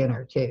go to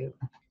dinner too.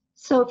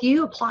 So if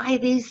you apply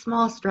these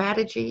small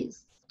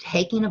strategies,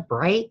 taking a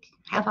break,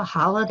 have a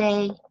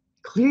holiday,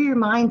 clear your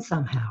mind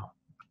somehow,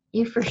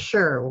 you for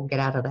sure will get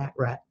out of that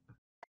rut.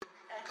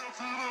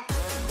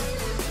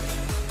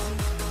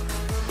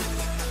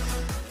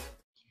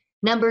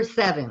 Number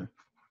 7,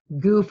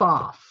 goof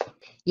off.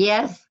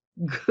 Yes,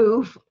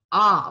 goof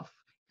off.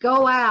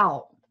 Go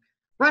out.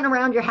 Run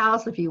around your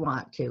house if you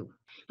want to,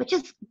 but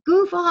just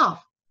goof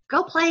off.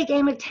 Go play a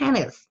game of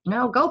tennis.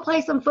 Go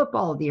play some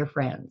football with your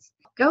friends.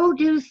 Go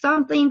do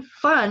something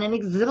fun and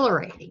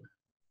exhilarating.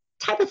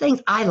 The type of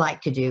things I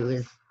like to do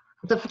is,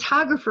 the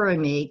photographer in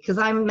me, because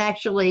I'm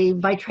actually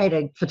by trade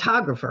a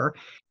photographer,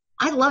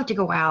 I love to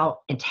go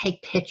out and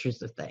take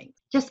pictures of things.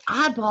 Just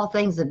oddball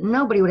things that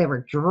nobody would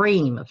ever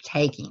dream of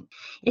taking.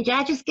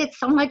 I just get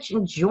so much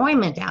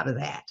enjoyment out of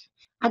that.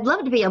 I'd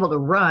love to be able to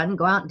run,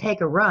 go out and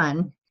take a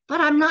run, but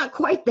I'm not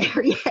quite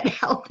there yet,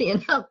 healthy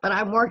enough, but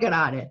I'm working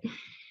on it.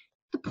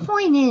 The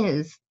point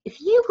is,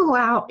 if you go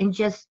out and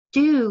just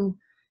do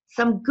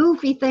some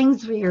goofy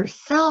things for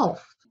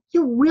yourself,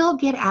 you will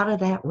get out of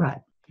that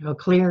rut. It'll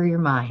clear your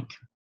mind.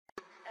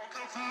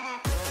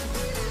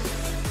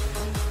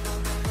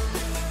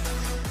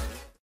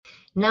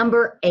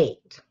 Number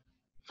 8,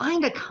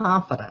 find a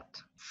confidant,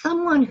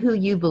 someone who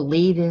you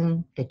believe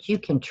in, that you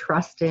can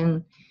trust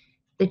in,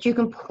 that you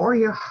can pour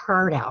your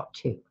heart out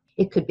to.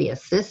 It could be a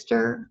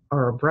sister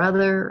or a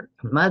brother,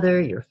 a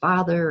mother, your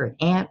father, an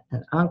aunt,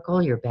 an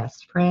uncle, your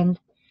best friend,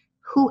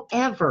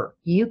 whoever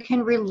you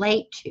can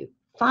relate to.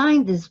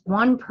 Find this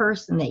one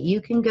person that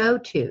you can go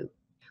to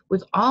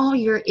with all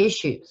your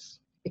issues,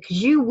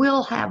 because you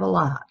will have a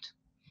lot.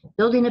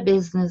 Building a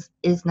business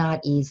is not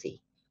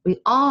easy. We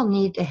all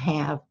need to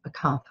have a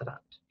confidant.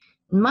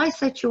 In my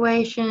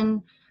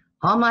situation,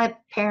 all my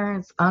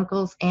parents,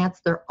 uncles,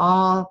 aunts, they're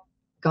all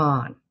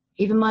gone.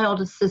 Even my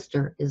oldest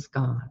sister is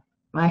gone.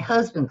 My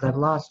husband's, I've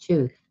lost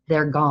 2,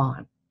 they're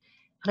gone.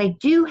 But I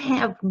do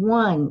have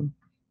one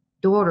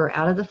daughter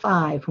out of the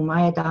 5 whom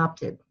I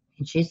adopted,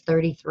 and she's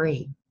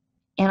 33.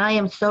 And I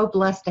am so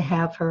blessed to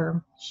have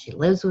her. She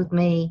lives with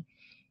me.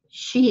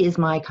 She is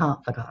my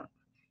confidant.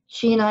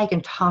 She and I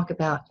can talk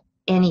about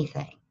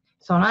anything.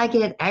 So when I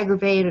get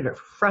aggravated or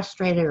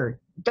frustrated or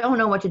don't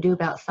know what to do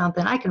about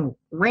something, I can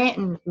rant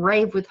and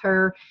rave with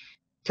her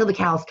till the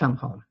cows come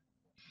home.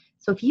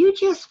 So if you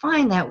just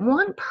find that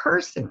one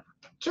person,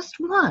 just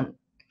one,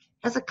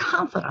 as a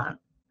confidant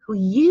who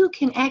you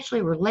can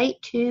actually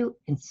relate to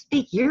and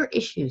speak your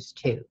issues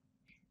to,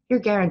 you're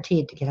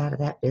guaranteed to get out of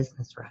that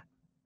business rut.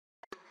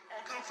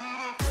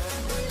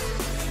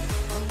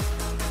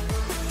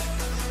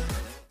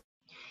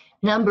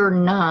 Number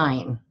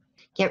 9,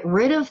 get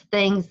rid of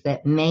things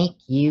that make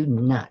you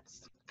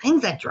nuts,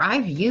 things that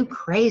drive you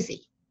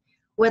crazy,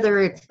 whether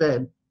it's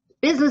the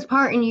business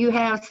partner you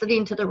have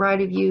sitting to the right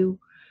of you,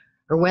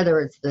 or whether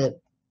it's the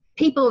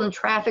people in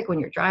traffic when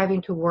you're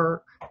driving to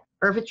work,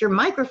 or if it's your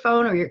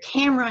microphone or your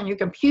camera on your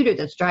computer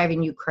that's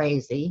driving you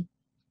crazy.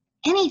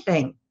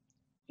 Anything,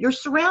 your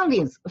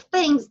surroundings of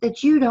things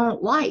that you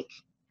don't like,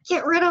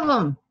 get rid of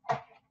them,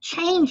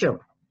 change them,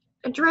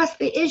 address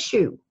the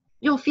issue.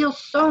 You'll feel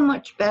so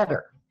much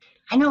better.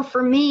 I know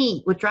for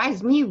me, what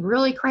drives me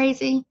really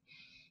crazy,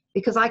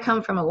 because I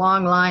come from a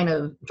long line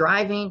of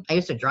driving. I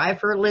used to drive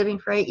for a living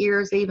for 8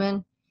 years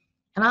even.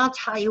 And I'll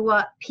tell you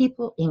what,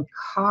 people in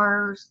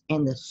cars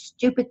and the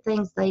stupid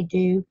things they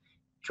do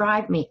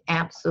drive me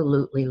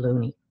absolutely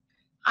loony.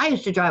 I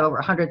used to drive over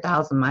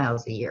 100,000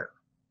 miles a year.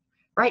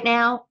 Right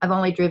now, I've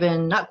only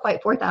driven not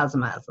quite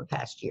 4,000 miles in the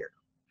past year.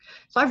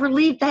 So I've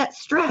relieved that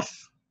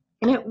stress,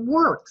 and it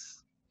works.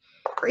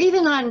 Or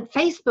even on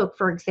Facebook,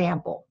 for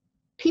example,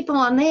 people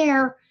on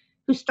there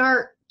who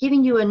start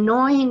giving you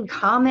annoying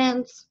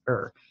comments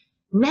or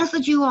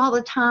message you all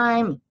the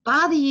time,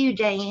 bother you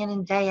day in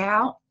and day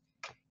out,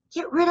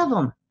 get rid of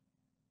them.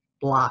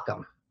 Block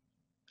them.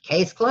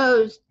 Case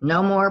closed,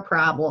 no more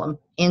problem,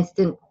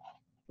 instant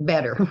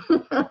better.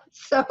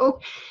 So,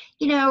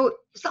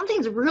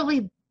 something's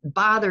really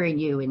bothering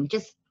you and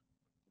just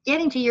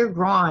getting to your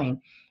grind,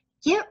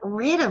 get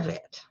rid of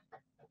it.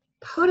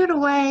 Put it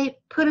away,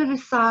 put it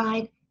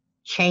aside,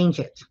 change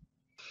it.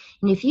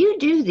 And if you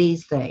do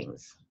these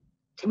things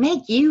to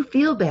make you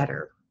feel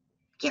better,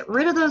 get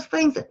rid of those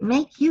things that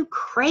make you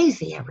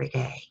crazy every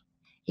day,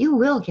 you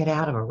will get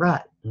out of a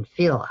rut and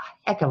feel a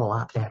heck of a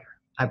lot better,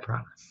 I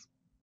promise.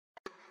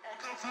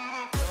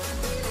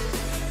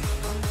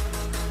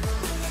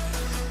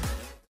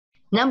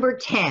 Number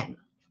 10,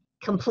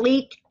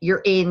 complete your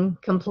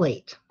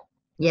incomplete.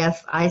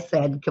 Yes, I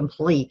said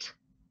complete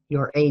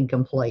you're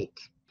incomplete.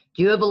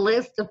 Do you have a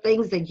list of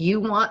things that you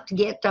want to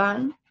get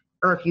done?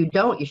 Or if you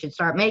don't, you should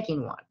start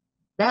making one.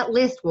 That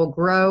list will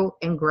grow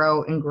and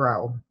grow and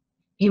grow.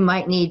 You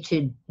might need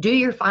to do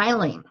your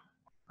filing,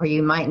 or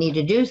you might need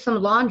to do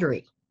some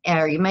laundry,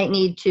 or you might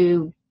need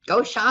to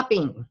go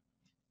shopping.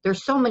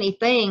 There's so many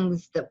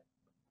things that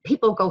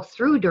people go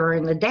through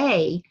during the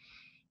day,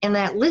 and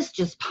that list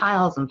just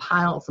piles and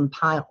piles and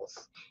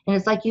piles. And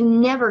it's like you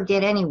never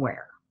get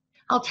anywhere.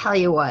 I'll tell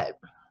you what,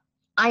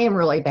 I am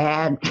really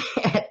bad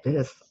at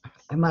this,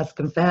 I must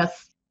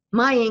confess.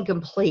 My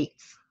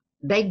incompletes,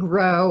 they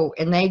grow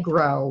and they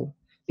grow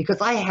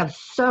because I have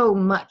so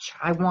much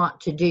I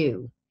want to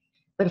do.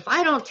 But if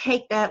I don't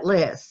take that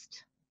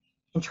list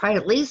and try to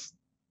at least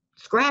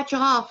scratch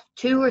off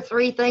 2 or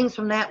 3 things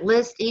from that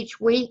list each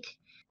week,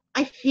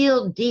 I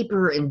feel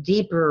deeper and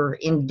deeper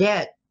in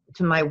debt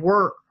to my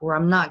work where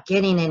I'm not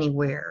getting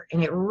anywhere.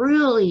 And it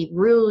really,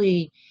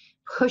 really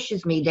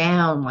pushes me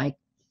down like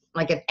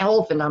an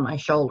elephant on my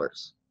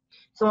shoulders.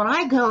 So when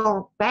I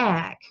go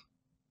back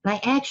and I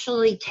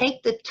actually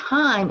take the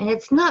time, and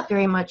it's not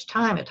very much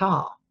time at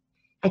all,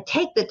 I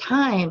take the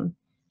time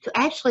to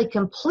actually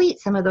complete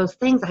some of those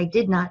things I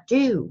did not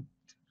do.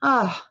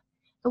 Oh,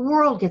 the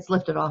world gets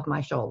lifted off my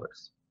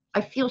shoulders.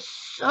 I feel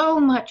so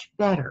much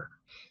better.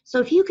 So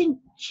if you can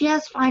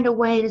just find a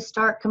way to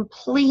start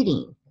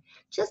completing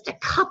just a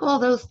couple of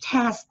those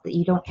tasks that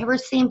you don't ever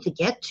seem to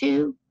get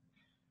to,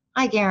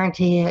 I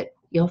guarantee it,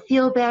 you'll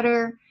feel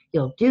better,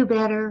 you'll do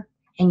better,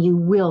 and you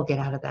will get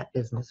out of that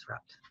business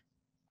rut.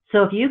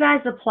 So if you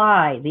guys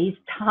apply these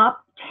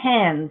top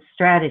 10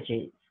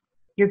 strategies,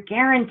 you're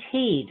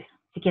guaranteed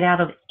to get out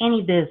of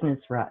any business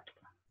rut.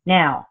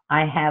 Now,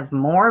 I have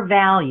more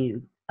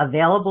value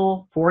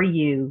available for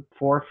you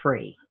for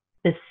free,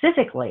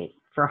 specifically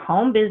for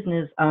home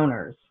business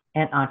owners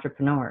and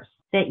entrepreneurs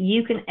that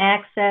you can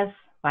access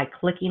by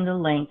clicking the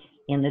link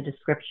in the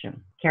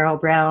description. Carol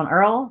Browne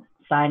Earl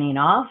signing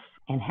off,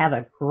 and have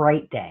a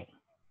great day.